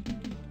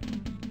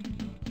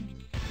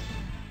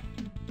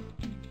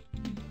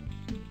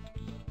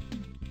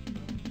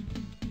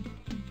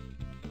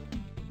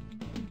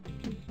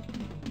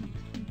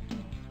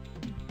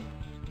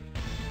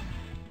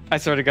 I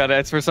swear to God,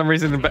 it's for some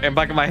reason in the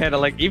back of my head. I'm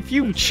like, if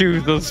you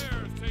choose the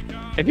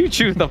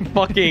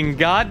fucking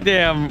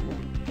goddamn,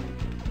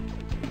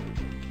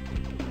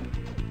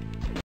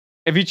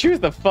 if you choose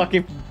the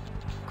fucking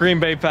Green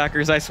Bay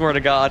Packers, I swear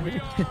to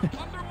God.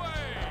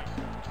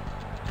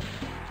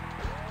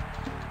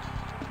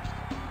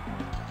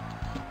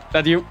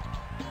 That you?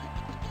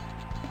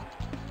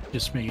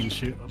 Just making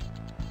sure.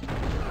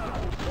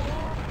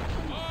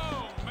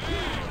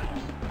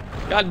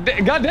 God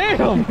damn! God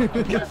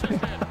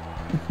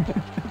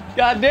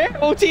damn!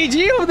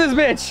 OTG with this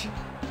bitch!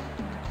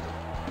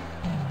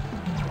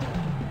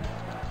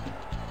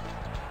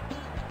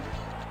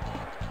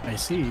 I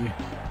see.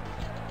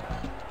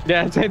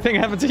 Yeah, same thing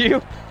happened to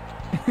you.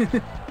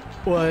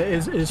 Well,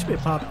 it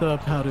popped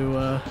up how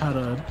to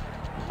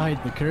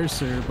hide the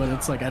cursor, but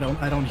it's like I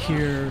don't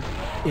hear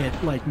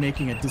it like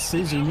making a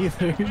decision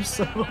either.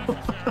 So.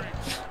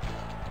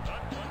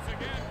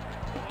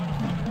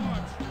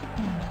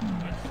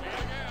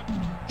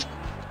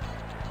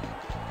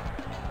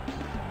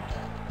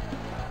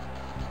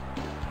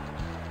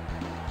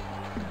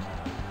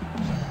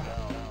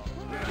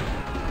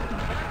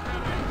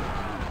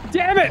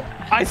 Damn it!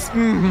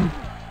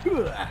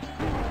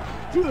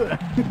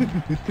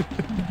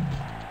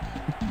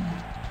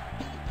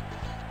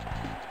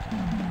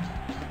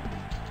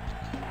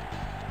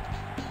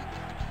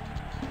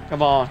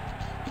 Come on.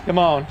 Come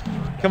on.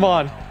 Come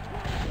on.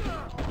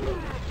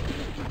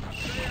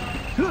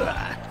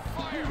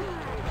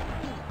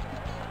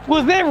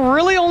 Was that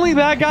really only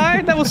that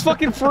guy that was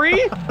fucking free?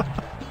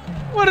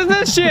 What is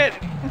this shit?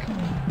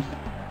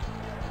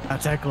 I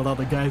tackled all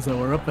the guys that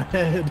were up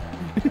ahead.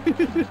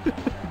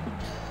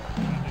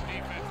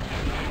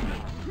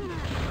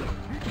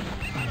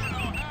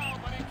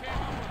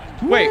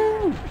 Wait.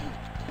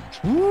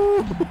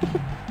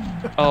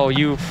 Oh,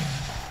 you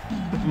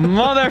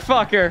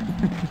motherfucker.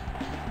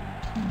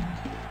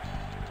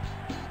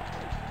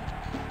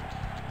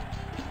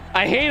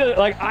 I hate it.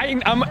 Like,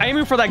 I'm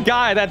aiming for that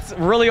guy that's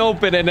really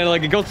open, and then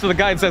like it goes to the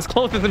guy that says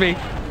closest to me.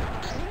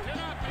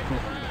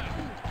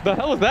 The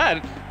hell is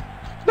that?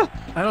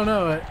 I don't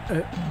know.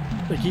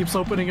 It keeps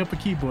opening up a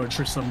keyboard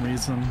for some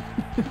reason.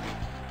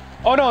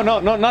 Oh no,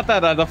 not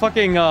that. The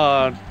fucking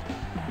I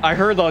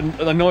heard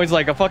the noise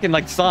like a fucking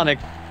like Sonic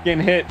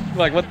getting hit.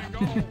 Like what?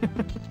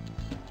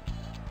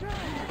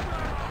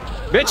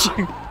 Bitch!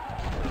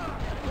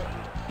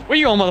 Where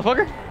you going,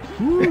 motherfucker?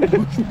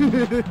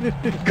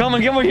 Come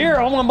and get over here.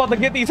 I'm about to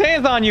get these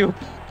hands on you.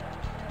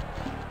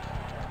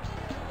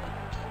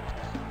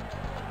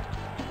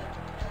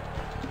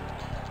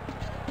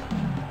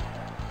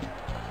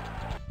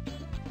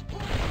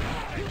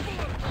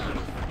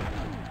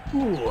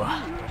 Ooh.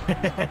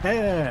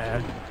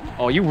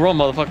 Oh, you run,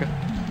 motherfucker.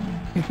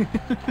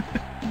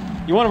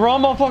 You want to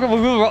run,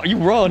 motherfucker? You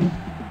run.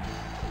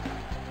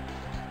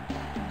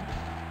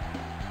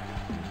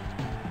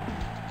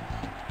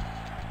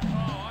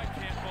 Oh, I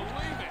can't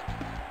believe it.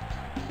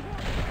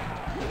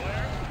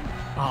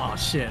 Oh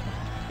shit.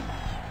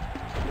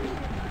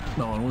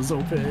 No one was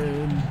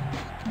open.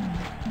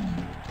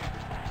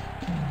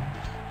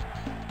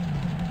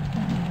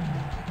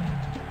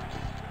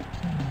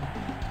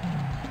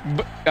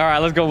 All right,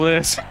 let's go with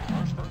this.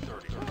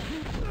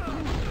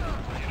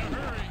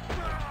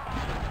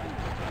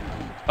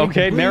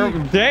 Okay, Nero.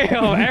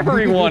 Damn,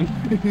 everyone.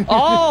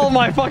 All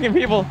my fucking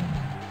people.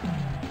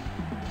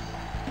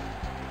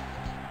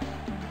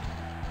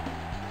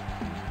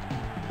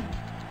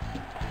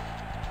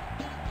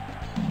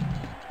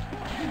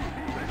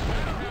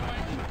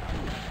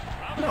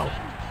 No.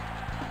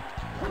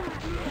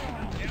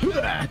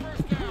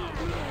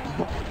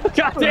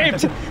 God damn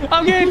it.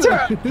 I'm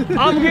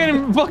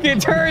getting fucking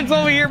turns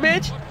over here,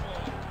 bitch.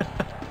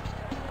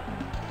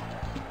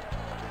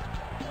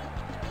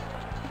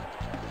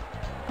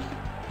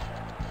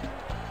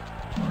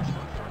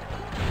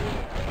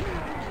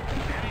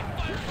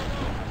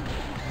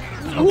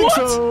 What?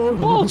 So.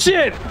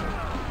 Bullshit!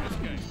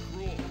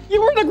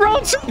 You were in the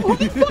ground too. What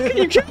the fuck are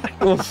you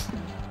kidding?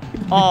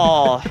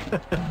 Oh,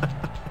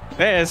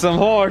 there's some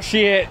horse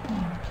shit.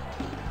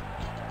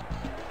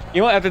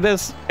 You know what? After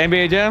this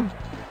NBA Jam.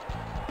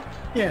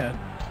 Yeah.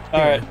 All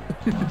right.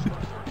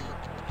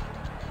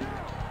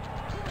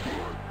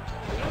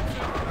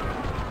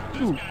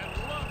 Ooh.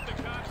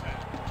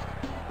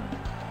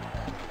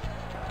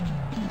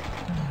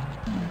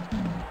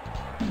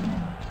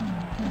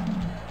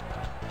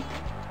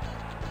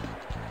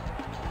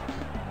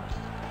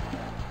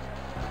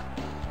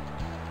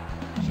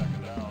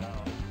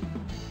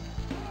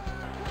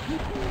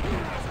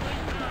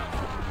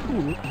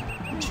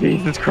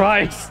 Jesus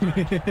Christ.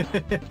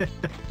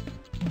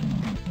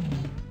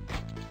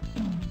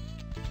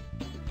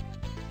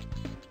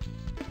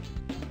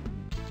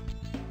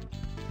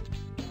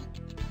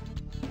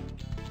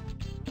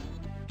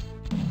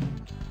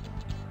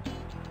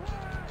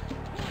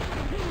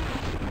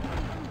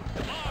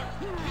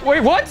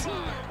 Wait, what?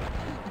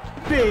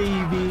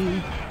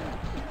 Baby.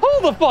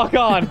 Hold the fuck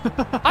on.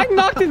 I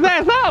knocked his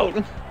ass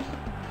out.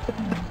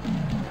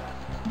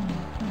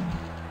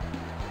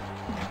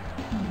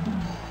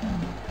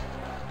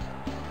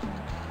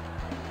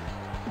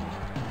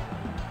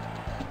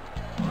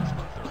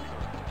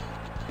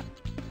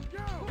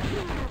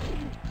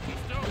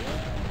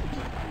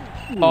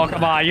 Oh,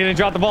 come on. You didn't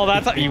drop the ball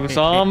that time. You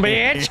some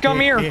bitch. Come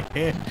here.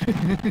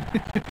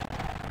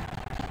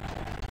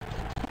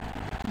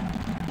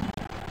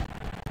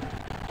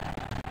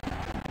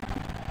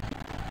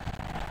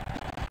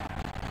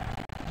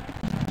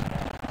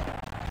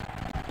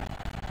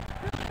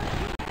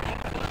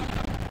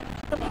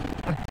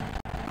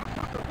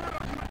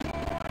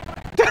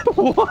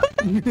 What?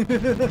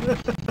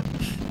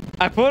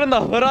 I put in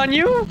the hood on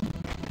you?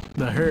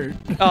 The hurt.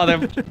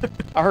 Oh,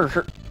 I heard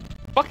her.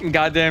 Fucking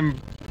goddamn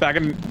back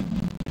in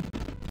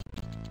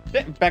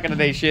the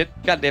day shit.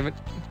 God damn it.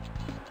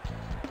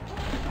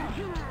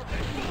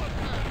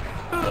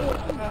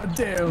 Oh,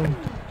 damn.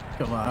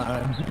 Come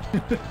on.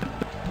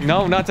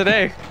 No, not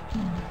today.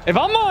 If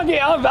I'm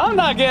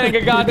not getting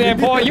a goddamn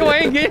point, you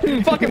ain't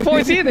getting fucking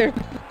points either.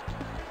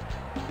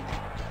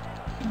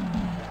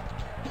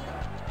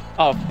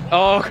 Oh,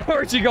 of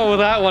course you go with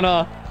that one,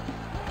 huh?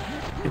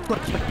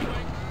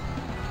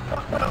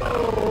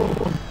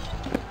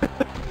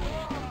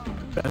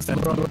 Best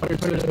ever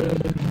person.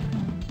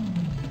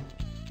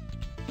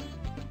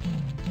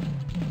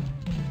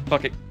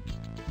 Fuck it.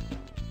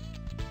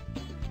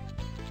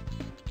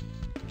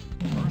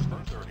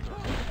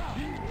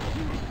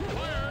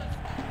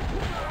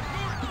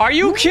 Are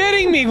you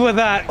kidding me with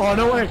that? Oh,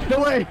 no way. No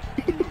way.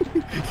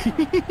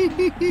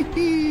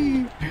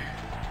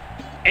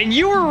 And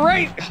you were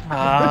right. First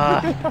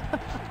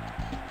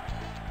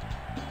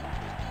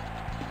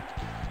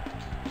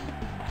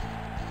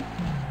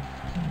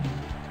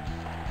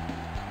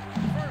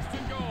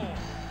and goal.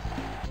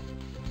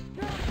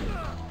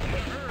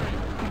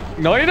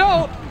 No, you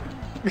don't.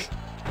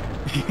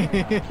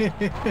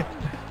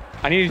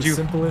 I needed The you.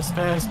 simplest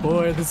pass,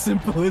 boy. The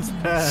simplest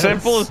pass.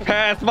 Simplest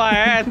pass my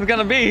ass is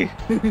gonna be.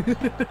 Second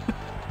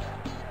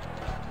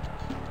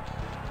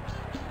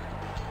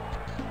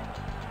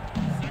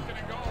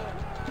and goal.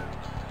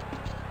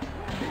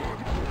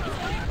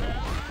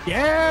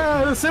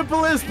 Yeah, the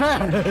simplest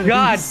pass.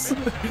 God.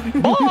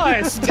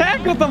 Boys,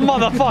 tackle the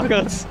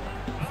motherfuckers.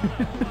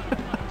 It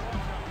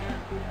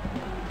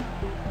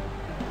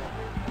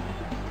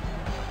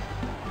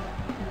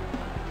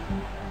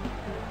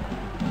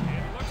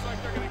looks like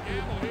they're gonna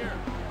gamble here.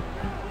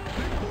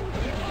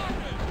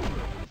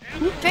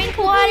 Drink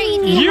water,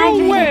 you You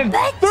dehydrated went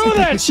bitch. through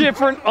that shit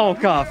for. Oh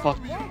god, fuck.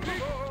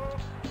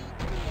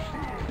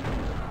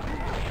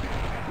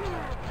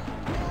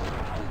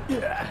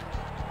 Yeah.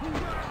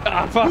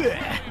 Ah, fuck.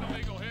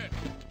 Illegal hit.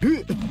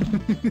 Gotta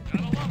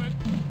love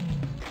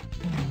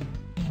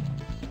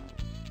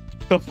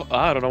it.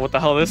 I don't know what the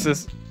hell this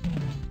is.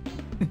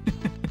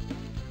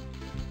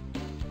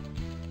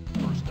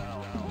 First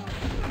down.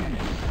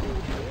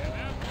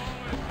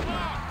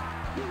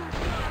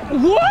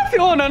 What?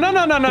 Oh no no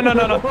no no no no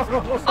no no!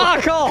 I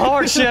call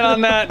hard shit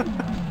on that.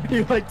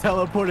 You like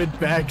teleported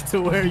back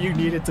to where you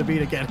needed to be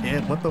to get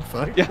hit. What the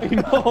fuck? Yeah, I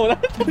know.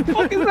 What the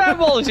fuck is that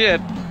bullshit?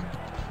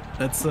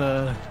 That's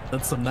some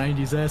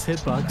 90s ass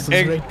hitboxes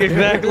right there.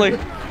 Exactly.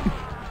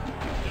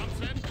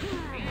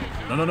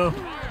 No, no, no.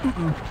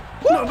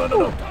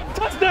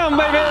 Touchdown,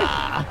 baby!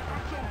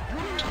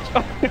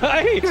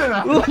 Hey,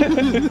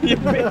 you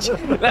bitch.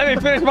 Let me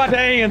finish my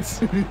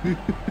dance. Looks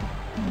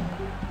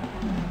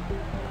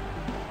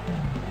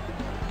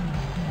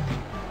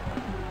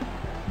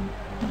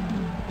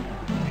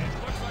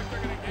like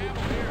they're gonna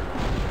gamble here.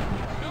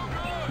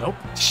 Nope.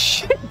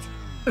 Shit.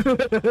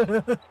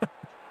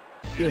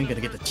 You ain't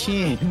gonna get the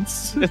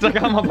chance. It's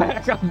like on my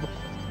back.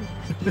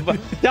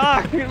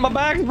 Doc, my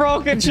back's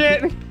broken.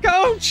 Shit,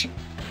 coach.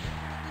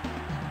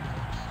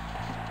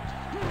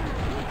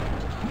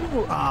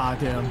 Ooh, ah,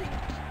 damn.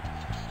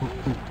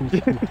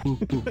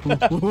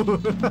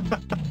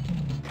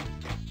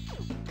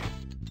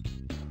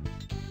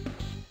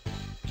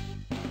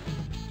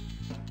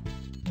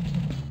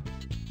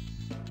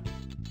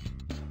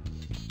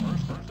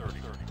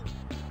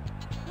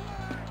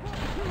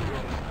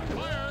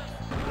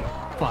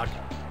 Fuck.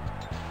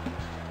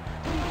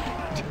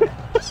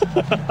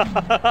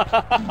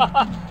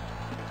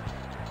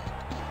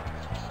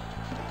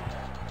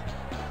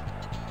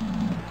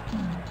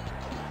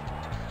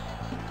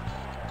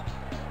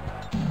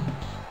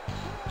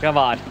 Come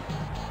on.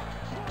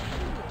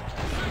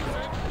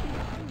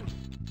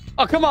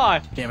 Oh, come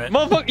on. Damn it.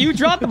 Motherfucker, you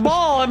dropped the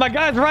ball and my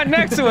guy's right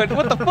next to it.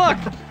 What the fuck?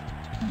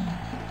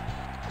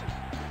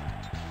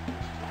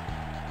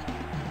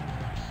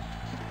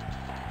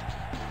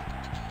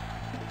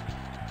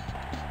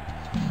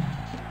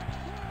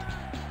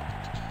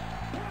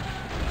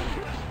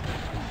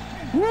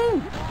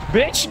 Woo!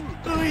 Bitch!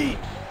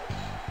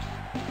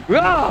 Ooh.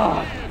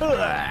 Ah!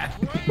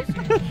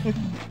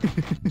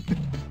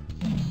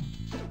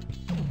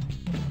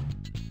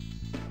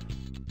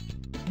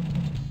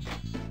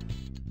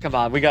 Come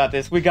on, we got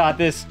this. We got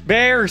this.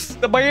 Bears!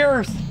 The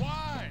Bears!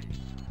 Wide.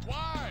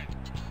 Wide.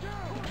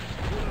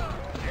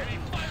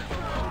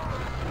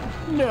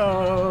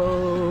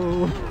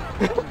 No.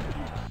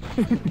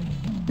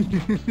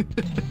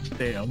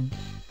 Damn.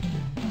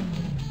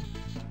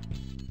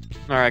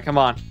 All right, come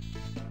on.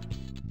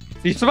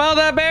 You smell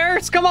that,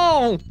 Bears? Come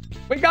on!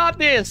 We got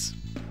this!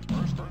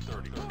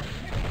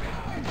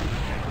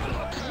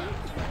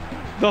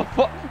 The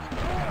fuck?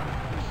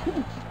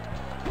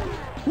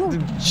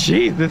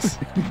 Jesus!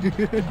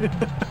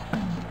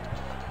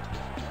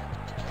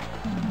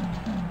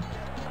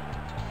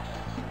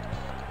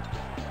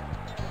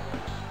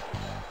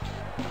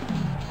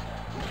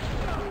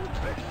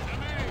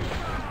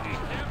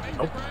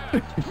 Nope.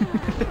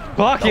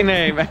 Fucking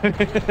name!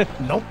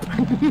 Nope.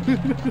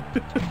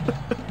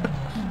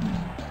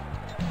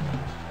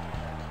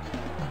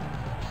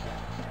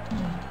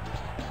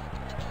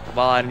 Come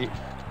on.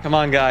 Come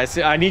on, guys.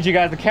 I need you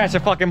guys to catch a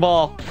fucking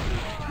ball.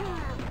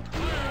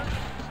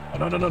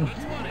 No, no, no, no.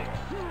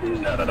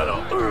 No, no, no,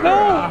 no.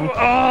 No!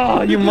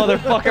 Oh, you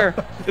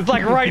motherfucker! It's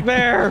like right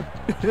there!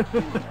 First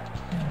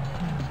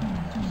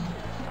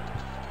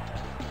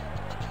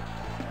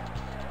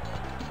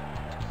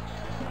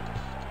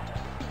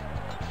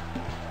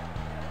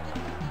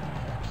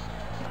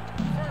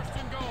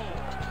and goal.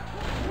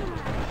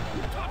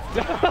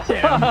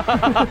 Damn.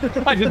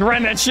 I just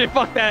ran that shit.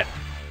 Fuck that.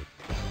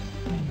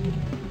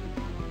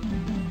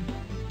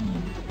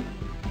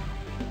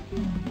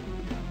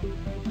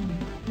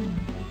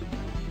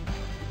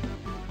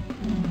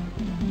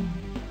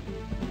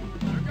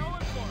 They're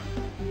going for it.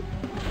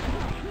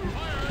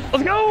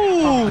 Let's go!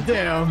 Oh,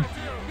 damn.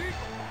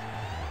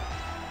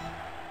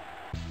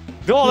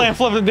 Do all that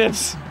flipping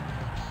dips.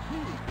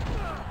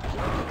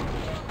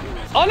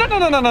 Oh no no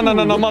no no no no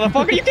no no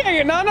motherfucker! You can't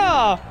get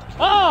no.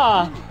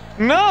 Ah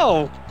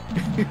no.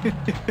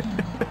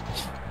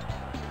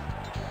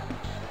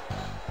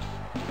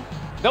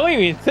 Don't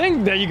even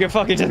think that you can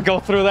fucking just go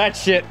through that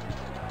shit.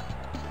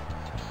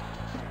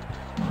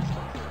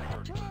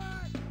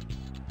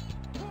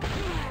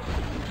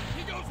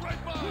 He goes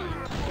right by.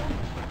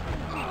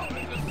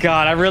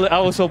 God, I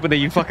was hoping that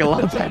you fucking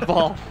loved that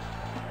ball.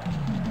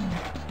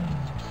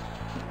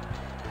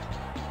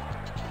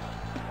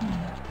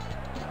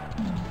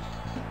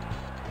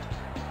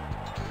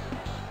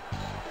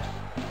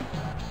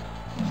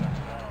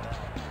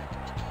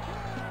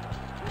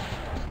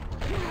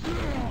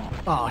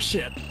 Oh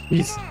shit.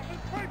 He's Come on,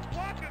 let's try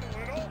blocking a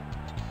little.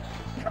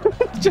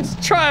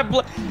 just try.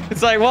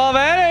 It's like, well,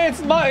 man,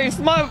 it's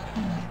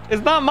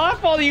not my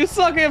fault that you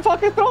suck at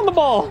fucking throwing the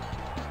ball.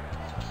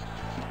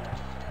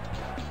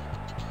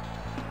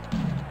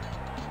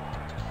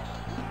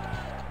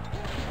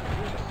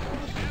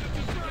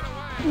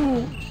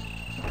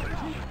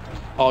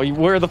 Oh,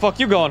 where the fuck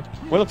you going?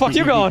 Where the fuck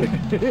you going? Oh,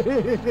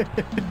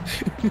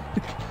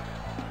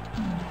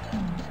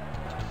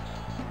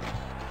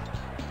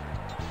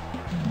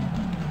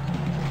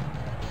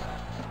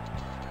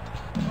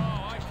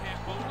 I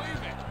can't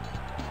believe it.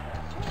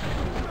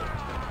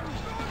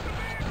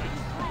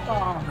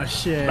 Oh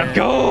shit. Let's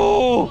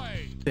go!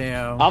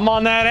 Damn. I'm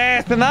on that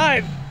ass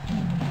tonight.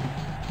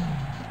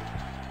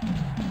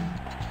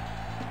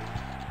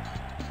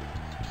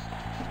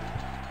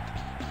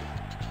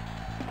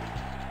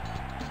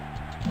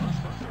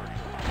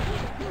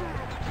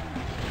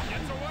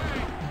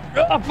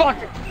 Oh, fuck.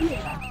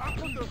 I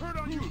put the hurt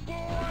on you,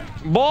 boy.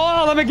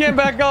 Boy, let me get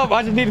back up.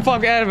 I just need a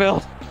fucking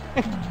Advil.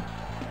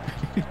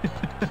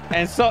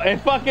 and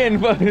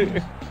fucking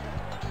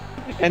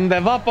and the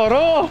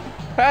Vaporo.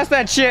 Pass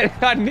that shit.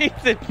 I need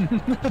it.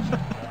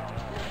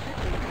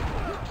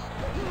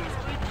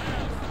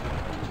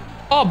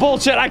 Oh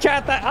bullshit! I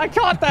caught that. I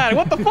caught that.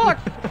 What the fuck?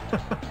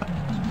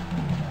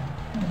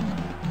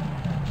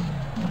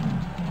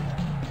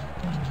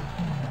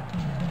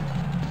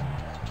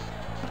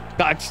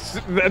 That's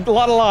a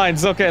lot of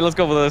lines. Okay, let's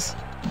go with this.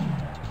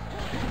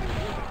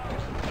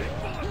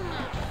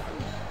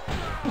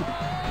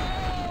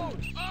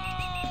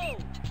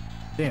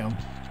 Damn.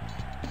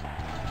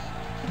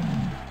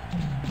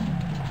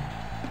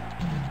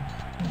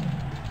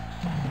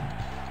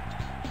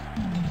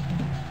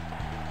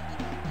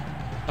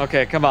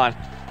 Okay, come on.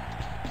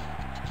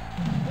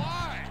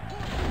 Why?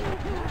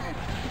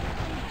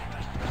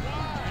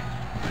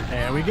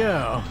 There we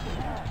go.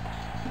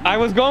 I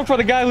was going for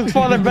the guy who's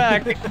farther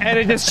back, and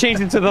it just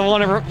changed into the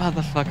one over.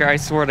 Motherfucker! I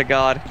swear to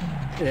God.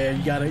 Yeah,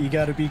 you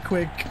gotta be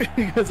quick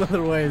because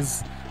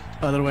otherwise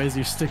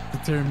your stick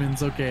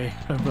determines. Okay,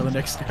 I'm for the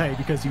next guy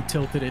because you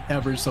tilted it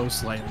ever so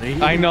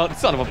slightly. I know,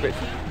 son of a bitch.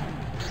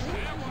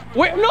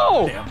 Wait,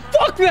 no! Damn.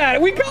 Fuck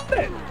that! We got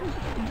it!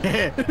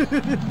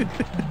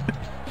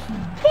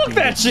 Fuck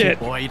that shit!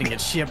 Boy, you didn't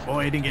get shit,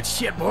 boy. You didn't get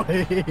shit,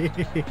 boy.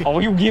 Oh,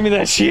 you give me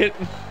that shit.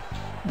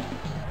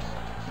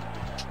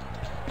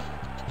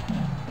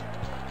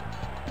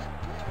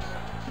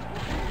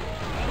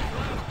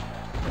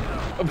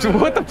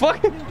 What the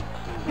fuck?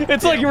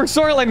 It's like you were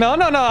sort of like, no,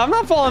 I'm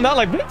not falling down.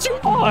 Like, bitch, you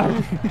are.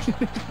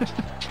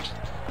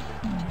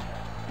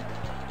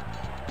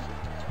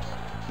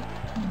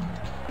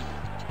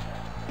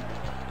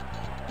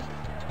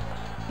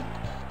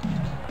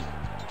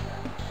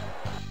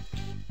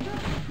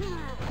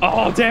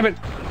 Oh, damn it.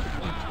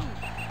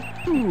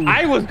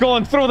 I was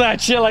going through that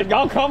shit like,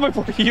 I'm coming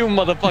for you,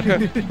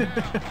 motherfucker.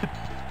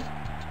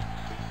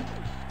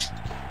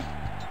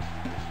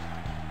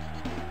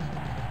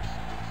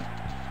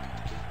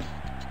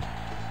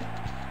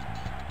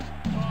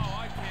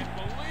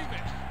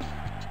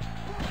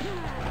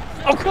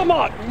 Oh, come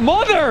on,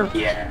 mother!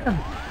 Yeah.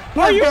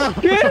 Are you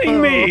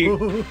kidding me? Very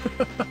little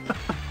time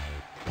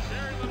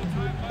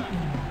left.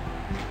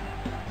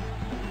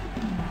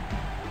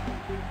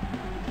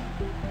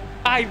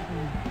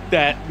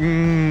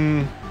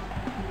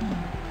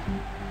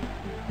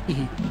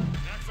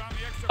 Next on the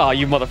extra. Oh,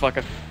 you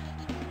motherfucker.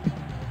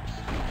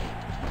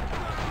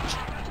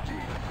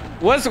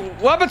 What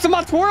happened to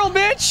my twirl,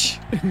 bitch?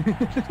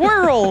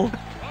 Twirl! Oh, man.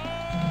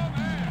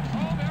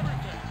 Hold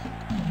everything.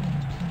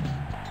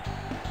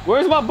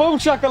 Where's my boom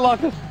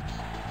shakalaka?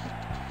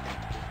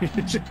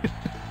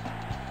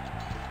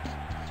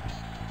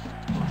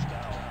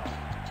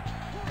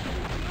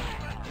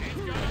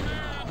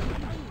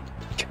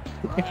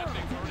 That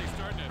thing's already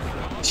starting to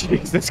develop.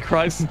 Jesus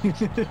Christ. And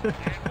once again,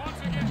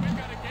 we've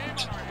got a game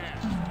on our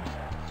hands.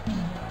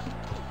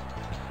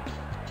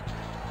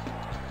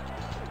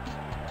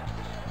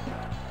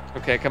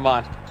 Okay, come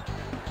on.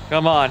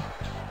 Come on.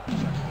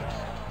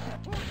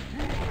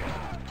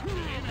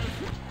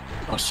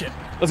 Oh shit.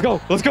 Let's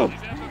go. Let's go.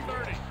 He's at the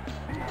 30.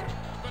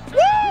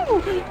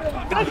 Woo!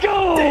 Let's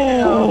go!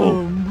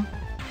 Damn.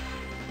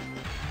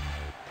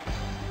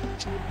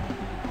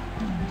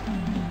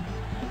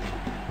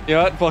 You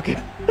know what? Fuck it.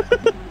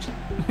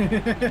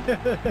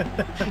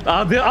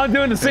 I'm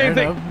doing the same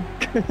Fair thing.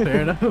 enough.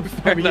 Fair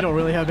enough. I mean, you don't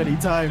really have any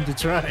time to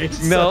try.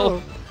 No.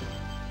 So.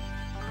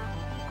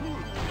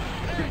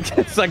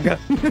 It's like,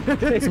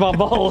 it's my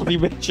balls, you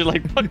bitch. You're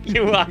like, fuck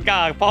you, I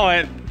got a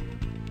point.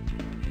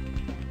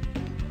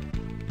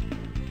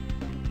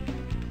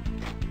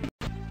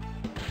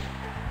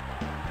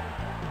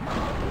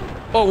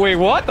 Oh, wait,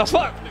 what the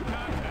fuck?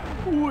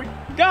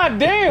 God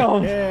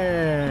damn!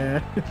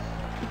 Yeah.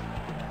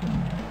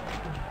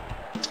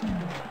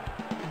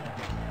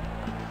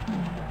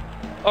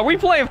 Are we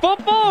playing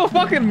football or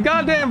fucking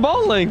goddamn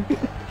bowling?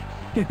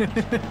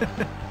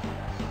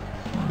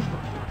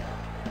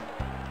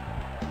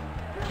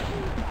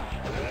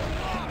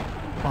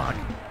 Fuck.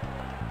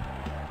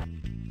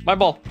 My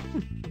ball.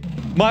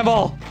 My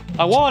ball.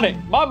 I want it.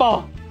 My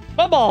ball.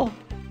 My ball.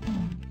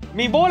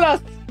 Mi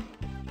bolas.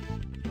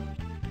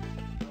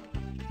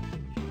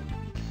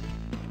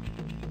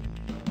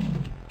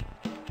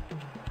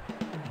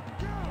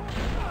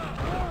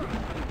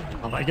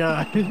 Oh my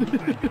god.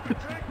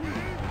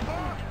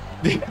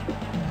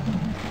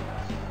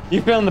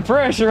 You feeling the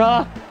pressure,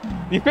 huh?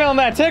 You feeling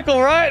that tickle,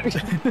 right?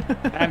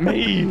 At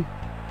me.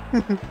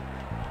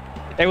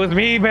 It was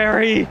me,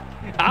 Barry.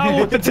 I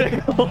want the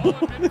tickle.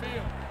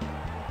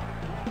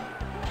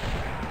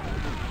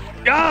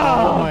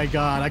 Oh my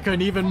god, I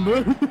couldn't even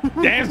move.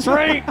 Damn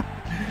straight.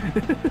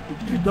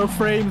 The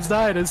frames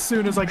died as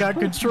soon as I got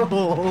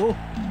control.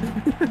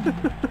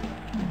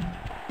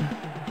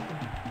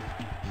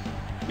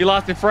 You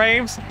lost your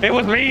frames? It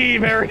was me,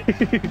 Barry.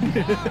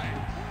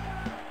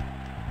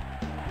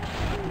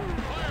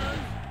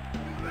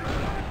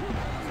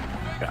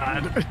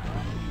 God.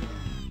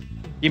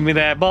 Give me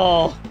that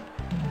ball.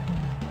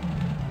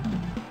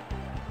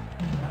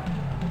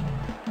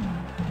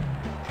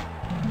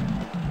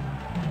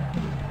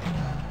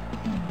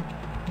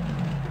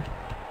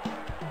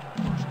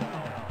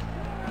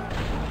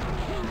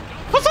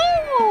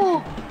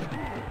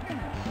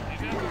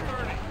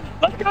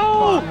 Let's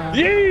go!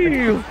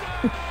 Yeah!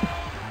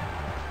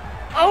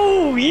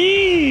 Oh,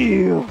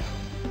 yeah!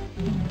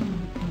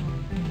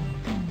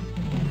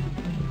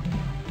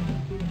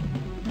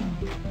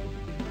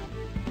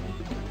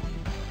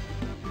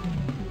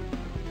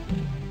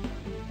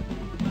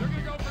 They're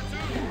gonna go for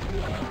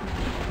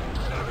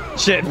 2.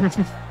 Shit.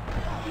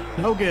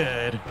 No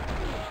good.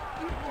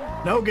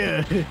 No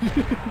good.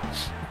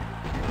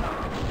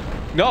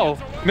 No,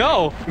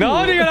 no,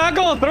 no, you're not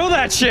going through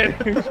that shit.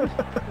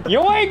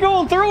 You ain't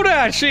going through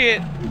that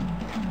shit.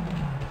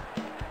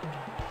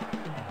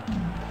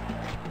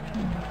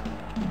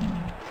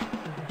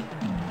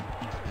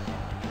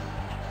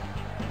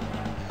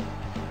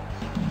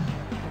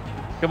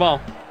 Come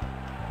on.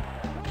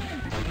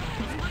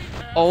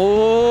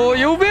 Oh,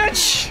 you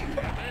bitch.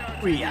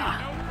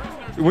 Yeah.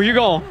 Where you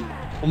going?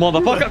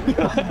 Motherfucker.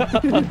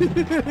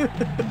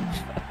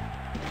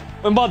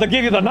 I'm about to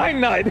give you the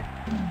night-night.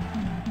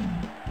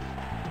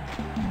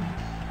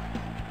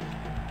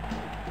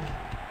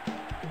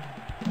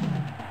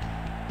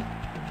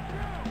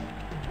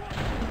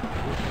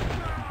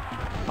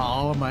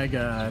 Oh my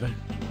god.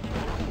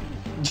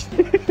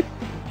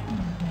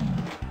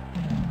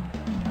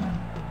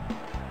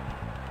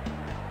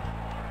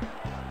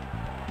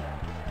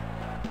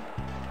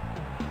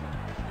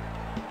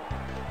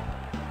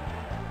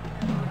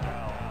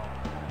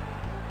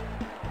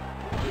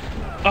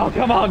 Oh,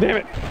 come on, damn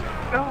it.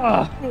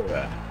 Ah.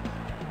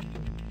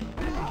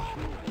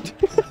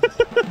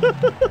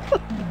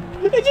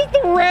 It's just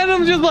a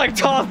random, just like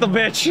toss the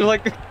bitch.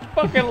 Like,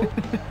 fucking.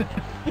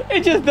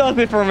 It just does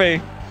it for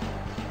me.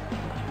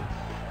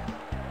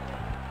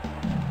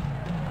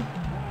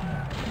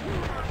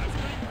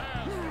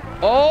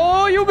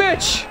 Oh, you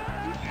bitch!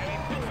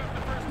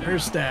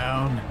 First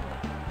down.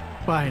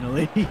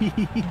 Finally.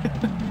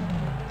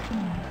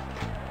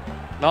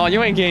 No,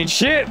 you ain't getting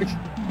shit. First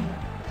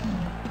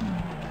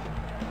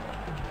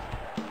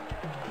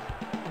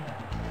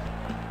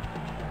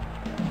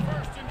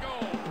and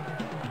goal.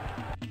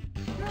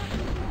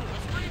 The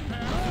screen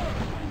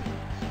pass.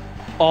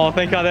 Oh,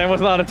 thank God that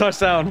was not a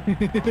touchdown.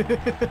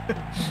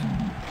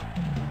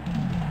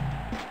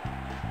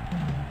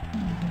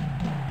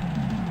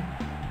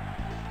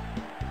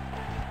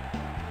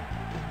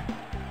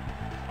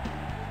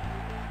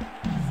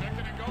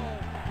 Second and goal.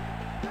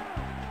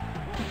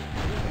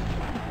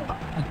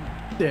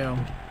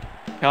 Damn.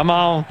 Come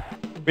on.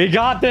 We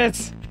got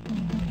this.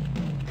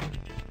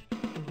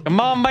 Come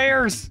on,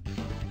 Bears.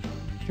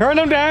 Turn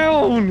them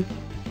down.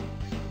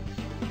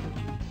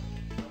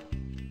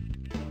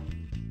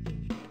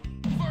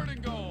 Third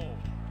and goal.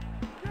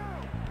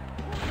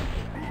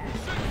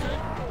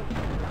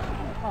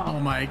 Oh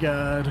my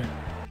god.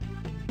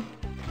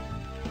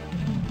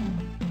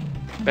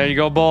 There you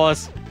go,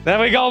 boss. There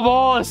we go,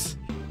 boss.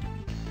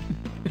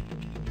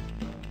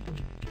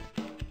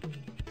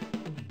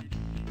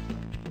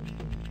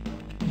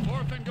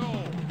 Fourth and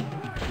goal.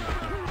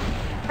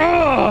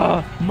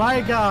 Ugh.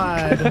 My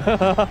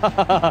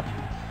god.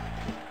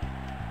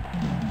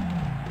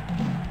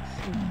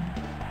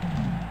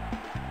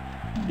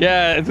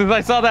 Yeah, since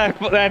I saw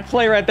that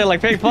play right there,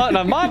 like fake punt,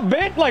 I'm my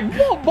bitch, like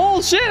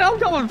bullshit. I'm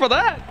coming for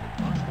that.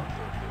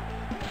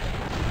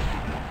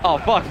 Oh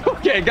fuck.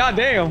 Okay,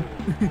 goddamn.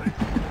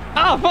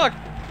 Ah fuck.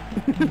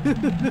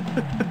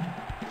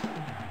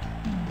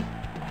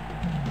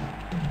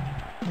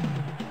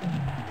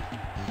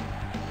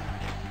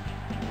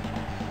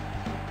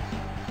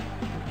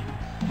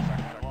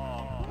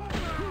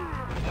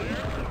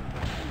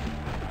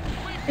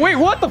 Wait,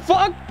 what the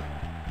fuck?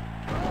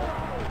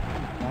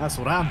 That's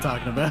what I'm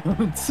talking about.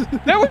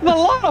 There was a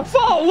lot of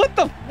fault. What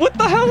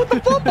the hell with the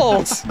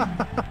fumbles?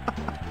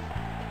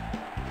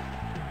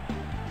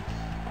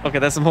 Okay,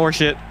 that's some horse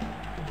shit.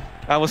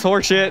 That was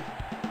horse shit.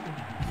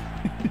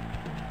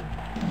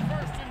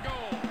 First and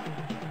goal.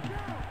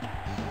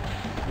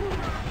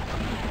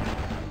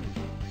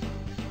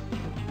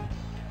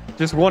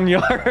 Just 1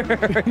 yard.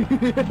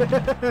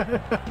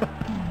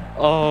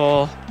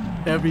 Oh.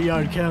 Every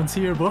yard counts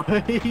here, boy.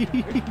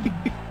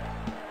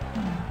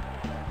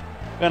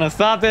 Gonna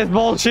stop this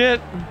bullshit.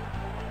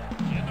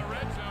 In the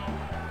red zone.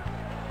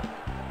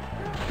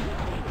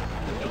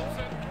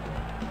 Wilson.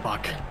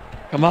 Fuck.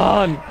 Come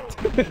on.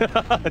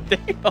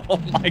 Damn, oh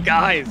my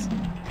guys.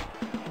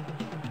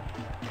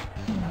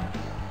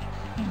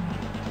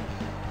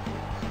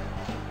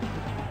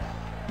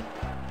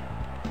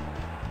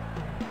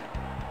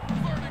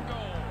 Third and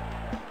goal.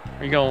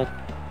 Here you go.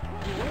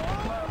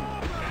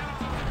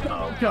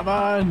 Oh, come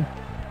on.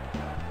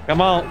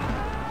 Come on.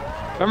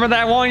 Remember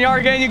that 1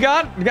 yard gain you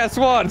got? Guess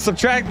what?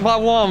 Subtract by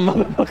 1,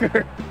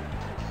 motherfucker.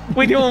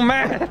 We doing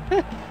math.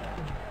 Fourth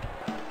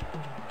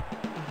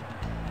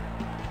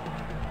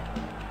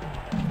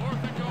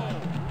and goal.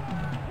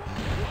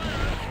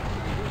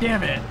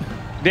 Damn it.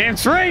 Damn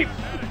straight.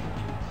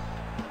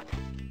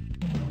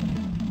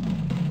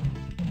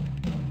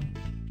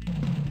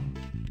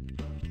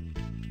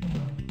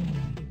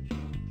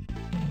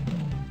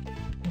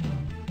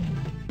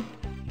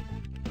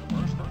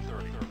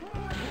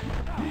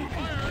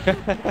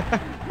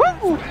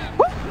 Woo! Woo!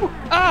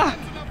 Ah!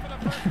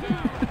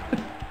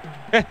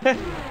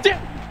 Yeah.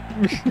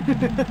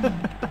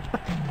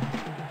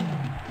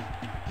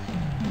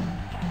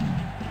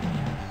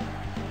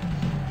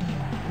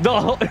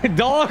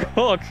 Dog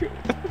hook.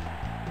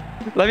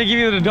 Let me give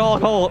you the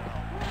dog hook.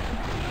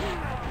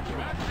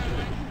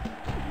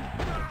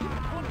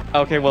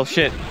 Okay, well,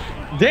 shit.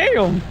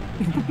 Damn.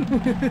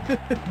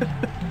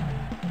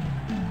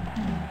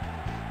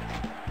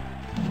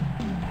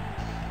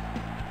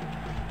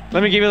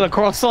 Let me give you the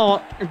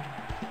croissant.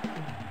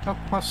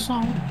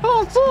 Croissant.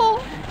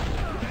 Croissant.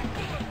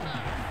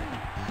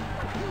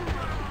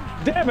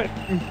 Damn it.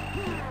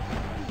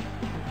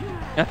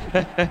 That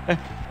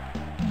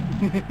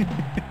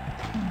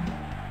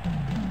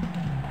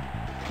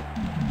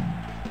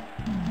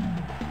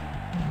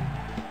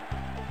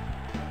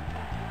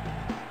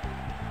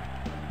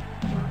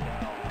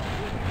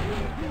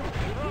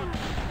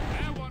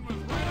one was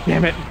right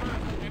Damn it.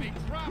 and he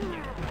dropped it.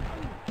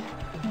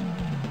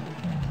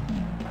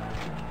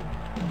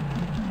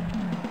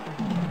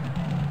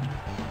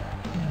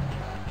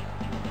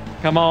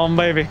 Come on,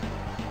 baby.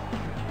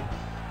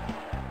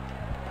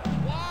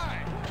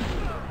 Why?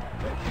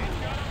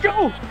 Go.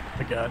 Oh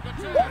my god.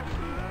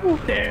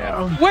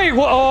 Damn. Wait,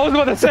 what? Oh, I was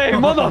about to say,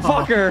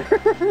 motherfucker.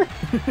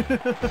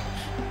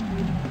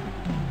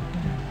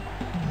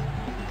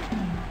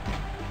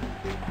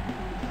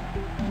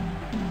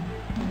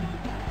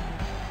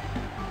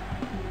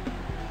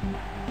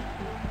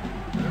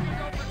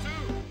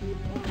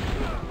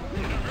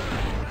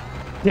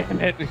 Damn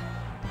it.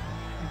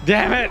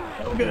 Damn it.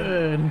 No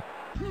good.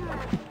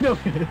 No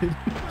good.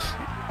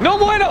 No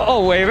bueno.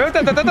 Oh, wait. No,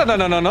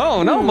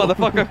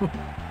 motherfucker.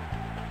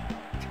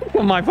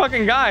 My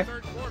fucking guy.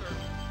 Third quarter.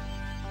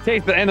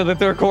 Takes the end of the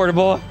third quarter,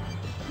 boy.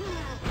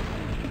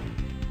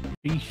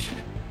 Eesh.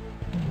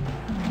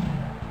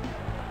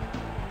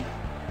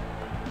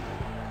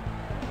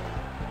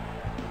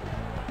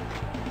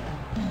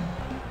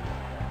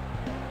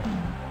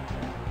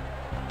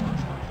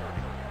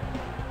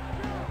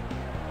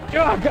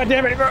 Oh, God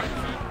damn it.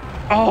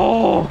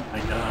 Oh. My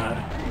god.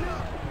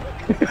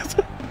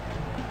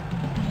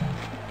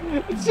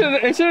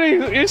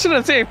 It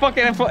shouldn't say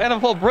fucking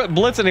NFL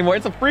Blitz anymore.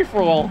 It's a free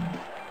for all.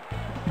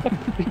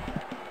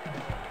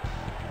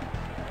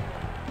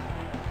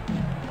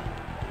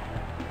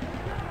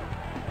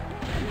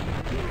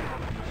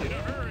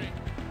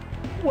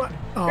 What?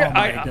 Oh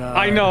my god.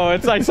 I know.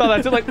 It's. I saw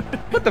that too. Like,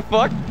 what the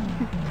fuck?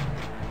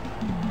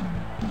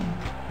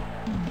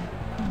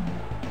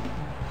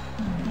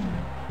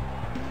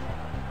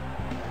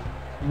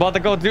 About to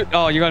go do.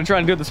 Oh, you're gonna try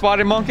and do the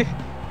spotted monkey?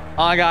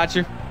 I got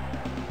you.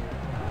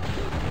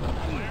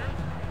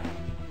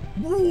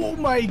 Oh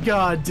my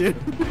god, dude.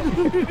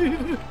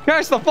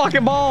 Catch the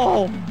fucking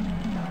ball.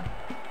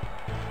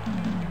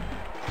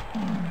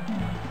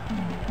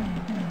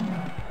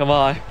 Come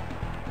on.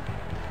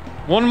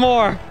 One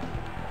more.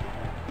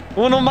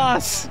 Uno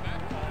más.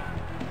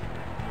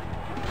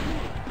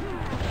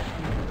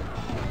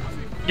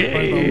 For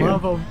the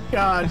love of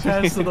God,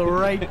 pass to the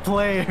right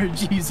player,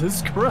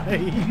 Jesus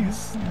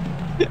Christ.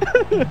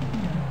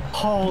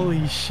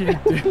 Holy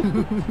shit,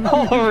 dude.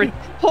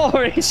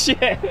 Holy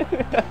shit.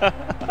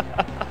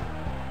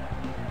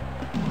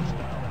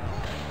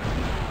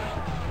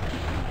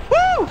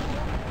 Woo!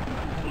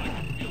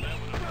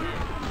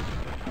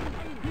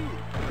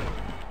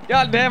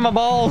 God damn my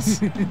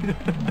balls.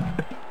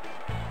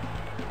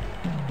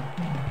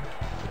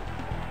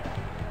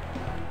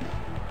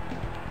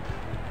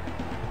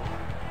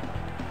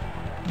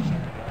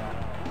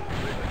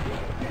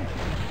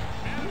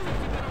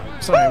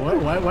 Sorry,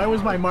 why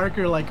was my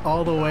marker like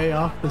all the way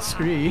off the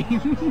screen?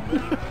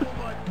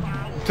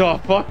 The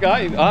fuck?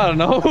 I don't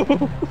know.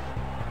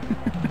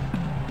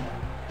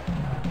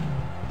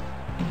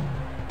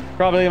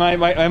 Probably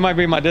it might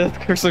be my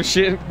disc or some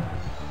shit.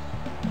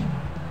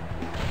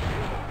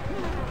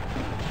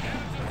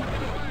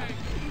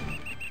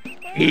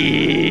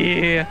 Yeah.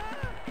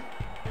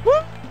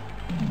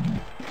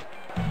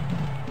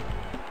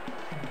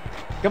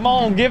 Come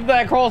on, give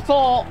that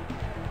croissant.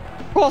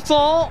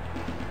 Croissant.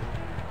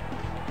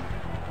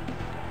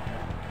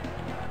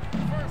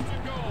 First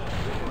and goal.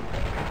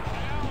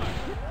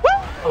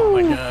 Oh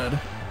my god.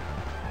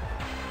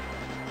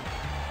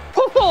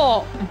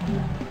 Croissant.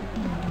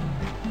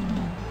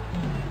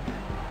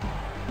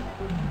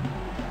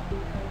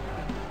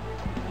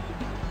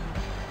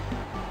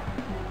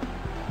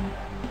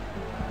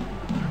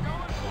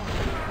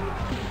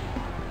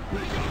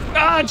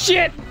 Ah,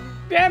 shit!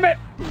 Damn it!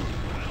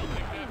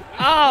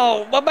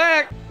 Ow, my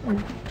back!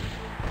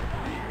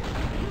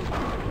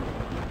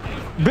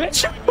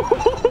 Bitch!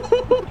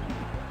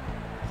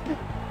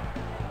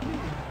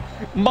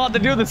 I'm about to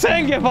do the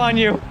sand gif on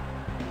you!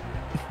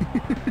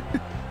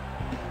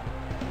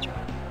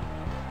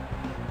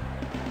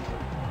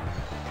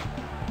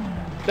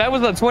 That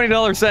was a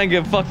 $20 sand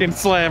gif fucking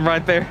slam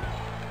right there.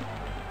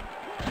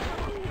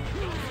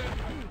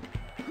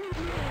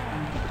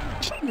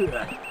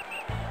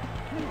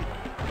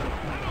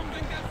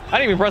 I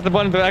didn't even press the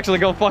button to actually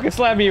go fucking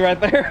slam me right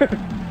there.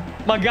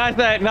 My guy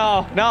said,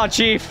 no,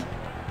 chief.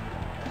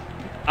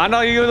 I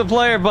know you're the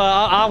player, but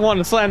I want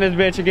to slam this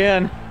bitch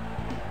again.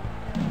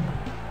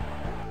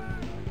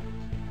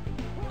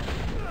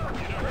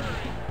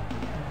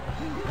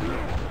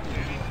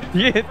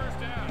 Yeah.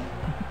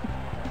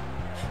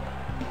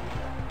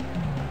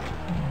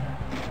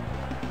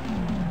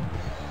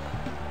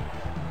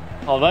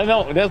 Oh,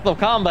 no, there's no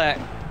combat.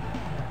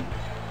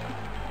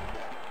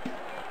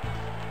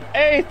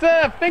 Hey,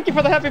 Seth, thank you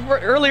for the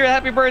earlier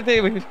happy birthday,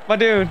 my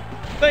dude.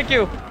 Thank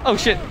you. Oh,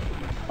 shit.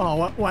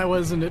 Oh, why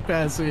wasn't it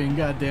passing?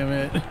 God damn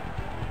it.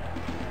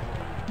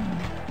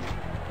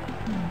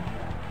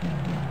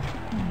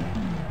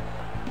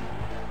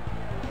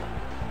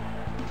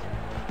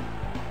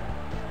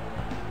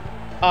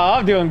 Oh,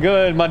 I'm doing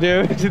good, my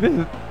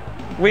dude.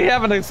 We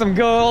having some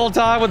good old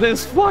time with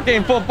this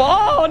fucking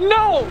football. Oh,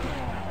 no!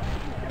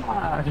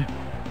 God.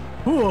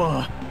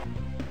 Whew.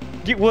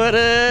 What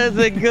is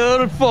it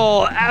good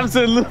for?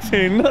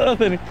 Absolutely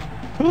nothing.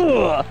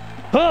 Oh,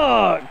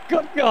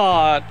 good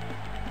God.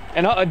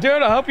 And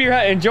dude, I hope you're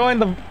enjoying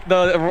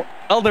the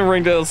Elden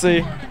Ring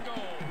DLC.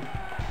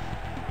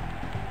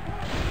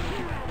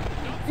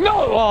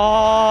 No!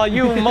 Oh,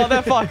 you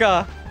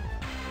motherfucker.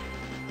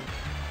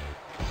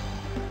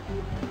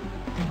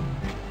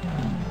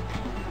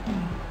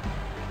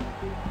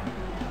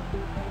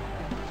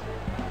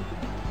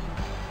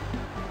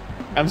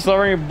 I'm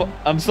suffering,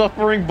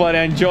 but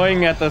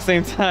enjoying at the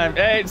same time.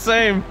 Hey,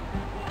 same.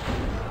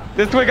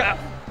 This week,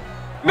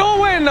 no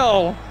way,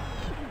 no.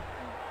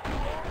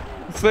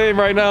 Same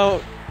right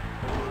now.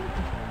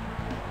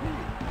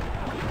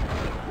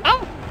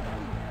 Ow!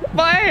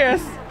 My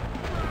ass.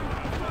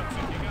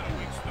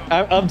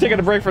 I'm taking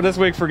a break for this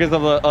week because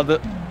of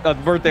the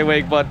birthday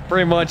week, but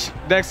pretty much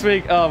next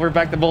week, we're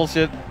back to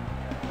bullshit.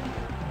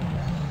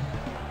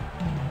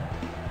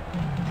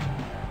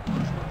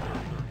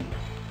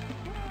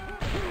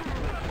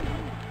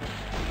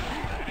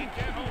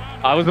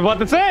 I was about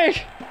to say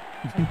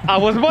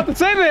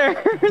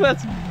there.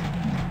 That's.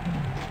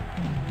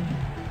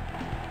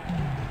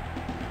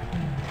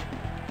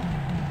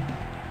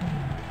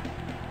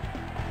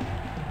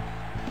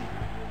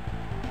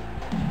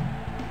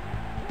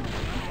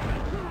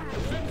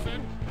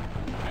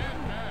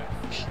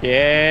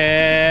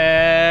 Yeah.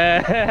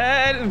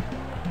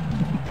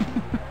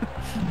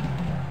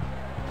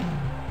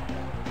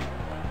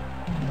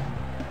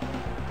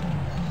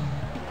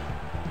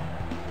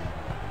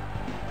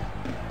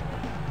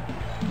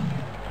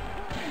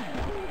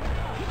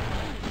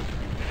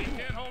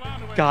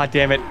 God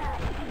damn it.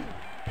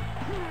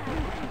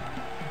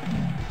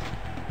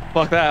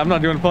 Fuck that, I'm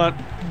not doing a punt.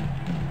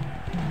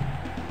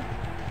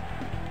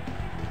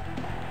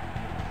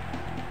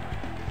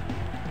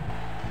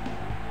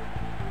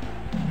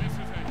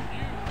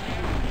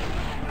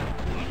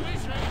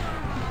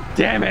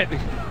 Damn it.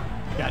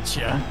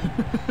 Gotcha.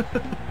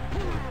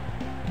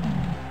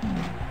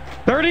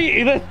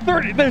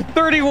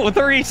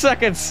 30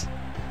 seconds.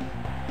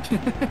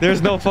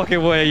 There's no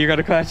fucking way you're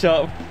gonna catch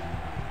up.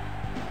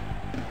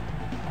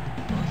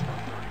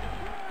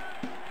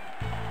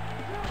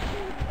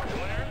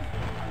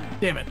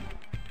 Damn it.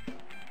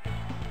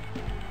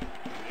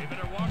 They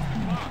better watch the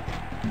clock.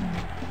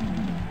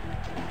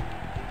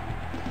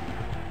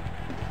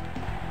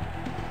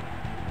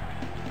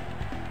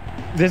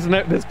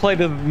 This play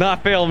does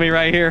not fail me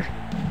right here.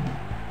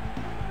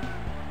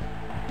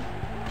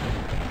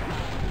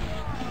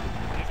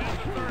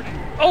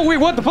 Oh wait,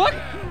 what the fuck?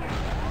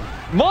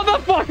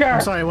 Motherfucker!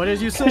 I'm sorry, what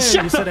did you say?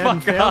 Shut You said I the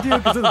hadn't fuck failed you?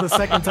 up. Because this is the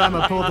second time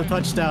I pulled the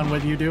touchdown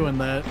with you doing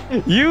that.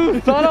 You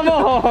son of a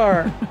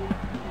whore!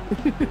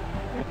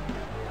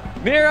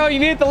 Nero, you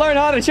need to learn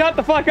how to shut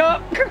the fuck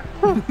up!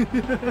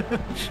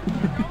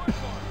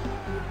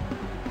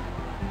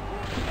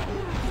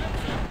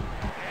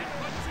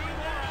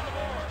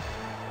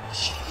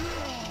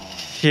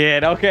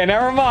 Shit, okay,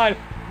 never mind.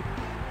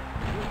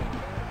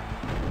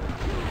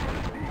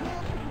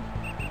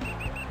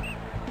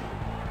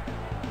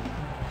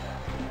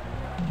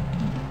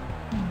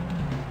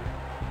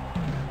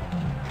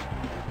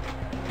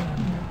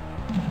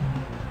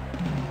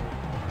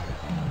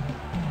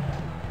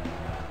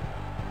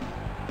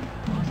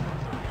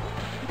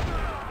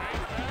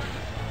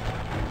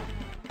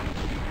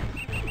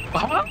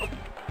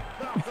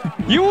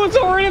 You was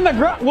already in the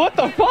ground. What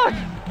the fuck?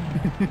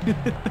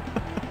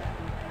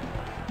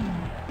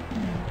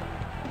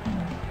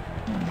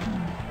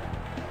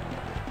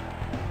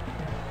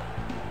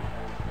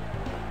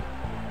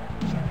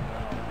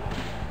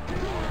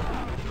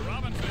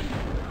 Robinson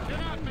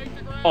cannot make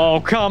the ground.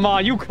 Oh, come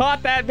on. You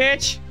caught that,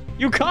 bitch.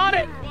 You caught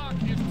it. Clock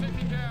is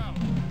ticking down.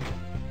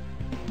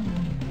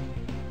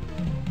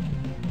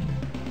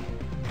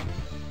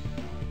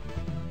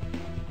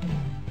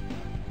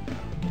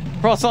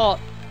 Cross all.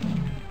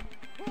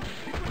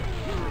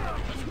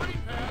 A screen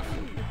pass.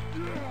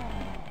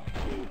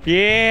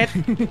 Yeah.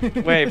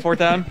 Wait, fourth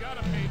down.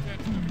 Gotta pay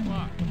attention to the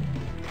clock.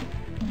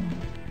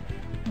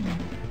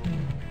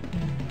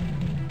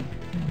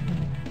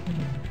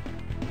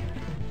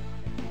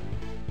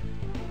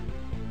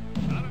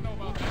 I don't know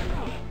about that.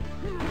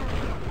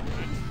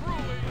 A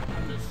truly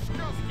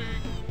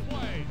disgusting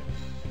play.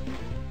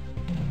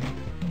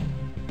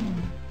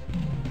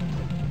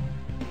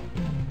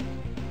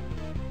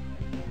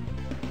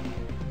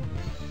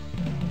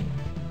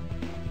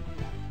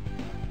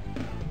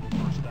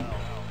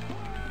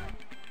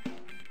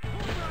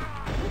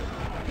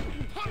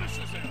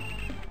 Punishes him.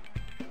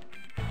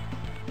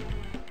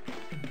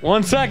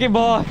 1 second,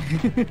 boy.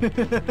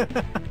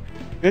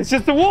 It's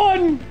just the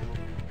one.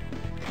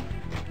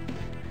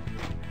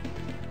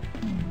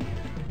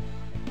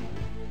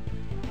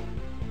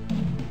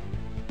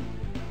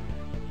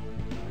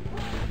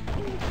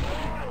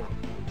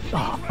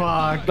 Oh,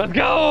 fuck. Let's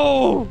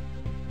go.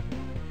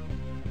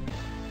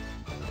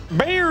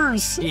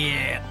 Bears.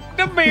 Yeah.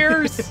 The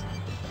Bears.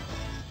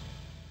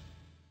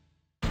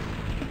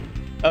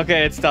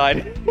 Okay, it's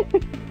tied.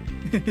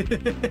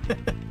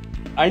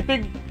 I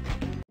think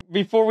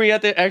before we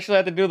have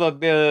to do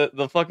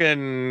the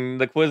fucking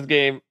the quiz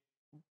game.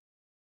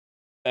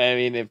 I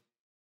mean, if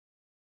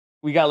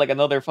we got like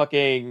another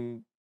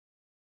fucking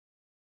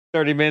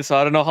 30 minutes, so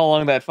I don't know how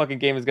long that fucking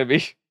game is gonna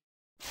be.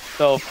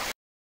 So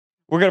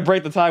we're gonna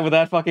break the tie with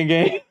that fucking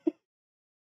game.